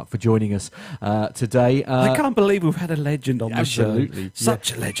Rob Mark for joining us today. I can't believe we've had a legend on the show. Absolutely.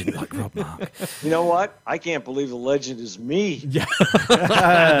 Such a legend like Rob Mark. You know what? I can't believe the legend is me. Yeah.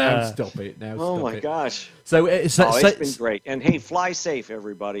 Now stop it. Oh my gosh. So, It's been great. And hey, fly safe,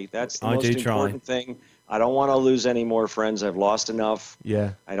 everybody. That's the I most do try. important thing. I don't want to lose any more friends. I've lost enough.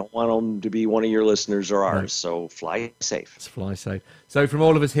 Yeah. I don't want them to be one of your listeners or ours. So fly safe. Let's fly safe. So from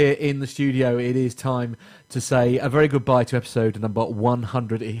all of us here in the studio, it is time to say a very goodbye to episode number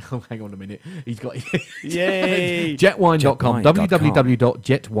 100. Oh, hang on a minute. He's got... Yay! Jetwine.com. Jetwine.com.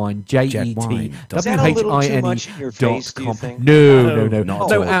 www.jetwine. Is that a little too much in your face, do you think? No, not no,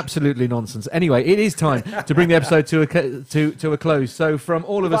 at all. absolutely nonsense. Anyway, it is time to bring the episode to a close. So from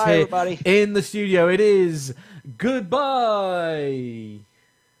all of us Goodbye, here everybody. in the studio, it is goodbye.